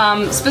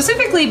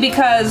 specifically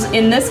because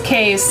in this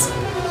case,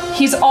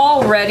 he's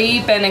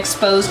already been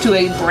exposed to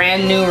a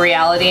brand new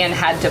reality and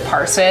had to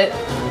parse it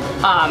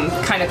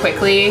kind of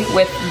quickly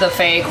with the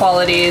Fae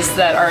qualities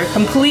that are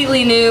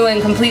completely new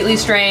and completely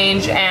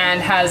strange,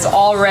 and has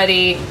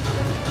already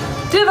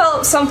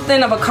developed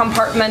something of a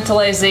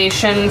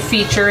compartmentalization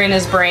feature in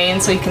his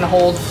brain so he can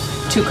hold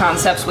 2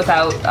 concepts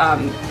without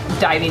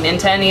diving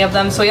into any of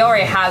them. So he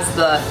already has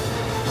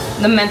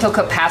the mental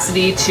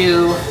capacity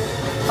to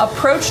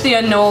approach the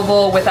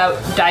unknowable without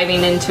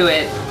diving into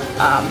it,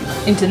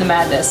 into the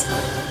madness.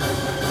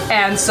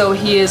 And so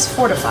he is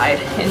fortified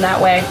in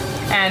that way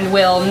and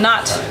will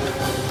not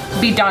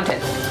be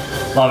daunted.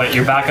 Love it.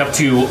 You're back up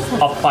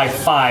by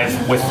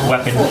 5 with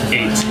weapon 8.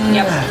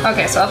 Yep.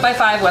 Okay, so up by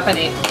 5, weapon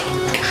 8.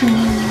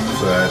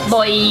 So that's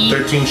Boy.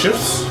 13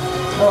 shifts.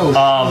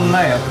 Oh,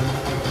 man.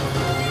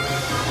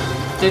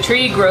 The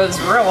tree grows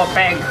real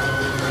big.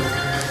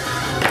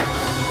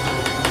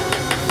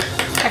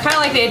 I kind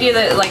of like the idea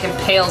that it like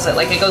impales it,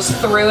 like it goes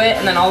through it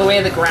and then all the way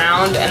to the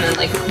ground and then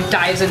like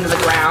dives into the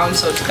ground,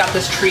 so it's got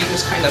this tree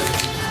just kind of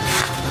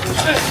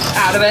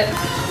out of it.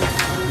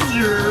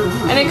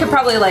 And it could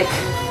probably like,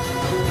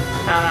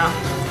 I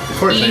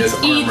don't know,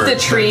 eat the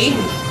tree.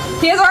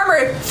 He has armor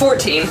at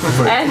 14.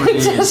 And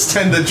it just...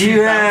 And the tree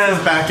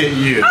bounces back at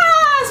you.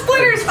 Ah,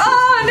 splinters!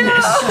 Oh, no!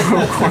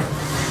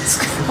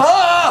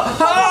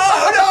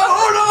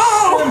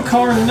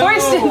 Scrimcorn, no!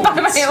 Hoisted by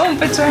my own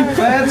paternal.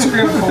 Bad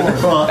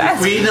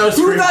Scrimcorn. We know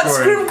Who thought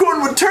Scrimcorn.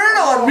 Scrimcorn would turn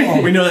on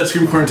me? We know that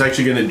Scrimcorn's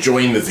actually going to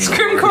join the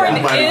Xenomorph.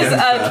 Scrimcorn is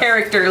a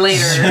character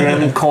later.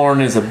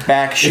 Scrimcorn is a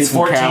back It's shooting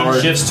 14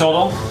 coward. shifts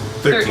total.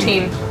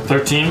 13.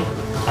 13?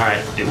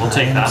 Alright, it will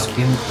take that.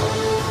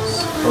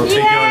 It'll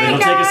take It'll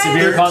take a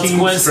severe 13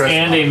 consequence stress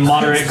and a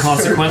moderate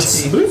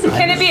consequence.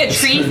 Can it be a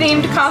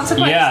tree-themed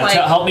consequence? Yeah, like,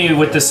 help me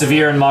with the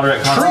severe and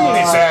moderate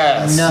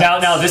consequence. No.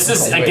 Now this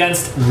is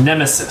against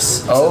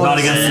Nemesis. Oh, not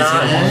against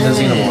not the the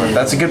Xenomorph.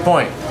 That's a good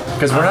point.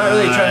 Because we're not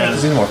really trying to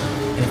get the Xenomorph.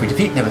 And if we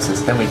defeat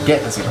Nemesis, then we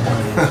get the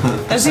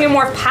Xenomorph. a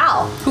Xenomorph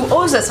pal who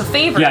owes us a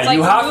favor. Yeah, it's like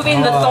you have- removing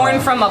the thorn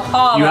from a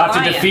paw. You of a have to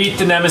lion. defeat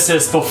the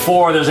Nemesis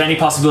before there's any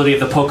possibility of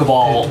the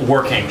Pokeball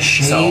working.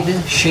 Shade Makes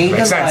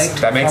of sense.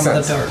 light That makes from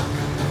sense. the dark.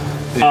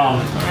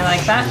 I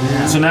like that.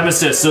 So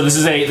Nemesis. So this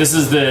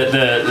is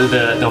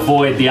the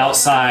void, the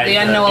outside, The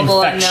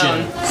unknowable infection,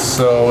 unknown.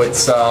 So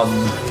it's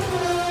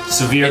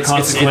severe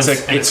consequence.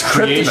 and It's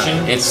creation.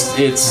 kryptonite.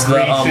 It's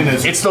Creation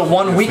is- it's the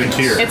one the weakness.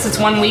 cure. It's its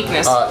one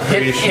weakness.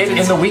 Hit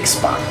in the weak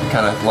spot,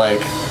 kind of like.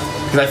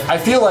 Because I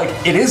feel like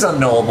it is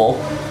unknowable.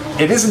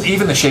 It isn't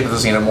even the shape of the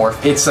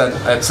Xenomorph. It's a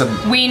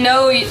we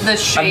know the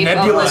shape of the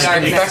nebulous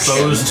darkness. infection.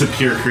 Exposed to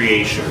pure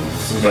creation.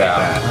 Something Yeah.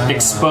 like that.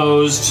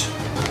 Exposed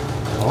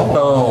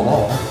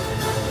boom.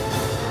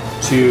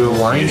 to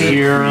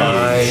pure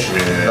By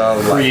the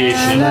light.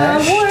 creation.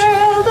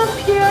 World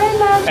of pure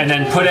light. And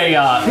then put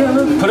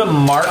a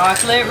mark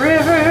Chocolate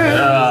river.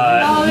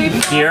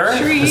 here,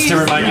 just to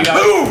remind you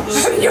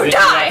guys. You You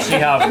die. actually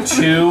have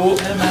 2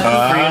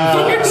 free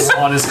invokes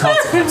on his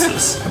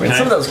consequences. I mean,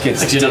 some of those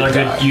kids Actually, did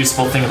another die. good,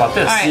 useful thing about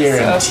this. Alright,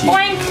 Guaranteed. so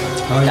blank.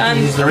 Done.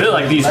 I really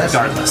like these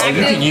regardless.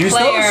 Active can use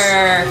those?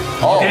 player.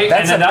 Oh, Okay,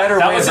 that's a and then better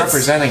way was of its-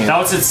 representing it.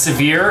 Now it's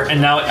severe,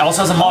 and now it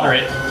also has a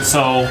moderate.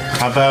 So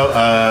How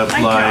about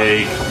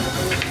like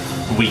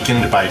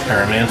weakened by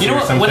Pyromancy you know or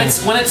what?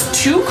 something? When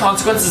it's 2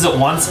 consequences at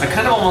once, I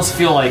kind of almost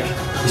feel like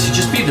it should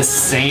just be the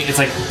same. It's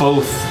like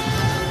both.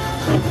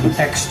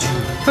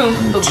 X2. Boom,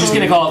 boom, I'm just boom.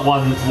 gonna call it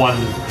one.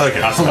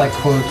 Okay. So like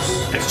quotes.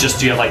 It's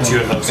just you have like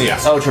 2 of those. Yeah.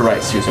 Oh, to right,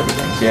 use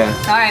everything. Yeah.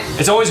 Alright.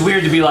 It's always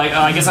weird to be like,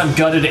 I guess I'm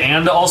gutted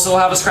and also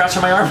have a scratch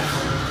on my arm.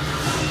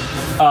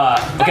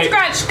 That Okay.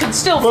 scratch could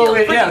still feel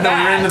pretty yeah, no,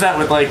 bad. you're into that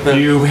with like the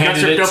You got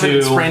handed ripped it up and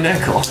to- sprained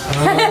ankle.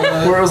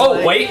 Where it was Oh,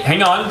 like- wait,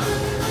 hang on.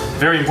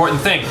 Very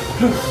important thing.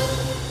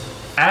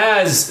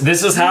 As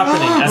this is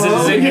happening, as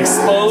it is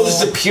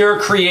exposed to pure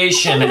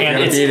creation, and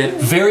Gotta its beat it.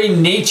 very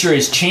nature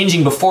is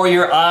changing before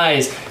your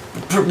eyes,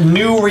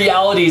 new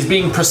reality is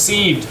being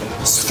perceived,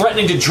 it's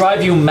threatening to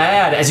drive you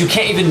mad as you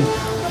can't even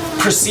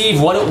perceive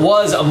what it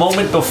was a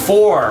moment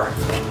before.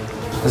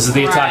 This is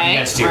the attack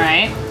against you.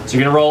 Right. So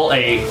you're gonna roll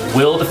a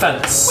will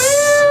defense.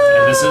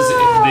 And this is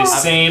the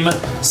same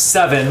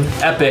 7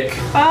 epic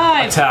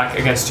 5. attack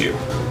against you.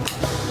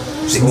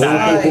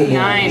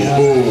 9.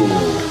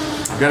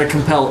 Gotta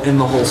compel in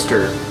the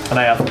holster. And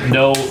I have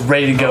no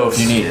Ready to go if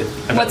you need it.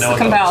 I got What's no the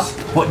compel? notes.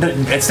 What?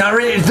 It's not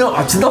ready. No,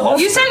 it's in the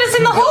holster. You said it's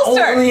in the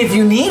holster. Only if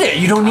you need it.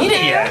 You don't need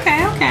it yet.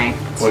 Okay.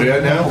 What are you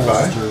at now?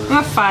 5? I'm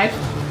at 5.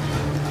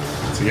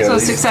 So, you got So at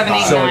least 6, 7,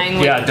 8, five. 9.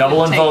 would- Yeah, double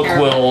would take invoke care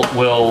of it.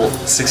 will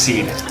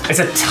succeed. It's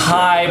a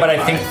tie, but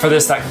I think for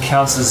this that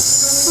counts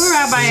as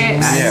Rabbi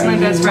as my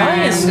best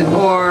friend,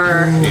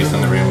 or He's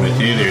in the room with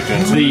you. They're doing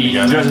something the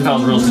together.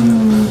 Dressenfeld rules.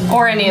 Didn't,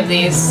 any of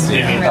these.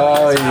 Yeah.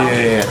 Oh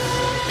yeah.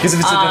 Because if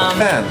it's a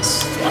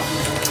defense,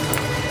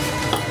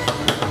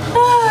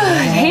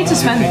 I hate to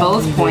spend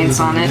both points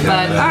on it,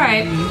 but all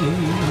right.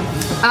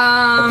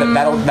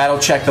 that'll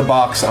check the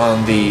box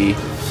on the.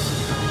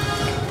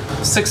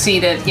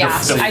 Succeeded. Yeah,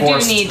 The I do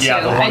forced- need to. yeah,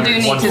 the I do one-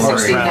 need one to forced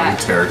succeed round. that.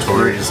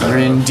 Territories. They're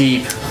in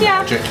deep. Yeah.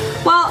 Magic.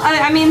 Well,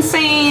 I mean,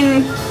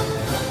 saying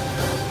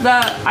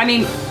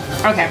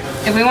okay,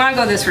 if we want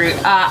to go this route,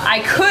 I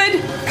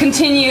could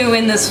continue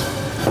in this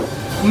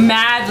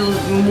mad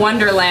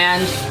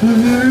wonderland.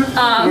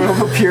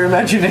 Pure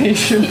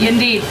imagination.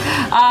 Indeed.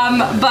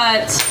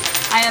 But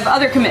I have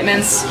other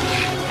commitments,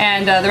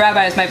 and the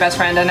rabbi is my best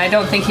friend, and I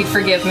don't think he'd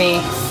forgive me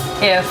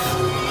if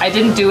I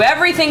didn't do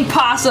everything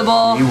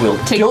possible. You will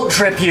guilt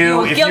trip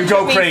you if you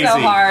go me crazy. so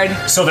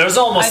hard. So there's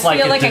almost I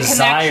feel like a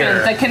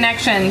desire. The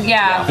connection,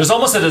 yeah. There's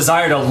almost a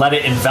desire to let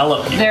it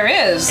envelop you. There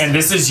is. And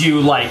this is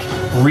you like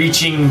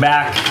reaching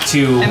back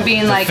to And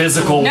being the like,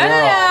 physical no,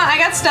 world. I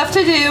got stuff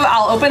to do.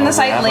 I'll open the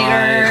site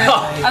later.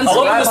 I'll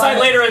open the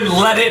site later and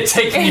let it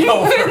take me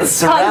over.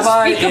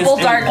 Unspeakable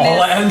darkness.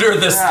 I'll enter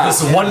this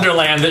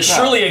wonderland that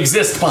surely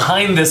exists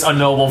behind this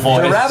unknowable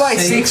voice. The rabbi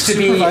seeks to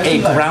be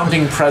a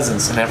grounding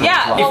presence in everyone's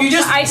Yeah, life. well, you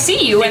just- I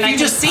see you, and if I you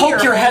can just see poke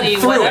your your head holy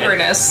through it.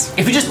 whateverness.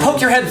 If you just poke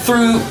your head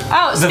through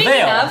Oh, the speaking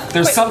veil, of,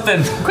 there's quick-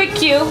 something. Quick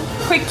cue.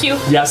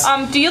 Yes.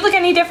 Do you look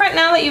any different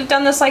now that you've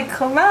done this? Like,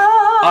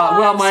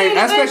 Well, my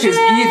aspect is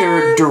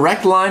either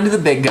direct line to the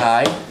big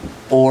guy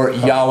or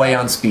Yahweh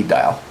on speed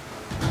dial.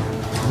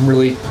 I'm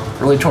really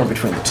torn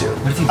between the two.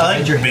 I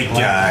like your big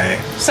guy.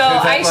 So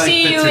that, I like,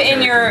 see fits you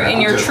your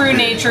in your character true pretty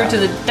nature, well. to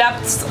the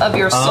depths of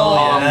your soul.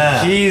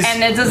 Yeah. He's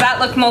And does that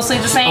look mostly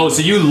the same? Oh,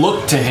 so you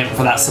look to him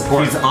for that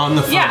support. He's on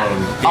the phone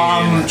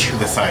Yeah. in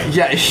the site.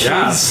 yeah, he's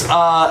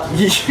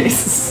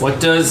What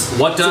does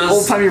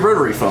old timey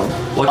rotary phone.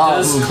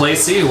 Clay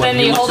see when Then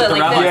he you looks hold at it the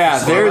like rabbi?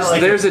 this. Yeah,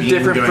 there's a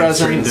different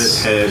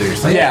presence. In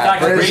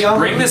fact,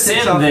 bring this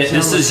in. That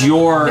this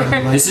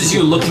is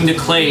you looking to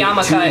Clay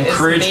Yarmulke to is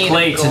encourage made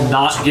Clay of to gold.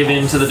 not give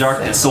in to the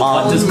darkness. So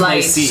what does Clay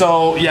light. see?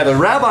 So yeah, the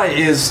rabbi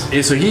is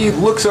so he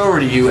looks over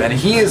to you and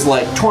he is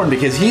like torn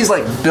because he's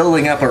like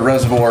building up a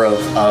reservoir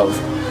of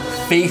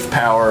faith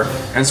power,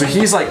 and so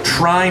he's like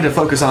trying to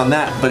focus on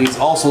that, but he's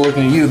also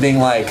looking at you being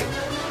like,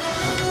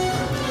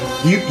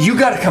 you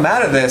got to come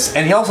out of this,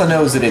 and he also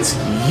knows that it's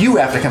you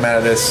have to come out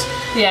of this.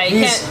 Yeah, you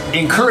he's can't-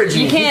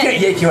 encouraging you. He can't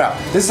yank you out.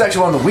 This is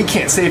actually one that we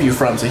can't save you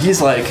from. So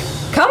he's like,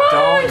 Come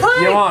on,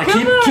 Clay! come on,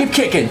 keep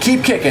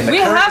kicking. The We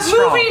current have is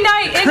strong. movie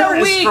night in a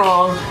Current is week.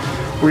 strong.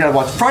 We gotta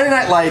watch Friday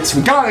Night Lights.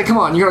 We gotta come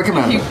on. You gotta come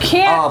out. You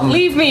can't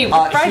leave me with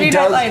Friday he Night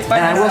does, Lights. And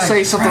I will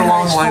say something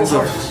along the lines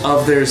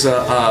of there's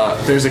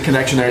a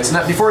connection there. It's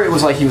not before it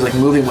was like he was like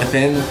moving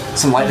within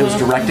some light that was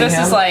directing This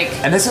him. is like-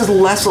 and this is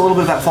less a little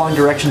bit about following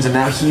directions, and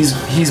now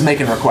he's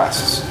making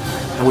requests,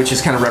 which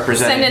is kind of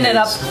representing Sending it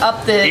his-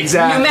 up the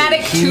Exactly.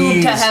 pneumatic tube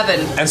to He's-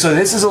 heaven. And so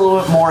this is a little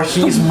bit more.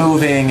 He's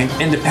moving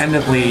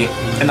independently,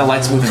 and the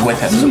light's moving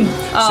with him.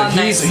 So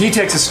nice. he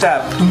takes a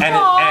step, and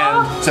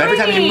so every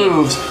time he pretty.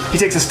 moves, he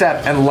takes a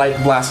step, and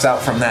light blasts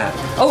out from that.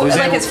 Oh, So it's he's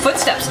like able- his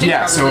footsteps too.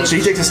 yeah, so probably.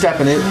 he takes a step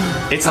and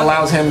it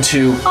allows him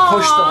to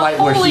push the light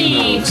where he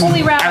holy- moves,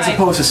 holy rabbi. as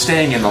opposed to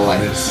staying in the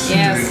light.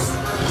 Yes.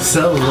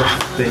 So,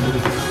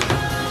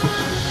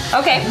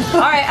 Okay.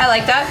 All right. I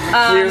like that.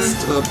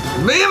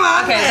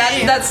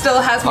 Okay. That still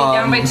has me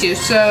down by 2.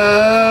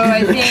 So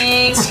I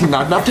think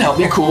Not enough to help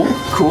me. Cool.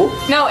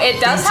 no,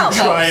 it does help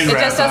though. try and It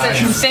just rabbi.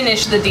 doesn't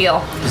finish the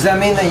deal. Does that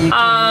mean that you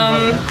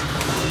can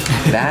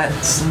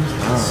That's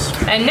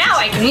And now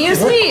I can use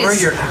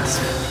these. you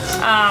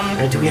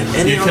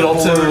could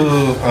also.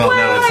 Oh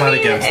no, it's not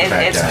against the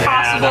bad It's guy.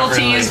 possible not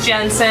to really. use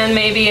Jensen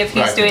maybe if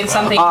he's Right. doing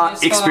something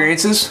useful.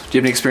 experiences. Do you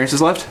have any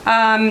experiences left?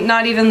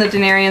 Not even the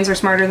Denarians are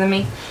smarter than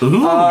me.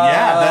 Ooh,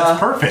 yeah, that's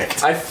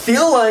perfect. I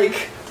feel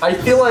like I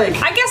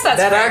guess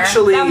that's That fair.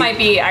 actually- that might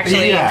be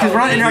actually. Yeah, Because we're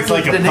not it's interacting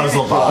like with a the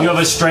puzzle name. box. You have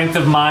a strength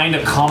of mind, a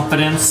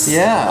confidence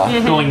Yeah.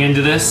 going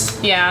into this.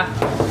 Yeah.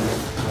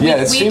 Yeah.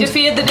 It We seems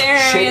defeated the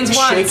Denarians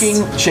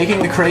once.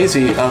 shaking the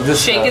crazy of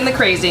this. Shaking the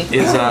crazy.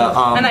 is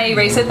And I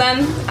erase it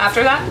then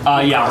after that?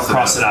 Yeah, I'll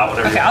cross it out.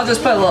 Whatever. Okay, I'll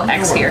just put a little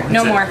X here.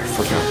 No more.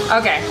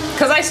 Okay,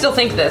 because I still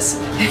think this.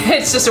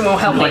 It's just it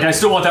won't help me. Like I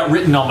still want that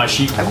written on my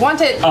sheet. I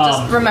want it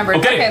just remembered.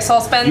 Okay, so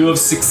I'll spend. You have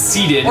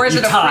succeeded. Or is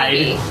you it a tied.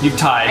 freebie? You've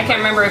tied. I can't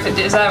remember if it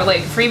is that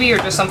like freebie or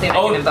just something I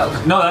can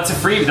invoke. No, that's a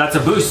free. That's a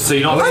boost. So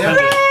you don't Hooray! spend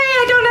it.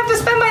 I don't have to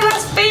spend my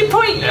last fate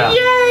point. Yeah.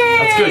 Yay!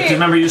 That's good. 'Cause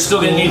remember, you're still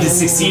going to need to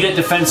succeed at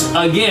defense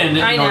again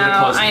in I order to know.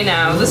 close. I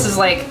know. This is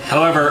like.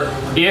 However,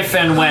 if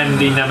and when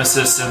the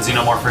Nemesis and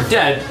Xenomorph are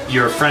dead,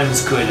 your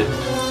friends could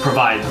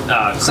provide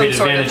great sort of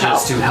advantages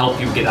help. to help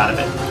you get out of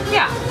it.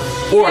 Yeah.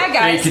 Or Yeah, they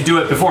guys. could do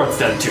it before it's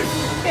dead too.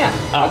 Yeah.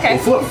 Okay.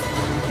 Woof,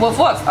 Woof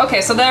woof. Okay,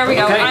 so there we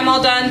go. Okay. I'm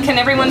all done. Can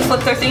everyone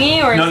flip their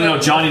thingy or? No, is no, no.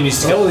 it- Johnny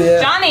needs to go. Oh yeah.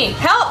 Johnny,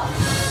 help!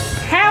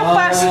 Help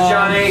us,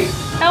 Johnny.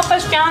 Help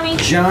us, Johnny.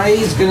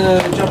 Johnny's gonna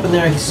jump in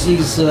there. He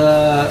sees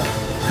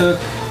Cook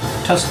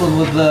tussling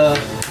with the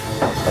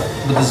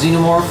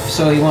xenomorph,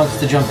 so he wants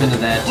to jump into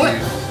that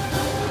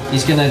too.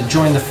 He's gonna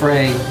join the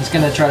fray. He's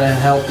gonna try to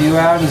help you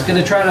out. He's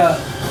gonna try to.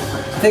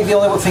 I think the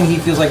only thing he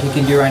feels like he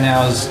can do right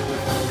now is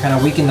kind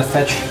of weaken the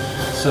fetch,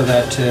 so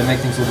that to make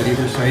things a little bit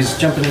easier. So he's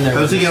jumping in there.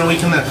 How's he gonna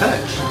weaken that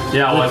fetch?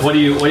 Yeah. Like, what are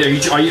you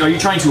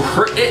trying to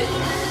hurt it?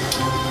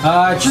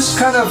 Just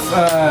kind of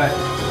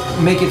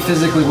make it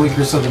physically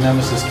weaker so the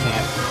Nemesis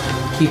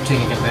can't keep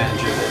taking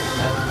advantage of it.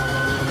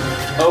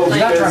 Oh, He's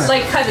not trying to-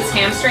 Like cut his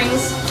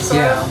hamstrings.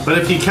 Sort Yeah. of. But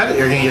if you cut it,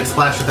 you're gonna get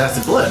splashed with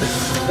acid blood.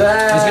 He's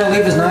gonna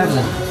leave his knives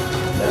in.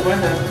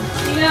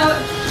 You know,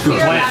 fear of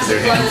plan.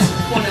 acid blood is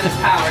one of his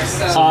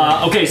powers.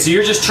 So. Okay, so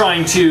you're just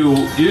trying to.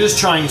 He's not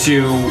trying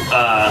to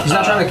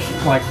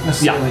like Yeah,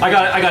 necessarily. I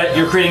got it.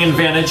 You're creating an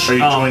advantage. Are you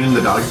joining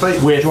the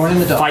dogfight? with Joining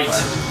the fight,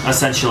 dogfight.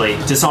 essentially.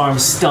 Disarm,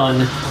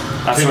 stun,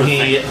 that Can sort of he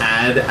thing.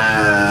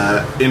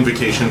 add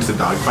invocation to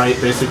dogfight,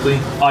 basically?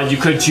 You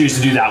could choose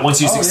to do that.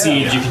 Once you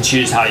succeed, yeah. you can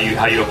choose how you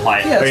apply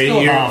it. Yeah, Wait,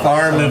 still you Um,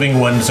 are moving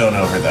one zone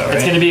over, though, right?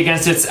 It's going to be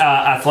against its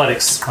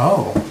athletics.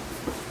 Oh.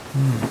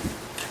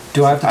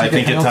 Do I have to take I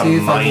think a it's a penalty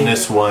if I move?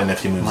 -1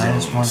 if you move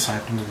Minus zones. 1 if I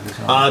have to move this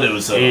on. Auto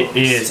zones. It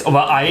is. Well,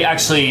 I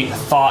actually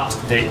thought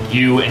that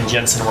you and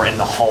Jensen were in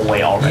the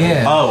hallway already.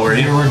 Yeah. Oh, were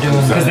you? We were doing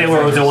Because they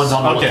were the ones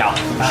on the Okay, lookout.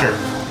 sure.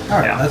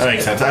 Alright, Yeah. that's That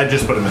makes sense. I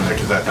just put him in there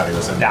because I thought he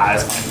was in there. Yeah,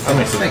 that's fine. That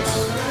makes sense. Thanks.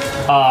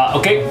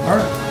 Okay.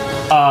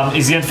 Alright.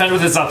 He's going to defend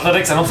with his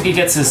athletics. I don't think he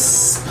gets his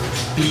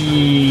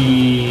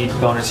speed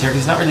bonus here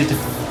because he's not really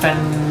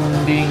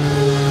defending.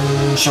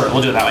 Sure,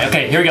 we'll do it that way.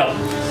 Okay, here we go.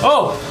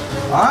 Oh!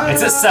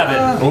 It's a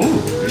 7. Ooh.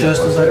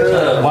 Just as I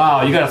thought.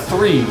 Wow, you got a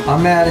 3.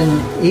 I'm at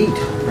an 8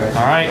 right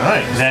now. All right.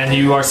 Nice. Then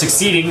you are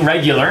succeeding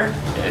regular.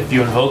 If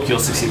you invoke, you'll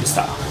succeed with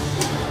style.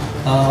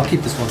 I'll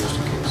keep this one just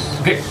in case.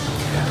 Okay.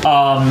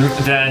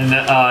 Then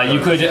you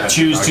could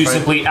choose to Dogfight?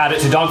 simply add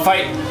it to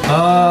dogfight.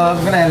 I'm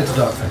gonna add it to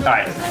dogfight. All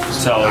right.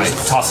 So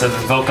just toss an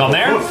invoke on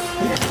there.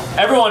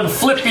 Everyone,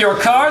 flip your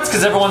cards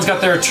because everyone's got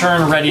their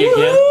turn ready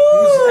again.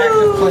 Who's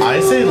active player? I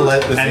say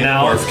let the And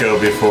now- Xenomorph go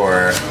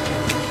before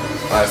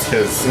us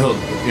because he'll,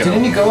 you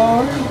Didn't know, you go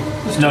already?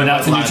 No, now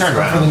it's a new Last turn.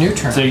 round. For the new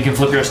turn. So you can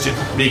flip yours too.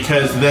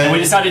 because And then we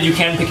decided you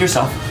can pick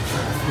yourself.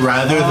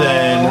 rather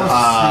than let's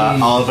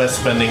see. all of us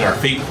spending our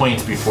fate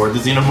points before the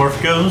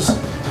Xenomorph goes,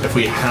 if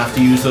we have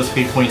to use those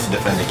fate points to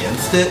defend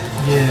against it,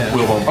 Yeah.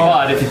 we won't be.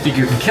 But if you think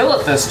you can kill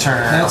it this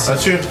turn,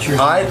 That's true.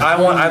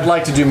 I'd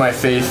like to do my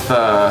faith.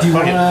 Do you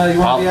wanna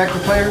I'll- be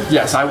active player?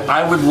 Yes,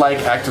 I would like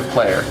active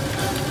player.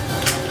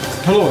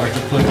 Hello,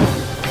 active player.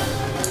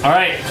 all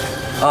right.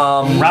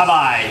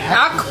 Rabbi.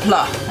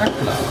 Akpla.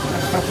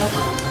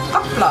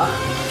 Akpla.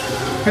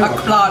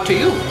 Akpla to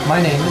you.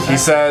 My name is. He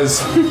says,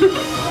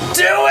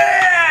 Do it!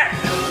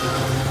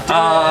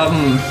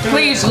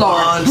 Please,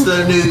 Lord. On to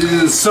the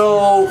news.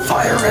 so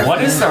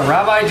What is the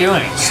rabbi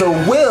doing?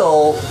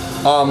 Will,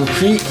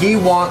 he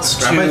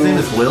wants Rabbi's name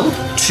is Will?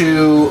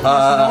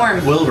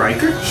 Norm. Will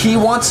Riker? he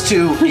wants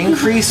to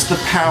increase the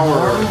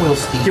power.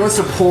 Wilstein. He wants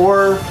to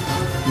pour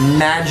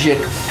magic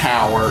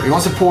power. He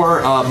wants to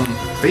pour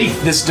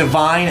Faith. this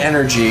divine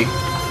energy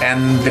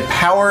and the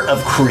power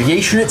of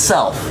creation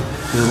itself.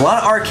 There's a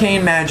lot of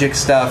arcane magic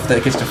stuff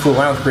that gets to fool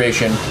around with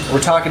creation.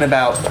 We're talking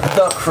about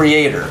the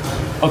creator.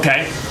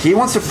 Okay. He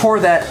wants to pour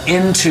that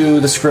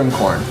into the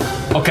Scrimcorn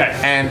Okay.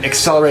 and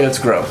accelerate its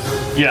growth.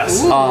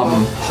 Yes.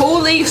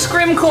 Holy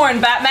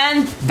scrimcorn,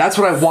 Batman. That's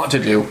what I want to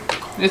do.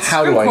 It's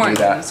How do I do scrimcorn.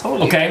 that? It's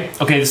holy. Okay.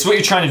 Okay. This is what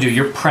you're trying to do.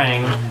 You're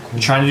praying.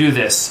 You're trying to do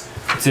this.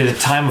 It's at a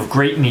time of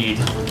great need.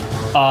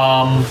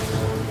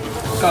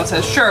 God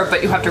says, sure,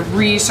 but you have to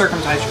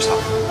re-circumcise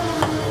yourself.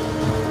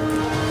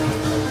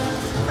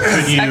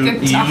 Could you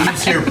Second time.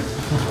 use your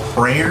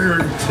prayer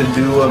to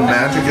do a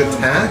magic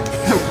attack?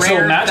 So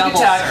Rare magic double.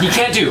 attack he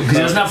can't do because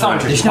he doesn't have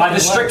thauntry by the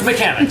strict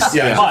mechanics.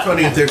 Yeah, I was But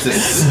wondering if there's a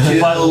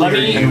skill But let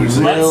you're me-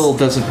 using. let- Will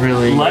doesn't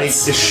really.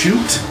 let's To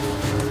shoot?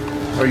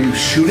 Are you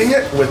shooting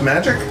it with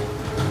magic?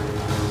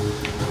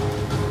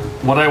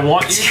 what I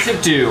want you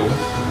to do.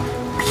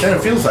 Kind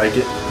of feels like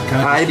it.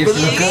 I Gives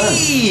you a gun.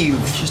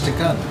 believe. It's just a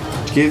gun.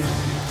 Give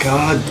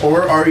God.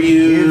 Or are Give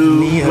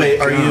me you? a Wait,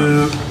 are gun.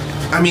 you?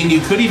 I mean, you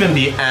could even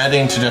be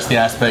adding to just the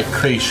aspect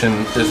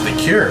creation is the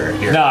cure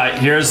here. No,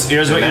 here's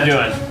what you're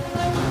doing.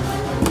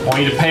 I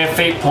want you to pay a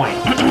fate point.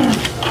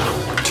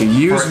 To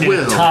use For in a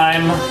will.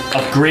 time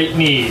of great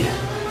need,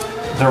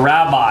 the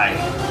rabbi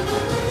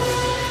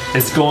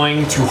is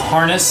going to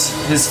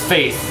harness his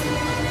faith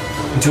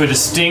into a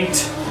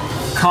distinct,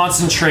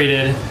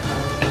 concentrated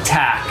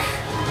attack.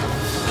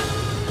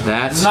 It's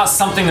That's not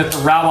something that the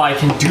rabbi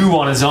can do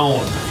on his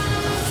own.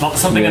 It's not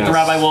something that the Yes.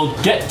 rabbi will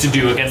get to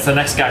do against the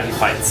next guy he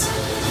fights.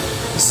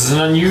 This is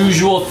an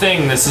unusual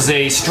thing. This is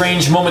a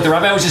strange moment. The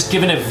rabbi was just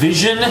given a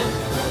vision,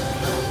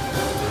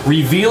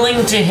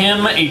 revealing to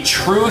him a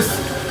truth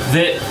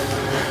that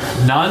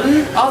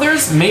none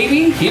others,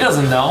 maybe, he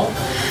doesn't know.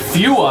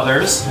 Few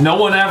others, no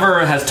one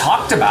ever has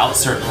talked about,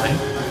 certainly,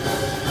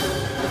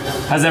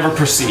 has ever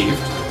perceived.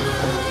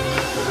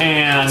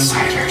 And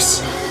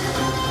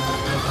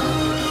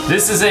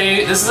this is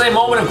a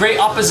moment of great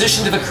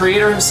opposition to the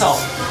creator himself.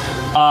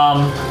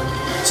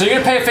 So you're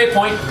gonna pay a fate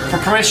point for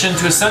permission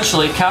to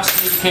essentially cast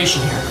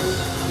communication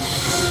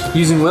here.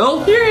 using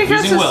will. You're gonna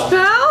cast Using a will.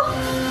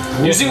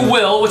 spell? Using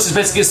will, which is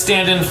basically a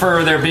stand-in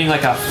for there being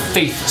like a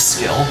faith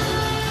skill.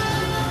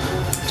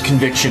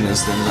 Conviction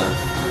is then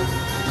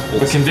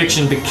The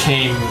conviction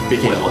became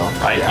will, will,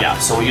 right? yeah. Yeah.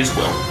 So we use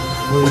will.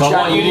 Which So I I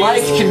want you to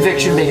like use-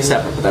 conviction being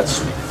separate, but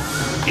that's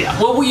Yeah.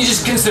 Well, you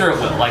just consider it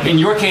will. Like in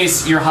your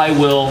case, your high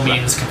will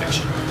means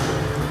conviction.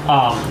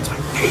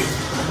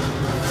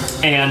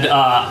 And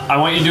I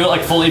want you to do it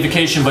like full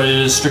evocation, but it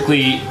is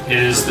strictly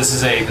this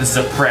is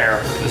a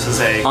prayer. This is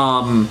a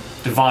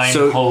divine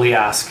so holy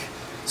ask.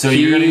 So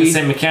you're getting the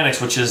same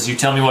mechanics, which is you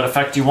tell me what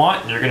effect you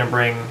want, and you're gonna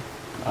bring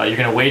you're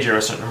gonna wager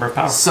a certain number of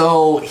power.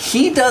 So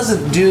he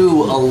doesn't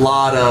do a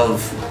lot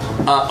of.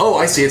 Oh,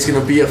 I see. It's going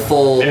to be a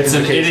full. It is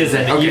an invocation.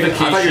 evocation.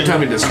 Okay. I thought you were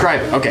telling me to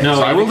describe it. Okay, No,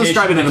 so I will evocation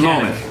describe it in a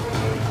mechanic. moment.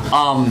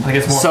 think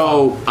it's more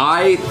So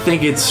I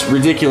think it's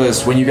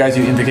ridiculous when you guys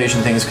do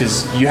invocation things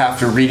because you have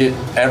to read it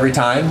every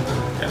time.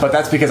 But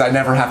that's because I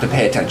never have to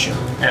pay attention.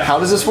 Yeah. How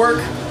does this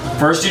work?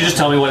 First, you just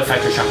tell me what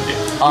effect you're trying to do.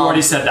 You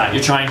already said that.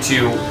 You're trying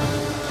to...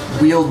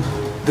 Wield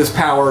this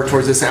power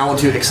towards this. I want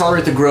to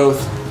accelerate the growth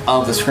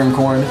of the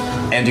Scrimcorn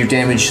and do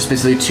damage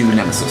specifically to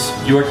Nemesis.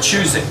 You are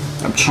choosing.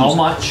 I'm choosing.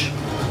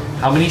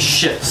 How many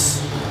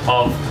shifts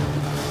of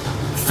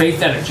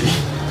faith energy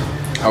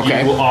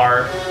Okay. you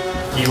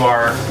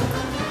are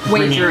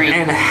Wagering.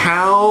 And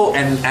how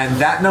and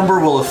that number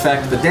will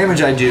affect the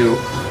damage I do.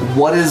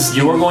 What is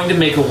You are going to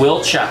make a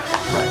will check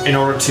in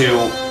order to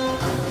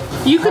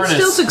You could harness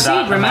still succeed,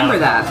 that remember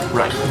amount. that.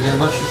 right?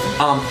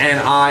 And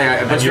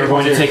And you're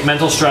going to take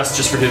mental stress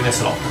just for doing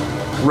this at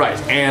all. right,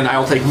 and I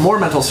will take more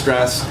mental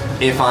stress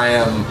if I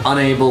am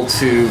unable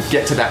to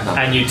get to that number.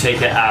 And you take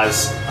it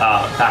as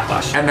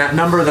backlash. And that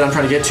number that I'm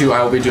trying to get to,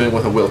 I will be doing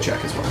with a will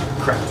check as well.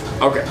 Correct.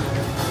 Okay.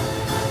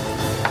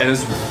 And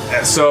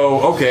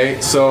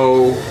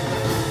so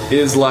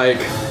is like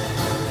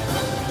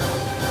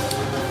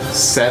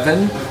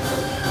 7.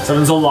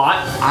 7's a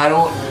lot. I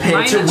don't pay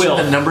Mine attention is- will.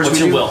 to the numbers. What's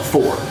we your do. will?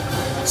 4.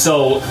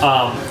 So,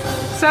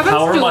 7's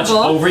however much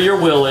doable. over your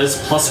will is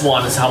plus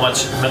 1 is how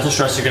much mental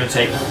stress you're going to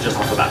take just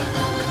off the bat.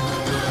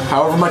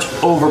 However much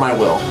over my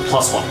will,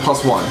 Plus 1.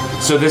 plus 1.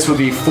 So this would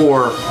be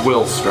 4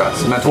 will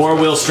stress. Mental 4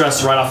 stress. will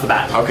stress right off the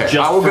bat. Okay, Just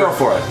I will go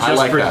for it. I Just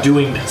like for that.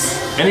 doing this.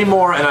 Any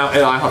more, and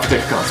I have to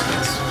take a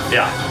consequence.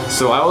 Yeah.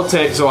 So I will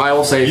take. So I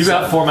will say. You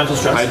 7. have 4 mental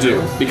stress. I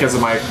do because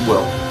of my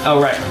will. Oh,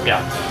 right.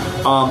 Yeah.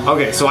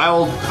 Okay, so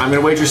I'm gonna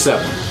wager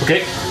 7.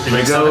 Okay. I'm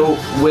gonna go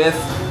with.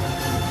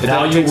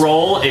 Now you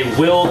roll a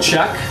will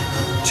check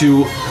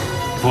to,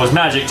 if it was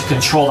magic, to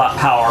control that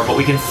power, but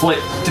we can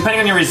depending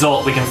on your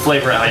result, we can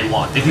flavor it how you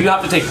want. If you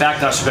have to take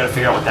backdash, you better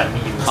figure out what that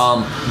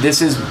means.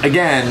 This is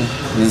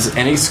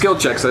any skill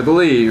checks, I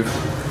believe.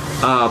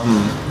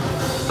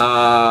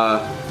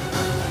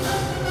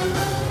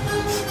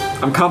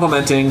 I'm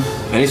complementing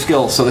any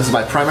skill, so this is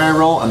my primary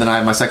roll, and then I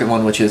have my second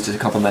one, which is to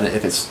complement it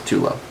if it's too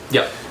low.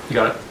 Yep. You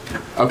got it.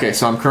 Okay,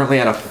 so I'm currently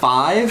at a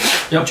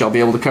 5, Yep. which I'll be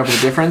able to cover the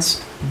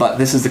difference, but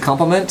this is the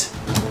complement.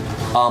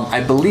 I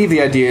believe the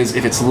idea is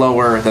if it's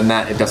lower than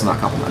that, it does not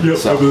complement. Yep,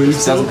 so I believe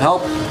this so. doesn't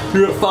help.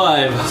 You're at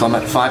 5. So I'm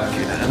at 5.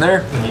 Okay, that in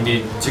there. And you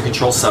need to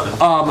control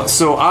 7.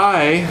 So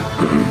I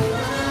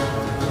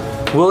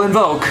will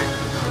invoke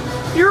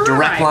You're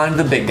direct right. line to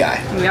the big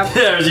guy. Yep.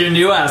 There's your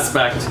new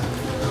aspect.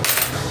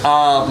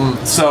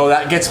 So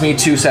that gets me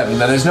to 7.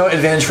 Now there's no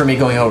advantage for me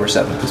going over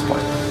 7 at this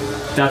point.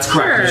 That's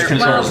correct. Sure, There's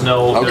well-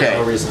 no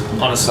Okay.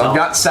 reason on a So spell. I've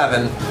got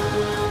 7.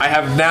 I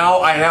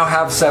now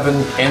have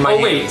 7 in my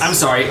Oh wait, hands. I'm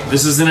sorry.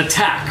 This is an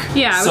attack.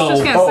 Yeah, I was So-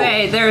 just gonna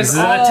say this there's is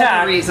an all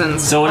attack, the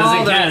reasons. so it is all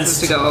the against- reasons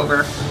to go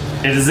over.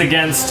 It is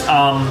against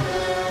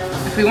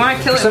If we want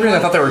to kill For some reason, I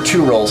it, thought there were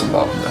 2 rolls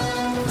involved in that.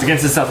 it's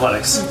against its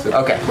athletics.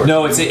 Okay.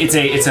 No, it's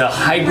a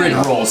hybrid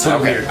roll. So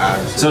Okay. weird.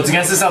 So it's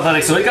against its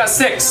athletics. So it got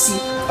 6.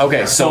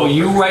 Okay, So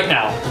you right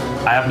now,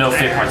 I have no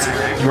fate points.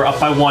 You are up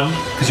by 1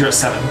 because you're at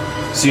 7.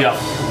 So you have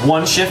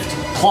 1 shift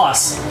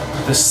plus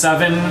the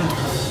 7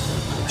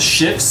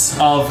 shifts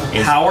of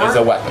power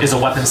is a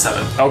weapon.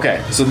 7.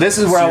 Okay, so this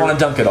is where I want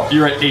to dunk it all.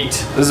 You're at 8.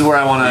 This is where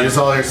I want Use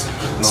to. all yours.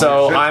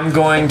 So I'm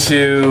going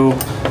to.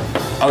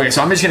 Okay,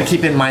 so I'm just going to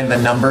keep in mind the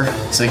number.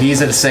 So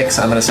he's at a 6,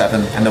 I'm at a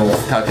 7, and then we'll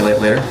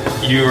calculate later.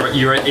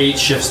 You're at 8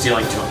 shifts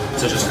dealing to him.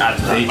 So just add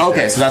to that.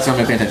 Okay, so that's what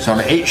I'm going to pay attention. So I'm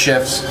at 8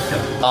 shifts.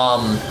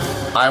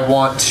 I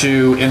want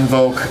to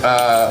invoke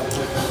a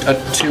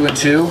 2 and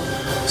 2.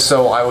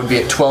 So I would be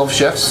at 12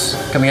 shifts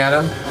coming at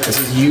him. This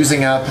is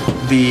using up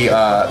the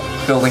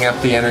building up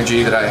the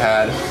energy that I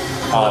had.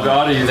 Oh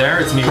God, are you there?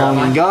 It's me. Calling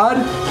on God.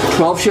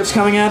 12 shifts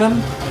coming at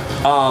him.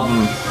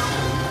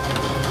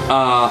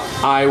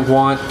 I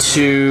want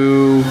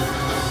to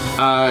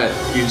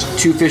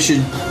use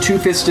two-fisted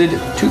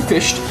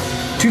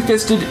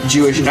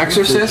Jewish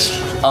exorcist.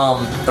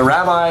 The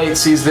rabbi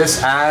sees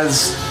this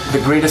as the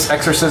greatest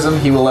exorcism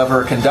he will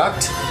ever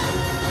conduct.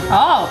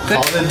 Oh, good.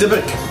 Call it a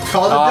Dybbuk.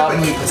 Call it a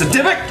Dybbuk. It's a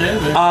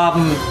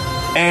Dybbuk.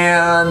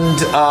 And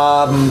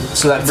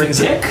so that brings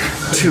it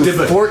to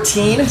Dybbuk.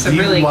 14.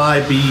 really-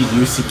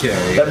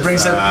 DYBUCK. That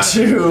brings it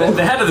to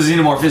The head of the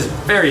xenomorph is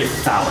very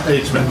foul.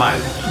 H-Man.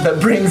 that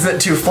brings it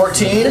to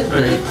 14.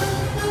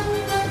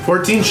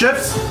 14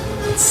 shifts?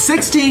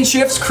 16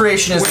 shifts.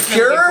 Creation is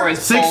pure.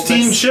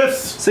 16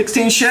 shifts.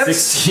 16 shifts.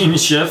 16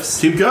 shifts.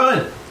 Keep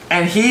going.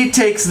 And he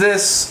takes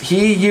this.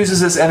 He uses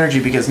this energy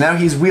because now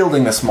he's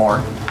wielding this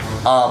more.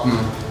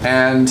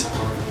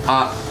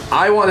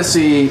 I want to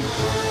see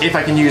if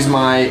I can use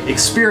my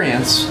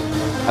experience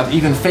of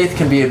even faith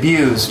can be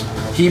abused.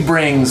 He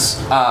brings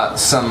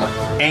some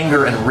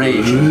anger and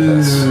rage into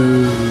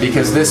this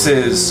because this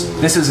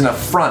is an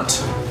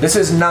affront. This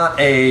is not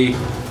a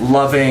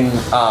loving.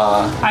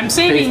 I'm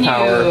saving faith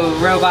power.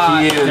 you,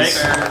 robot. He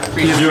is.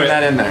 He is putting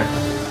that in there.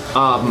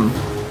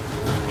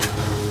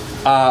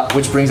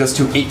 Which brings us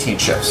to 18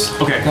 shifts.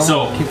 Okay,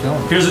 so keep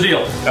going. here's the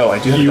deal. Oh, I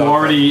do have You to go.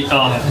 already get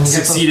those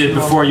succeeded two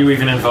before you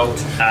even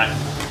invoked at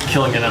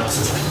killing the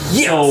nemesis.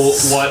 Yes!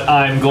 So what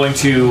I'm going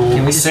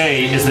to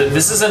say is that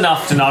this is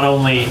enough to not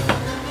only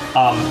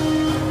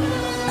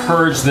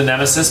purge the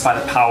nemesis by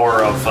the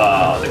power of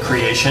the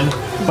creation,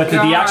 but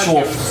that the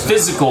actual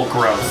physical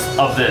growth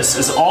of this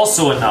is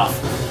also enough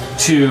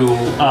to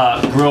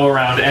grow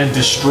around and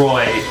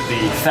destroy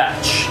the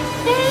fetch.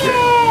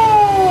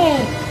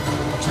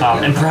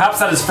 And perhaps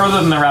that is further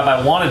than the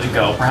rabbi wanted to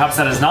go. Perhaps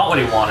that is not what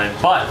he wanted,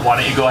 but why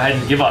don't you go ahead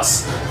and give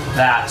us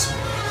that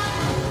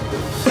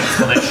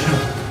explanation?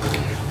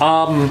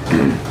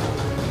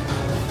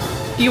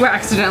 You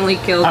accidentally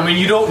killed him. I mean,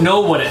 you don't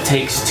know what it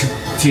takes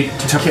to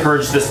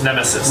purge this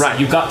nemesis. Right.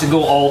 You've got to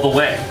go all the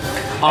way.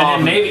 And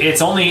then maybe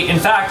it's only, in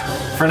fact,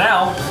 for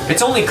now,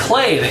 it's only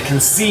Clay that can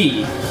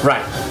see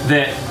Right.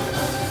 that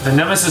the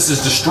nemesis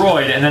is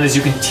destroyed, and then as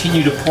you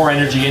continue to pour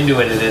energy into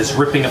it, it is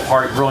ripping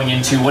apart, growing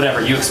into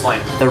whatever. You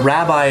explain. The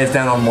rabbi is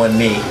down on one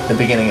knee at the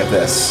beginning of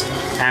this,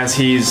 as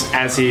he's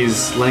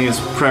letting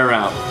his prayer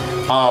out,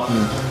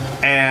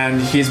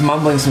 and he's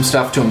mumbling some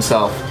stuff to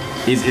himself.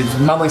 He's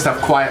mumbling stuff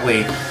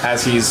quietly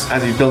as he's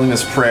building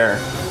this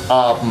prayer,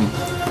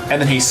 and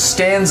then he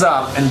stands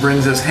up and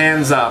brings his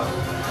hands up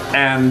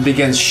and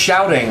begins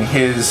shouting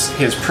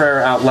his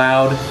prayer out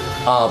loud.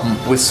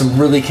 With some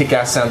really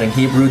kick-ass sounding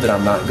Hebrew that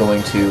I'm not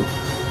going to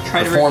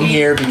perform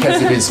here because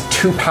it is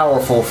too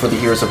powerful for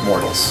the ears of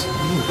mortals.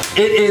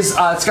 It is.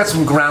 It's got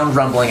some ground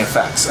rumbling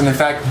effects, and in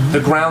fact, the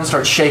ground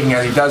starts shaking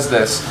as he does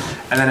this.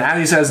 And then, as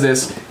he says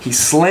this, he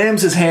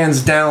slams his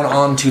hands down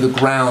onto the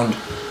ground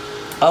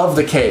of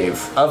the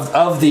cave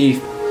of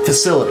the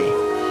facility,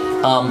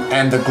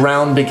 and the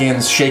ground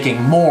begins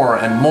shaking more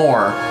and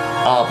more.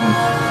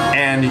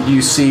 And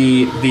you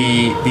see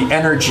the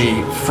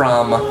energy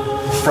from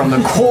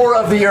the core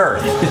of the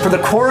earth,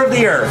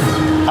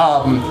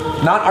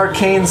 not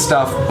arcane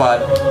stuff,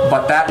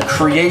 but that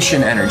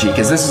creation energy.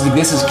 Because this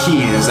is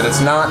key. Is that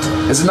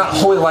this is not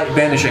holy light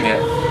banishing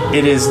it.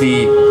 It is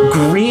the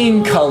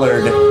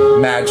green-colored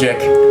magic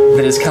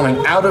that is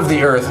coming out of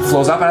the earth,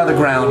 flows up out of the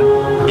ground,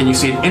 and you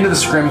see it into the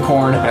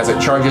scrimcorn as it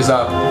charges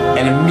up,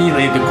 and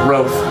immediately the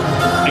growth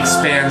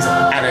expands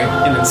at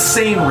an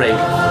insane rate,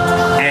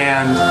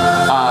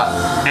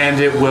 and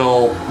it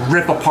will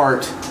rip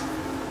apart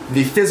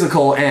the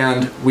physical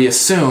and, we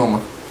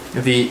assume,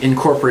 the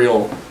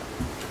incorporeal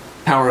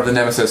power of the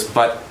nemesis.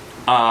 But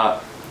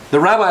the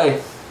rabbi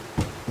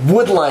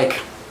would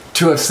like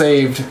to have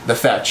saved the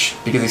fetch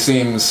because he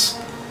seems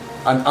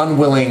an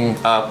unwilling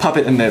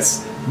puppet in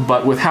this.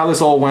 But with how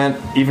this all went,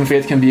 even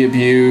faith can be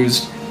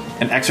abused,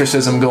 an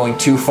exorcism going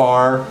too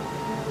far,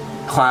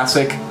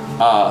 classic.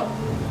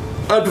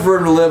 I'd prefer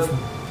to live,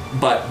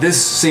 but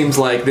this seems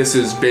like this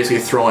is basically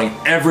throwing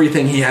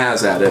everything he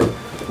has at it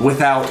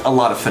without a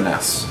lot of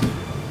finesse.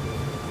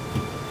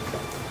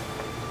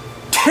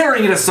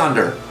 Tearing it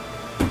asunder.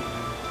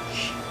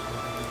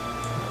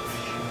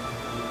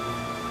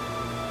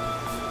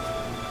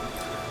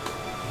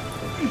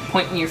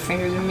 Pointing your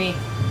fingers at me.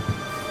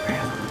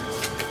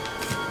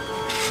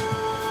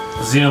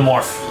 The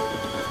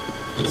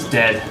xenomorph is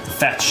dead. The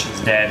fetch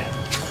is dead.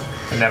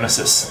 The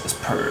nemesis is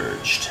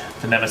purged.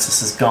 The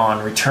nemesis is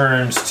gone.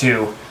 Returned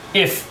to,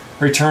 if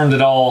returned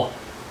at all,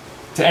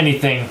 to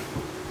anything.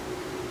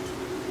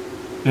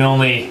 The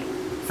only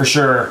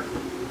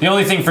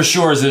thing for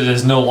sure is that it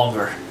is no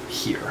longer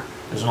here.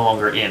 It is no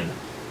longer in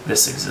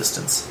this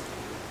existence.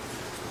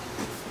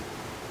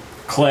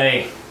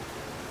 Clay.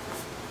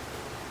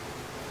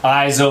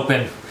 Eyes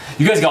open.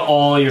 You guys got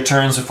all your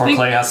turns before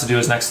Clay has to do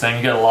his next thing.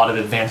 You got a lot of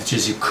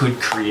advantages you could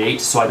create,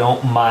 so I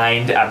don't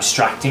mind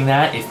abstracting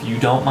that if you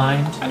don't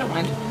mind. I don't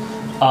mind.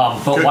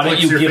 But why don't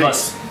you give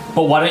us?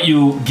 But why don't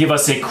you give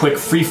us a quick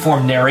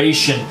freeform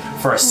narration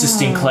for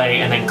assisting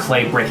Clay, and then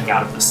Clay breaking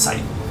out of the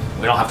sight?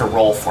 We don't have to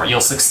roll for it.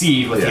 You'll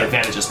succeed with the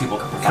advantages people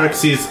can provide. Kirk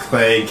sees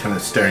Clay kind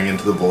of staring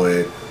into the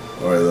void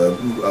or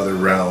the other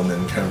realm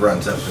and kind of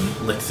runs up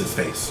and licks his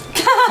face.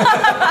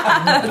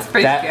 That's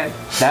pretty good.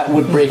 That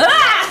would break.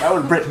 That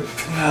would break. The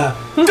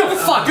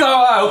fuck!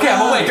 Oh, okay,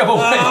 I'm awake.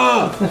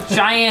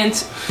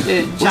 Giant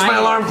my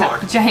alarm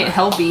clock? Giant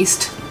hell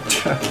beast.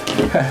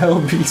 Hell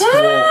beast.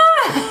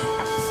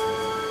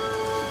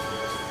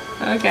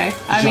 Okay,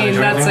 I mean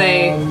that's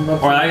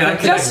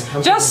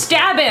a. Just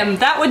stab him.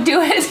 That would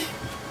do it.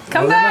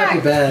 Come That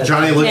might be back. bad.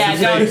 Johnny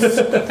licks his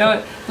face.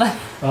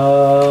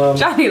 Don't.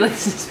 Johnny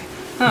licks his face.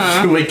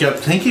 You wake up.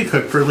 Thank you,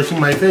 Cook, for licking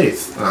my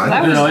face.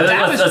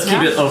 Let's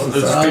keep it. Let's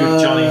do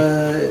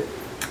Johnny.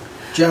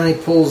 Johnny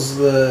pulls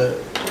the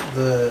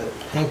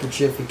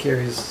handkerchief he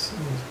carries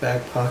in his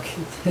back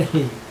pocket and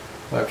he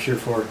wipes your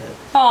forehead.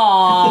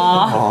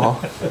 Aww.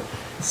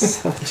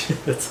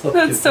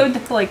 That's so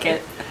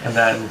delicate. And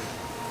then.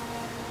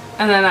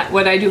 And then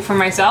what I do for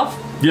myself?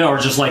 Yeah, or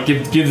just like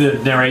give the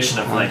narration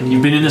of like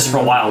you've been in this for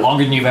a while,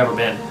 longer than you've ever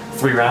been.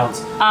 3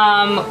 rounds.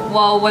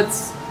 Well,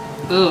 what's?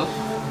 Ugh.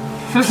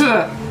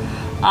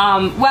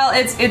 Well,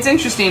 it's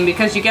interesting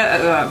because you get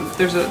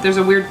there's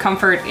a weird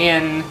comfort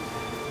in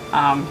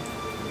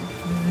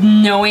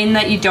knowing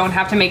that you don't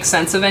have to make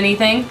sense of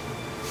anything,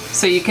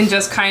 so you can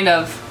just kind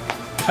of.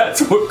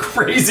 That's what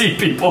crazy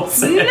people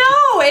say.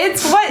 No,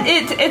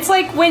 it's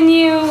like when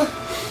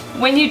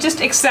you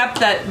just accept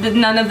that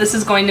none of this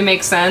is going to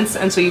make sense,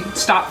 and so you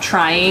stop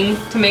trying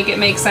to make it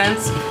make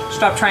sense,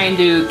 stop trying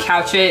to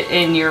couch it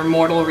in your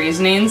mortal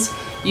reasonings,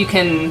 you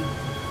can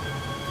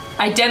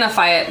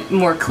identify it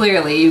more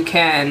clearly. You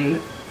can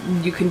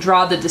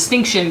draw the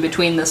distinction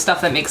between the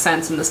stuff that makes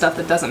sense and the stuff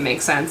that doesn't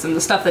make sense, and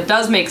the stuff that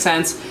does make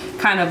sense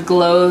kind of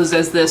glows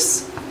as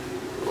this,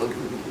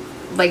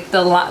 like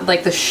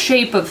the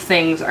shape of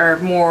things are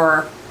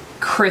more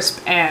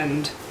crisp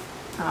and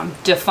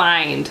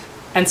defined,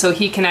 and so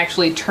he can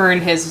actually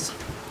turn his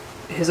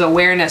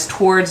awareness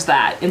towards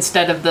that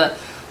instead of the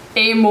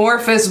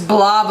amorphous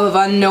blob of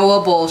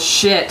unknowable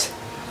shit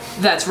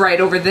that's right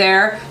over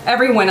there.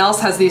 Everyone else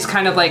has these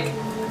kind of like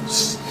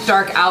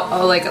dark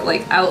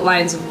like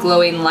outlines of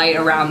glowing light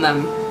around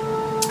them,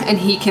 and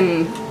he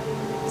can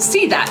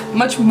see that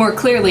much more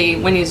clearly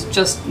when he's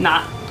just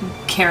not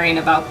caring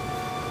about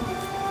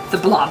the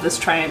blob that's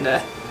trying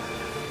to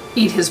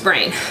eat his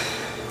brain.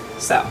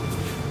 So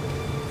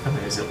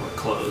Amazing what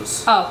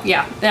clothes. oh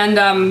yeah,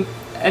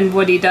 and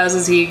what he does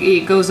is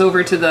he goes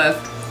over to the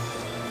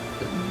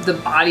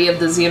body of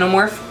the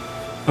xenomorph.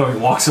 Oh, he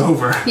walks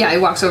over. Yeah, he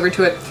walks over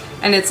to it,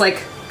 and it's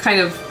like kind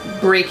of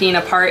breaking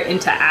apart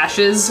into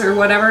ashes or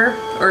whatever.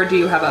 Or do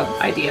you have an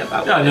idea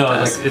about what Yeah, no, it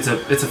does? like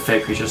it's a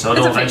fake creature, so It's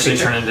it'll a fake eventually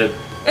creature. turn into.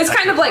 It's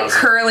kind of like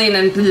curling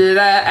and blah,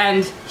 blah,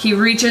 and he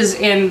reaches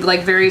in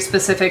like very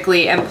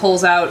specifically and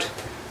pulls out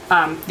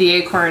the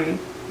acorn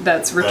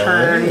that's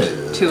returned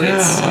to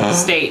its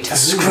state.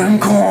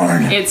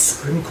 Scrimcorn.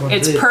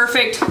 It's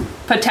perfect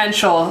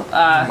potential.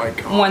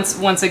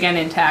 Once again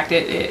intact,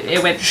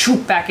 it went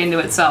shoop back into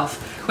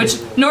itself, which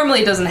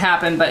normally doesn't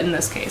happen, but in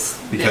this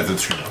case, Because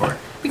it's Scrimcorn.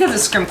 because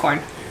it's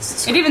scrimcorn.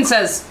 It even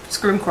says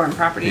scrimcorn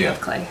property Yeah. of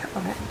clay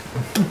on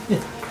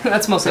it.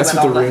 That's mostly That's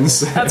what what all the runes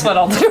say. That's what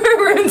all the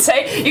runes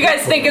say. You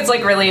guys think it's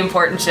like really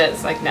important shit.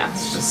 It's like, no.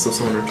 Just so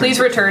someone returns Please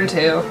it. return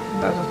to.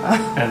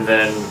 And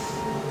then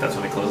that's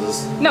when it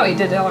closes. No, he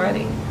did it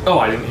already. Oh,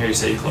 I didn't hear you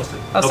say you closed it.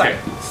 Oh, sorry.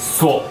 Okay,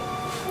 cool.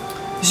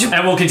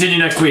 And we'll continue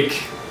next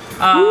week.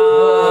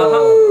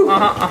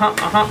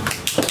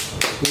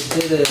 We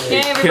did it.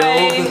 Yay,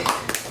 everybody.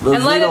 The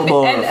And let it be,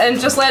 xenomorph. and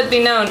just let it be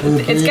known,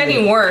 it's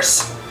getting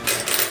worse.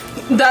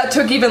 That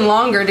took even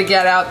longer to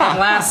get out than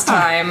last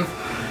time.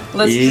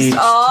 Let's Each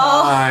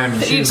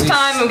time. each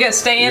time I'm gonna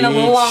stay in a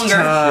little longer.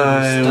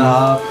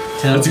 Stop.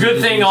 It's a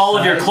good thing all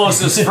of your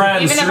closest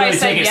friends Even if I really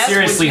said take it yes, would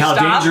seriously you how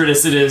stop?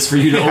 dangerous it is for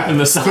you to open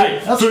the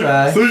site. I'll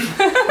try.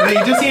 No,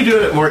 you just need to do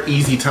it at more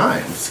easy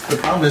times. The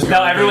problem is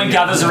Now everyone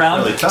gathers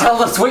around. Really tough.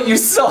 Tell us what you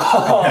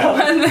saw.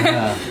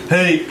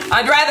 Hey,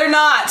 I'd rather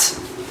not.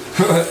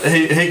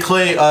 hey,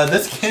 Clay.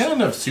 This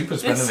can of soup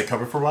has been in the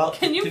cupboard for a while.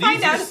 Can you Could find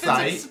use out this if it's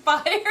site?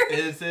 expired?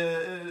 Is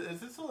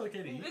this still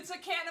okay to eat? It's a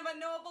can of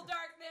unknowable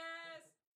darkness.